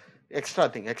is extra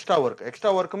thing, extra work.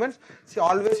 Extra work means, see,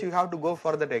 always you have to go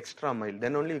for that extra mile.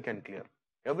 Then only you can clear.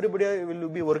 Everybody will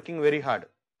be working very hard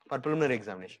for preliminary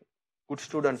examination. Good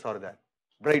students are there.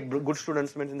 Good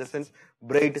students means in the sense,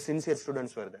 bright, sincere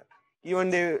students were there. Even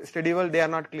they study well, they are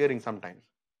not clearing sometimes.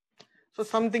 So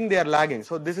something they are lagging.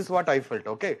 So this is what I felt.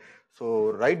 Okay.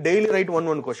 So daily write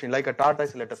one question like a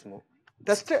tortoise. Let us move.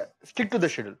 Test, stick to the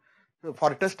schedule.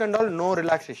 For test and all, no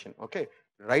relaxation. Okay.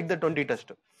 Write the 20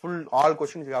 test. Full all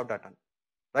questions you have to attend.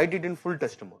 Write it in full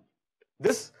test mode.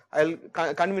 This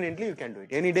conveniently you can do it.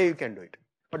 Any day you can do it.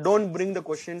 But don't bring the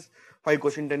questions 5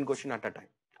 questions, 10 questions at a time.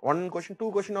 1 question,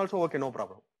 2 questions also okay, no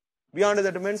problem. Beyond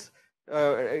that means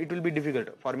it will be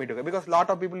difficult for me to, because lot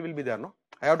of people will be there. No,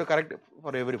 I have to correct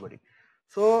for everybody.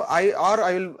 So I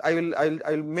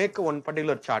will make one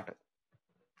particular chart,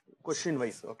 question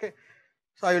wise. Okay.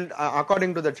 So I will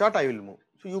according to the chart I will move.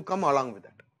 So you come along with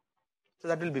that. So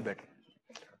that will be better.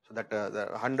 So that the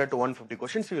 100 to 150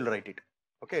 questions you will write it.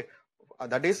 Okay.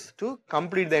 That is to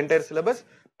complete the entire syllabus,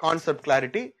 concept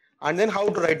clarity, and then how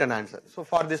to write an answer. So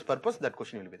for this purpose, that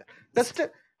question will be there. Test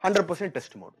 100%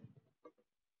 test mode.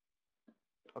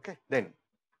 Okay. Then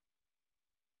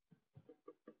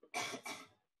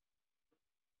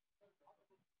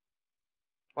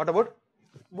what about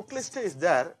book list is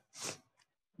there,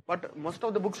 but most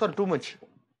of the books are too much.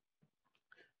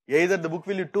 Either the book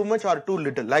will be too much or too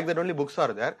little. Like that only books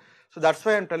are there. So that's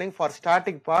why I'm telling for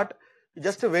static part,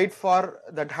 just wait for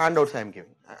that handouts I am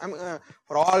giving.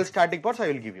 For all static parts I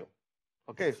will give you.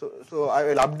 Okay, so I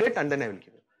will update and then I will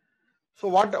give you. So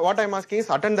what I am asking is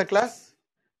attend the class,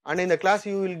 and in the class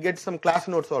you will get some class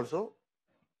notes also,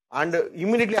 and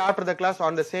immediately after the class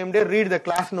on the same day read the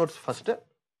class notes first,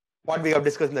 what we have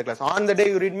discussed in the class. On the day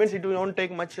you read means it will not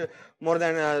take much more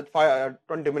than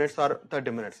 20 minutes or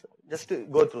 30 minutes. Just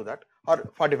go through that,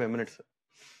 or 45 minutes.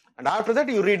 And after that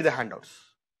you read the handouts.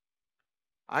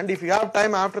 And if you have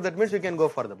time after that means you can go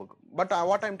for the book. But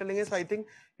what I am telling is I think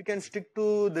you can stick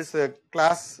to this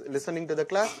class, listening to the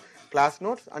class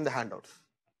notes and the handouts.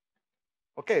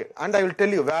 Okay, and I will tell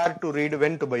you where to read,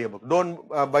 when to buy a book. Don't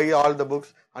buy all the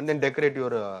books and then decorate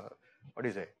your,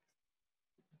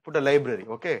 put a library,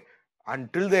 okay.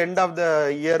 Until the end of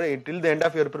the year, till the end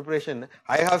of your preparation,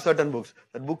 I have certain books.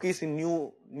 That book is in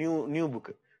new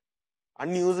book.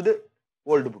 Unused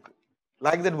old book.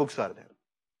 Like that books are there.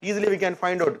 Easily we can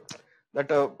find out that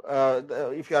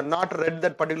if you are not read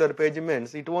that particular page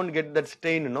means it won't get that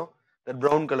stain, that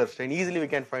brown color stain. Easily we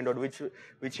can find out which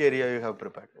area you have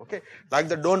prepared. Okay, like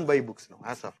that don't buy books now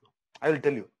as of now. I will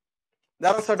tell you.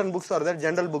 There are certain books are there,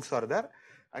 general books are there.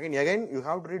 Again you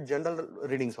have to read general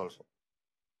readings also.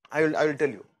 I will tell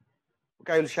you.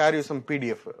 Okay, I will share you some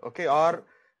PDF. Okay, or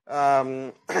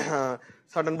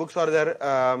certain books are there.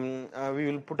 We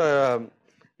will put a.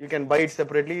 You can buy it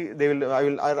separately. I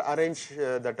will arrange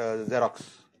that Xerox.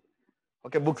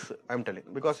 Okay, books I am telling,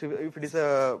 because if it is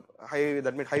a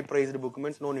high priced book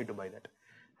means no need to buy that.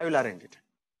 I will arrange it.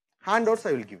 Handouts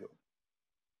I will give you.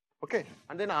 Okay,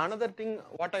 and then another thing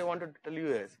what I wanted to tell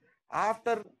you is,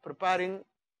 after preparing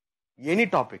any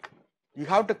topic, you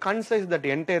have to concise that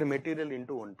entire material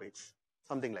into one page,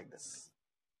 something like this.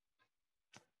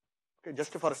 Okay,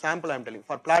 just for sample I am telling.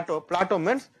 For Plato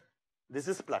means this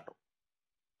is Plato.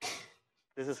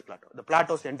 This is Plato. The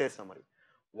Plato's entire summary.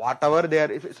 Whatever they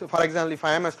are, for example, if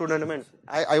I am a student, means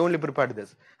I only prepared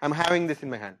this. I am having this in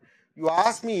my hand. You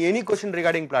ask me any question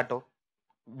regarding Plato,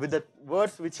 with the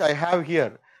words which I have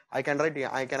here, I can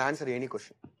answer any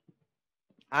question.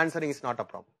 Answering is not a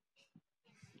problem.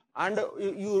 And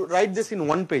you write this in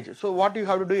one page. So what you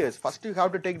have to do is, first you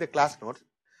have to take the class notes,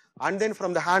 and then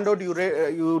from the handout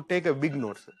you take a big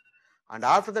notes. And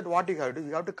after that what you have to do,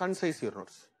 you have to concise your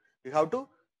notes. you have to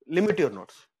limit your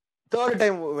notes. Third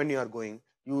time when you are going,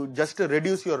 you just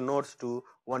reduce your notes to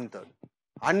 1/3.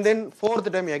 And then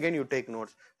fourth time again you take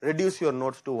notes, reduce your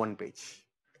notes to 1 page.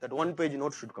 That 1 page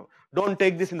note should come. Don't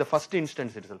take this in the first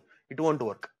instance itself. It won't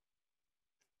work.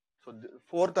 So the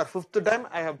fourth or fifth time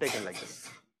I have taken like this.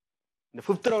 In the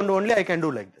fifth round only I can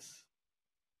do like this.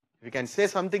 If you can say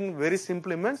something very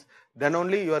simple immense, then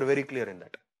only you are very clear in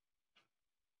that.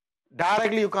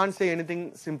 Directly you can't say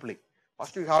anything simply.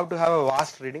 First you have to have a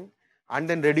vast reading and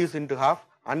then reduce into half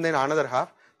and then another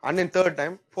half and then third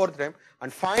time, fourth time,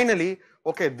 and finally,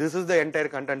 okay, this is the entire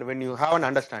content when you have an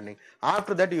understanding.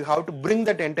 After that you have to bring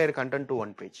that entire content to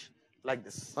 1 page. Like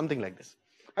this, something like this.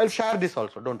 I'll share this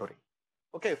also, don't worry.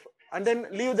 Okay, and then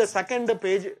leave the second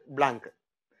page blank.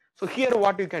 So here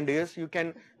what you can do is you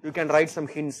can write some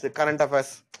hints, the current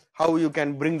affairs, how you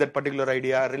can bring that particular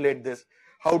idea, relate this,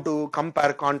 how to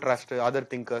compare, contrast other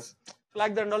thinkers. So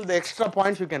like that and all the extra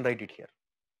points you can write it here.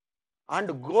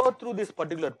 And go through this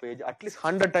particular page at least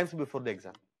 100 times before the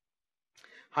exam.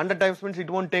 100 times means it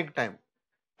won't take time.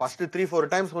 First 3-4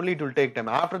 times only it will take time.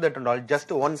 After that and all,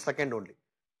 just 1 second only.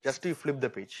 Just you flip the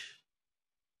page.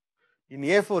 In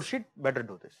A4 sheet, better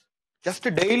do this. Just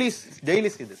daily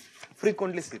see this.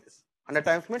 Frequently see this. 100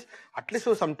 times means at least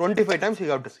some 25 times you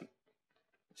have to see.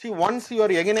 See, once you are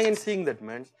again seeing that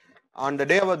means on the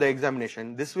day of the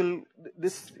examination, this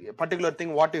particular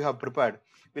thing what you have prepared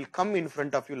will come in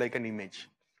front of you like an image.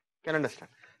 Can understand?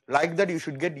 Like that you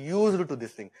should get used to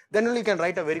this thing. Then only you can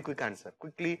write a very quick answer.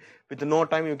 Quickly, with no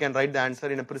time you can write the answer.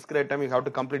 In a prescribed time you have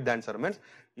to complete the answer. Means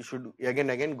you should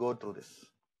again go through this.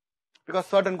 Because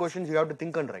certain questions you have to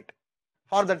think and write.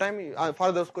 For the time,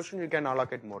 for those questions you can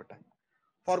allocate more time.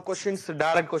 For questions,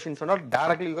 direct questions or not,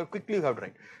 directly quickly you have to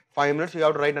write. 5 minutes you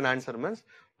have to write an answer means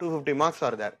 250 marks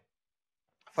are there.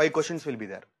 5 questions will be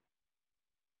there.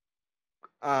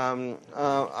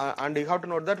 And you have to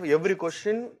note that every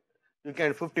question you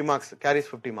can 50 marks, carries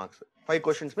 50 marks. 5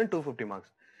 questions mean 250 marks.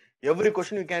 Every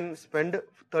question you can spend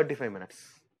 35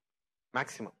 minutes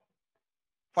maximum.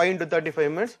 5 into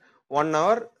 35 minutes, 1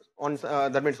 hour,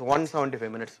 that means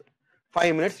 175 minutes.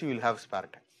 5 minutes you will have spare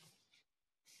time.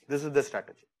 This is the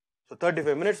strategy. So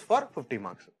 35 minutes for 50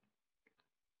 marks.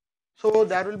 So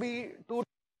there will be two,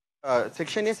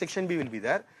 section A, section B will be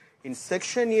there. In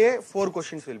section A, 4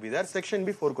 questions will be there. Section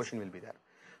B, 4 questions will be there.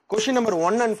 Question number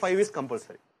 1 and 5 is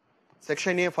compulsory.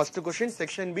 Section A, first question.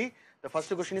 Section B, the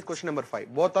first question is question number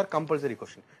 5. Both are compulsory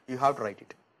question. You have to write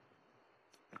it.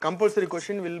 Compulsory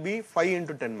question will be 5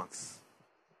 into 10 marks.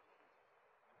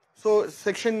 So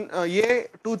section A,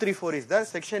 2, 3, 4 is there.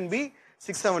 Section B,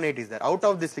 6, 7, 8 is there. Out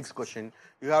of this 6 questions,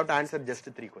 you have to answer just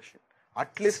 3 questions.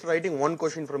 At least writing 1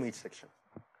 question from each section.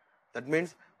 That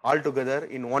means altogether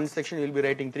in one section you will be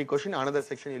writing 3 questions, another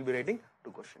section you will be writing 2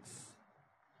 questions.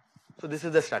 So this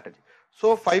is the strategy.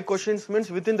 So 5 questions means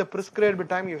within the prescribed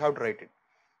time you have to write it.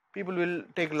 People will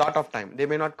take a lot of time. They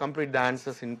may not complete the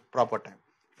answers in proper time.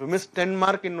 If you miss 10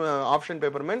 mark in option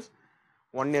paper means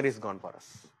 1 year is gone for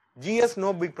us. GS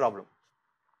no big problem.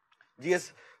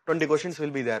 GS 20 questions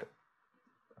will be there.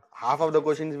 Half of the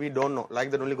questions we don't know. Like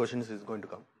that only questions is going to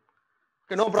come.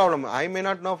 Okay, no problem. I may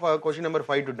not know for question number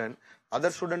 5 to 10.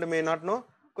 Other student may not know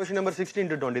question number 16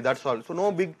 to 20. That's all. So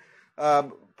no big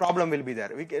problem will be there.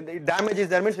 The damage is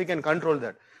there means we can control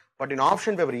that. But in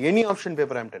option paper, any option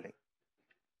paper I am telling,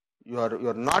 you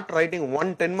are not writing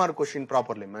 1 10 mark question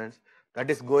properly means that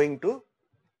is going to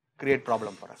create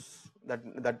problem for us.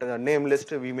 That name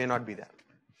list we may not be there.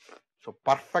 So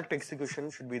perfect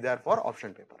execution should be there for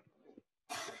option paper.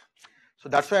 So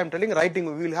that's why I am telling writing,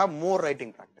 we will have more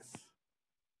writing practice.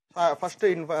 So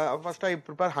first I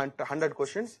prepare 100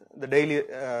 questions. The daily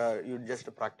you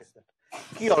just practice that.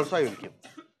 Key also I will give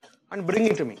and bring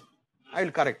it to me. I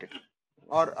will correct it,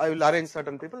 or I will arrange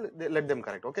certain people. Let them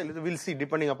correct. Okay, we'll see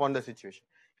depending upon the situation.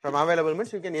 If I'm available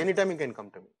means you can anytime you can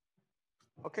come to me.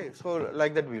 Okay, so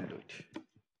like that we will do it.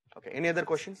 Okay, any other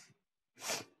questions?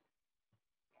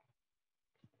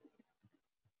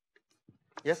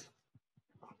 Yes.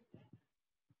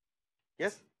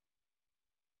 Yes.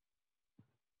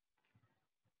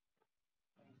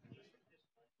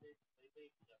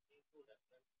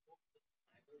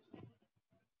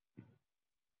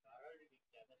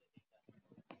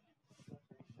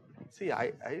 See,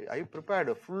 I prepared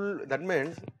a full, that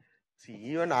means, see,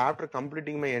 even after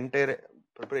completing my entire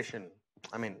preparation,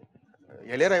 I mean,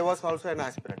 earlier I was also an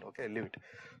aspirant, okay, leave it.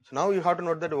 So now you have to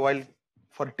note that while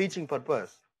for teaching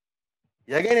purpose,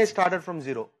 again I started from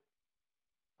zero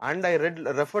and I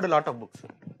referred a lot of books,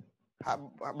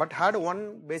 but had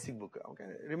one basic book, okay,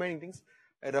 remaining things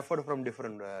I referred from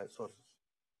different sources.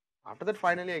 After that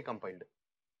finally I compiled,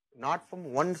 not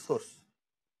from one source.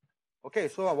 Okay,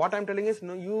 so what I'm telling is,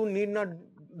 no, you need not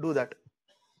do that.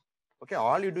 Okay,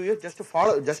 all you do is just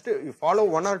you follow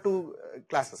one or two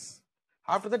classes.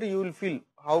 After that, you will feel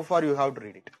how far you have to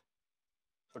read it.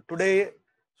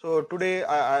 So today,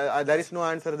 there is no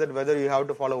answer that whether you have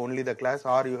to follow only the class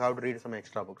or you have to read some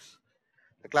extra books.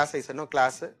 The class is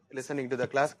class, listening to the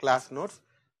class notes,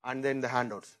 and then the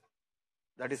handouts.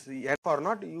 That is the or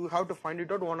not. You have to find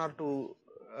it out one or two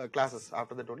classes.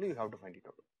 After that only you have to find it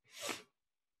out.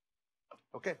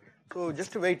 Okay, so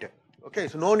just wait. Okay,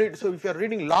 so no need. So if you are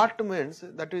reading lot means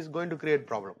that is going to create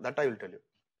problem. That I will tell you.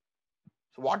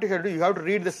 So what you have to do, you have to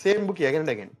read the same book again and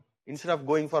again instead of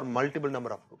going for multiple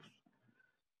number of books.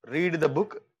 Read the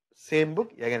book, same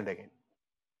book again and again.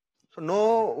 So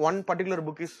no one particular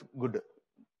book is good.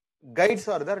 Guides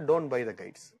are there. Don't buy the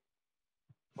guides.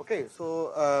 Okay,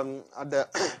 so at the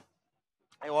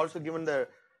I have also given the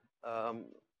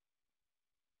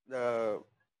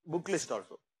book list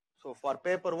also. So for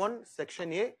paper 1,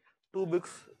 section A, 2 books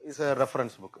is a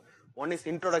reference book. One is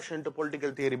Introduction to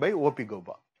Political Theory by O.P.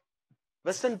 Goba.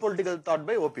 Western Political Thought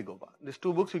by O.P. Goba. These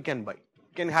 2 books you can buy.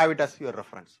 You can have it as your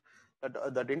reference.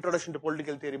 That Introduction to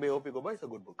Political Theory by O.P. Goba is a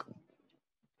good book.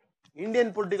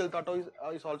 Indian Political Thought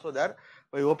is also there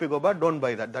by O.P. Goba. Don't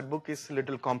buy that. That book is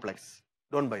little complex.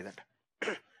 Don't buy that.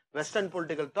 Western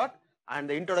Political Thought and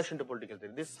the Introduction to Political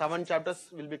Theory. These 7 chapters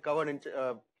will be covered in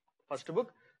first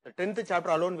book. The 10th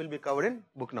chapter alone will be covered in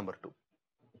book number 2.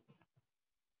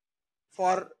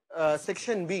 For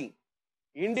section B,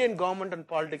 Indian Government and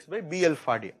Politics by B.L.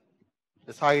 Fadia,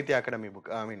 the Sahitya Academy book,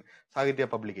 Sahitya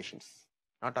Publications,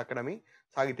 not Academy,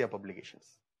 Sahitya Publications.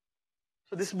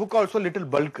 So this book also little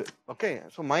bulk, okay.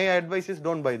 So my advice is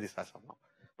don't buy this as of now.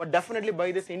 But definitely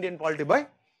buy this Indian Polity by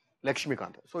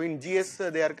Lakshmikant. So in GS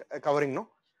they are covering, no.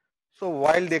 So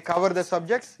while they cover the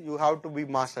subjects, you have to be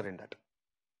master in that.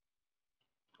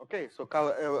 Okay, so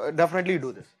definitely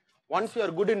do this. Once you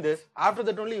are good in this, after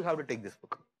that only you have to take this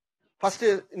book. First,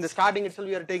 in the starting itself,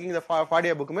 you are taking the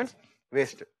Fadia book means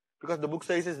waste because the book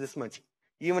size is this much.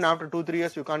 Even after 2-3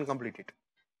 years, you can't complete it.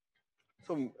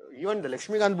 So even the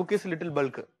Lakshmikant book is little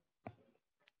bulk.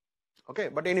 Okay,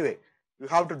 but anyway, you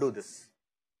have to do this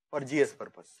for GS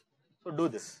purpose. So do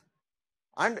this,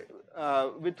 and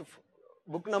with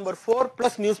book number 4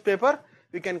 plus newspaper,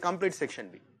 we can complete section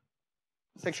B.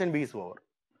 Section B is over.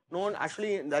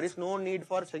 Actually, there is no need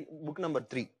for book number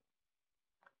 3.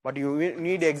 But you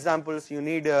need examples, you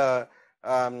need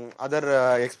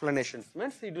other explanations.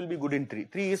 Means it will be good in 3.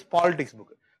 3 is politics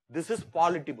book. This is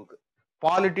polity book.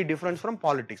 Polity difference from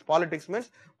politics. Politics means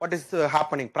what is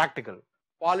happening, practical.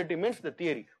 Polity means the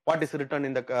theory, what is written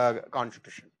in the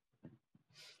constitution.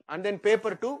 And then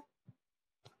paper 2,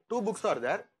 2 books are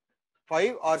there,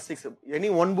 5 or 6. Any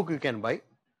one book you can buy.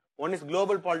 One is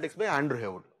Global Politics by Andrew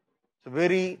Haywood. It's a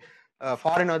very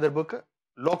foreign author book.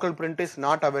 Local print is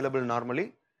not available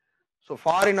normally. So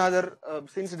foreign author,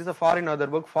 since it is a foreign author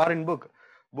book,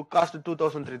 book cost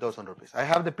 2,000-3,000 rupees. I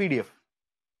have the PDF.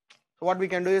 So what we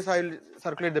can do is I will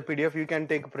circulate the PDF. You can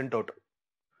take a printout.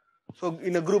 So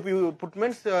in a group you put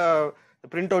means the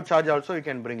printout charge also you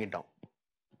can bring it down.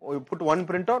 Or you put one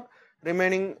printout,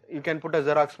 remaining you can put a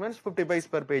Xerox means 50 paise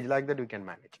per page, like that we can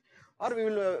manage. Or we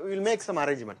will make some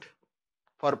arrangement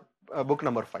for book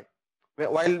number 5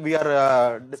 while we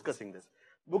are discussing this.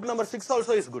 Book number 6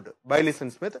 also is good by Listen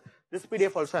Smith. This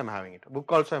PDF also I am having it.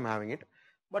 Book also I am having it.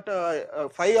 But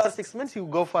 5 or 6 means you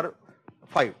go for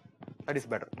 5. That is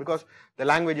better because the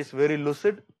language is very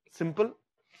lucid, simple,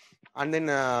 and then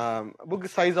book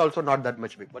size also not that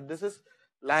much big. But this is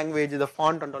language, the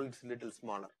font and all is little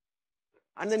smaller.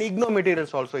 And then IGNOU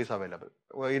materials also is available.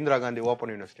 Indira Gandhi Open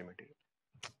University material.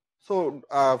 So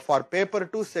for paper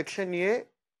 2 section A,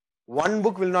 one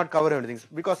book will not cover everything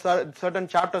because certain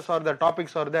chapters or the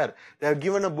topics are there. They have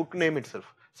given a book name itself,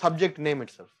 subject name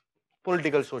itself,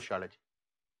 political sociology.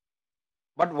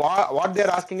 But what they are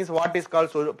asking is what is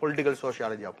called political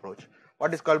sociology approach,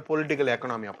 what is called political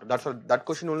economy approach. That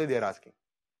question only they are asking.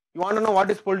 You want to know what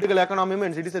is political economy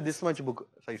means? It is a this much book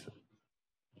size.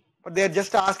 But they are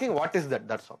just asking what is that.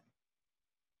 That's all.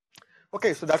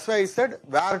 Okay, so that's why I said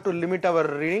where to limit our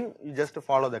reading. You just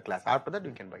follow the class. After that,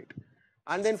 you can buy it.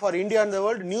 And then for India and the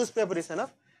world, newspaper is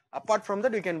enough. Apart from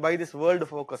that, you can buy this World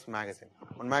Focus magazine.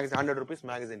 One magazine, 100 rupees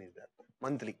magazine is there,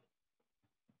 monthly.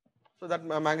 So that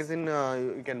magazine,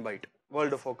 you can buy it.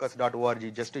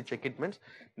 worldfocus.org, just to check it means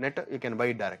net, you can buy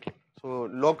it directly. So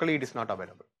locally it is not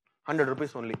available. 100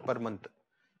 rupees only per month.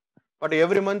 But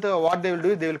every month what they will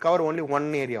do is they will cover only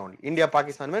one area only. India,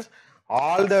 Pakistan means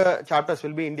all the chapters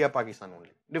will be India, Pakistan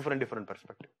only. Different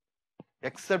perspective.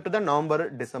 Except the November,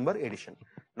 December edition.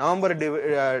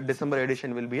 November, December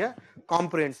edition will be a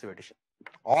comprehensive edition.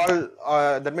 all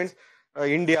that means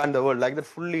India and the world, like that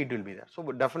fully it will be there. So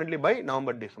definitely buy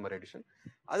November, December edition.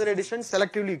 Other editions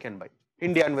selectively you can buy.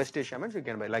 India and West Asia means you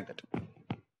can buy like that.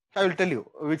 So I will tell you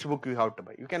which book you have to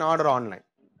buy. You can order online.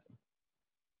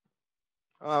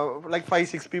 Like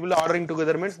 5-6 people ordering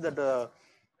together means that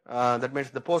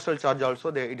means the postal charge also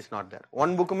it is not there.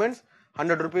 One book means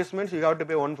 100 rupees means you have to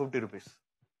pay 150 rupees.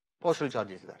 Postal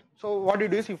charge is there. So what you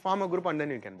do is you form a group and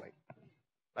then you can buy.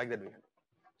 Like that we can.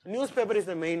 So newspaper is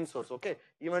the main source, okay?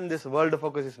 Even this World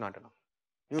Focus is not enough.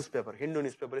 Newspaper, Hindu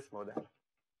newspaper is more than enough.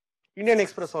 Indian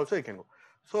Express also you can go.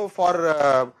 So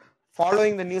for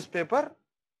following the newspaper,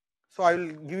 so I will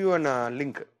give you a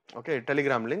link, okay,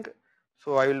 Telegram link.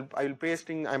 So I'm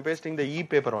pasting the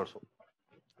e-paper also,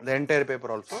 the entire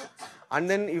paper also. And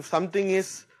then if something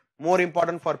is more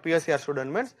important for PSIR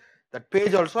student means that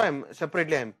page also I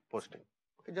am posting.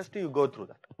 Okay, just you go through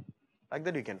that. Like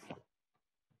that you can follow.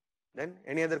 Then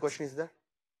any other question is there?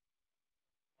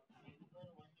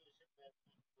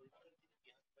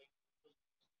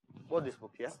 Both these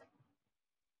books, yeah.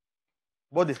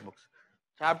 Both these books.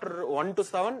 Chapter 1 to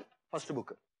 7, first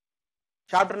book.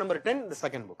 Chapter number 10, the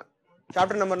second book.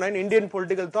 Chapter number 9, Indian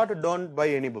political thought, don't buy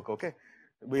any book, okay.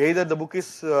 Either the book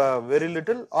is very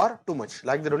little or too much,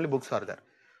 like that only books are there.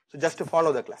 So just to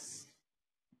follow the class.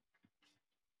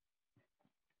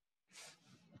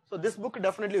 So this book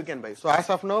definitely you can buy. So as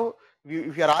of now,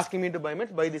 if you are asking me to buy,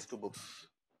 buy these two books.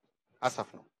 As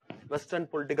of now. Western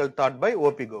Political Thought by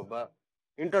O.P. Goba.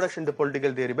 Introduction to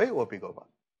Political Theory by O.P. Goba.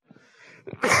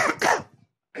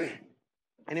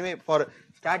 Anyway, for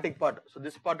static part, so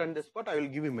this part and this part, I will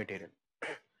give you material.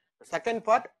 The second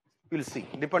part, we will see.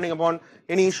 Depending upon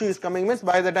any issue is coming, means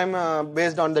by the time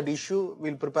based on that issue, we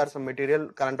will prepare some material,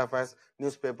 current affairs,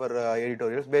 newspaper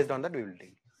editorials. Based on that, we will deal.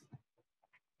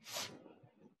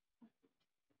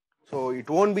 So it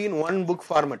won't be in one book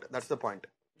format. That's the point.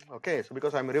 Okay. So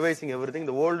because I'm revising everything,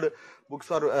 the old books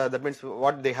are that means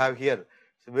what they have here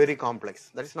is very complex.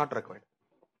 That is not required.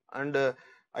 And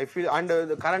I feel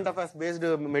the current affairs based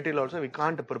material also we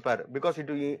can't prepare because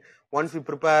once we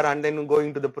prepare and then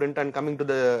going to the print and coming to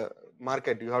the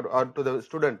market, you have or to the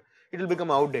student, it will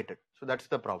become outdated. So that's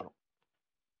the problem.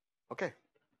 Okay.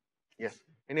 Yes.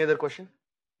 Any other question?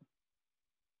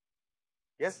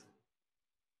 Yes.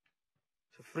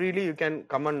 So freely you can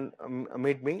come and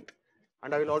meet me,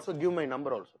 and I will also give my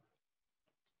number also.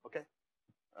 Okay.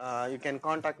 You can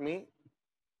contact me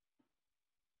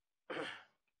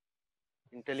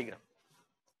in Telegram.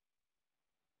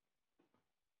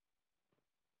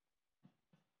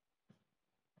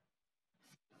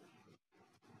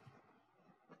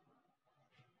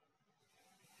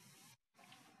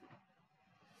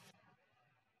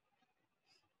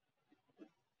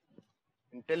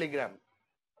 In Telegram.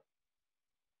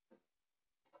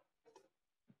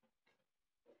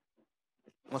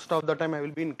 Most of the time I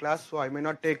will be in class, so I may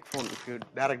not take phone if you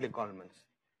directly call me.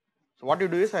 So what you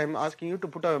do is I am asking you to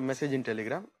put a message in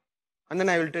Telegram, and then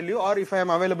I will tell you, or if I am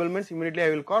available means immediately I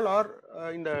will call,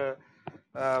 or in the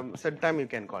set time you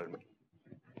can call me.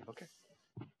 Okay.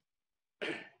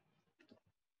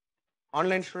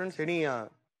 Online students, any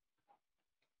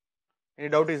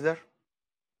doubt is there?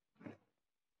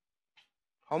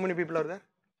 How many people are there?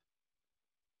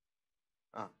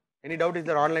 Any doubt is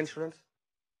there, online students?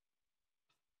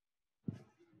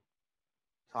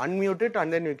 So unmute it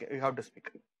and then you have to speak.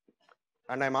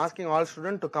 And I am asking all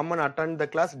students to come and attend the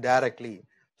class directly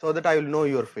so that I will know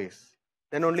your face.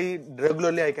 Then only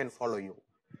regularly I can follow you.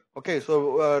 Okay,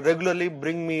 so regularly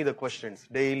bring me the questions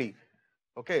daily.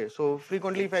 Okay, so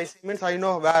frequently if I see means I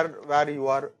know where you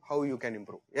are, how you can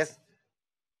improve. Yes?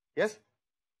 Yes?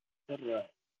 Sir,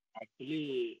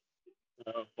 actually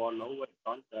for now I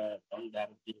can't come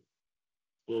directly.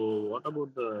 So what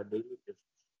about the daily tests?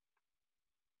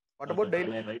 What about daily?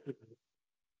 Can I write it?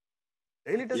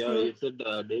 Daily test? Yeah, you said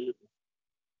daily test.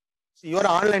 See, you are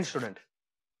an online student.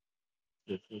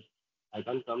 Yes, yes. I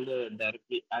can't come there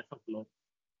directly as of now.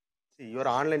 See, you are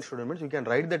an online student means you can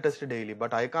write the test daily,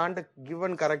 but I can't give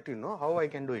and correct you know how I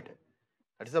can do it.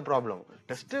 That's the problem.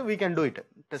 Test we can do it.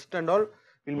 Test and all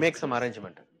we'll make some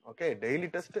arrangement. Okay, daily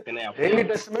test. Daily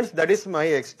test means that is my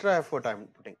extra effort I'm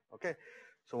putting. Okay,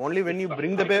 so only when you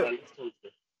bring the paper,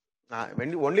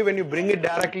 only when you bring it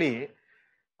directly,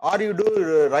 or you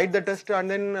do write the test and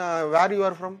then where you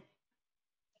are from?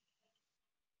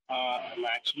 I'm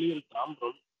actually in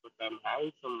Tamram, but I'm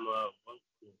having some work.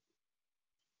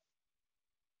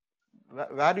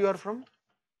 Where you are from?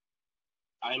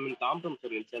 I'm in Tamram, sir,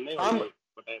 in Chennai.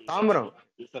 Tamram.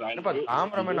 Yes, sir,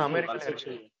 I'm Tamram in America.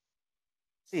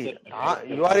 See, sir,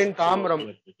 you are in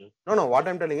Tamram. No, what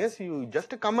I'm telling is you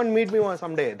just come and meet me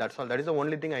someday. That's all. That is the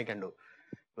only thing I can do.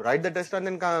 Write the test and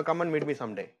then come and meet me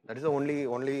someday. That is the only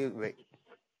way.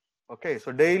 Okay,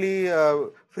 so daily,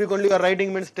 frequently you are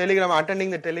writing means telegram, attending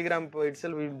the telegram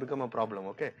itself will become a problem.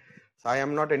 Okay, so I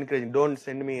am not encouraging, don't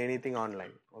send me anything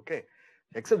online. Okay,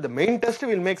 except the main test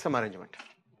will make some arrangement.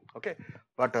 Okay,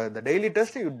 but the daily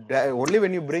test, only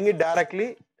when you bring it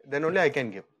directly, then only I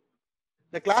can give.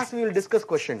 The class we will discuss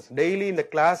questions. Daily in the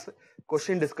class,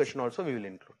 question discussion also we will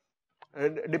include.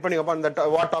 Depending upon that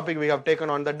what topic we have taken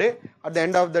on the day, at the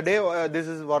end of the day, this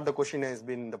is what the question has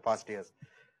been in the past years.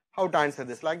 How to answer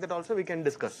this, like that also we can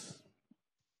discuss.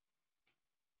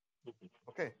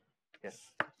 Okay. Yes.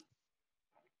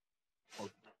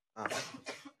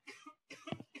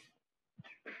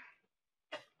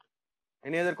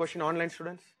 Any other question, online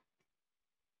students?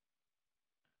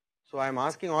 So I am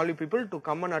asking all you people to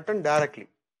come and attend directly.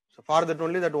 So for that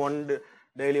only, that one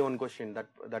daily one question,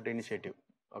 that initiative.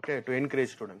 Okay, to encourage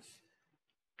students.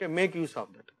 Okay, make use of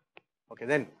that. Okay,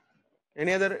 then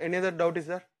any other doubt is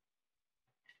there?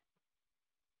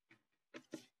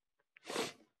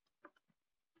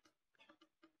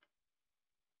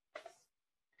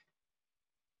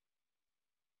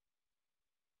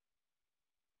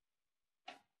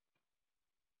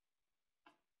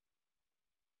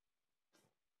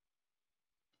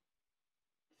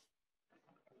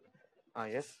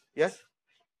 Yes.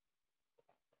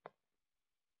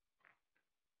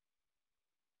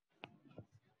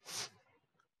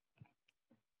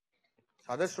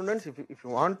 So other students, if you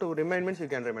want to remain means you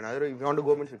can remain. Otherwise, if you want to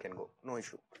go means you can go. No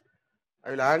issue.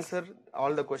 I will answer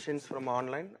all the questions from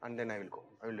online and then I will go.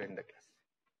 I will end the class.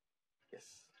 Yes.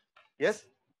 Yes?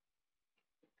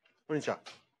 Munisha.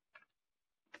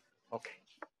 Okay.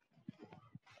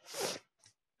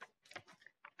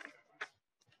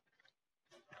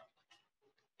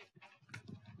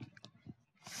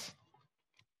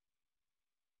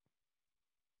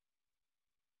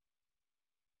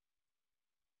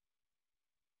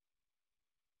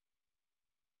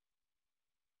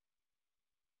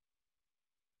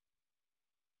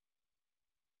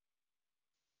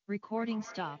 Recording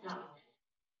stopped.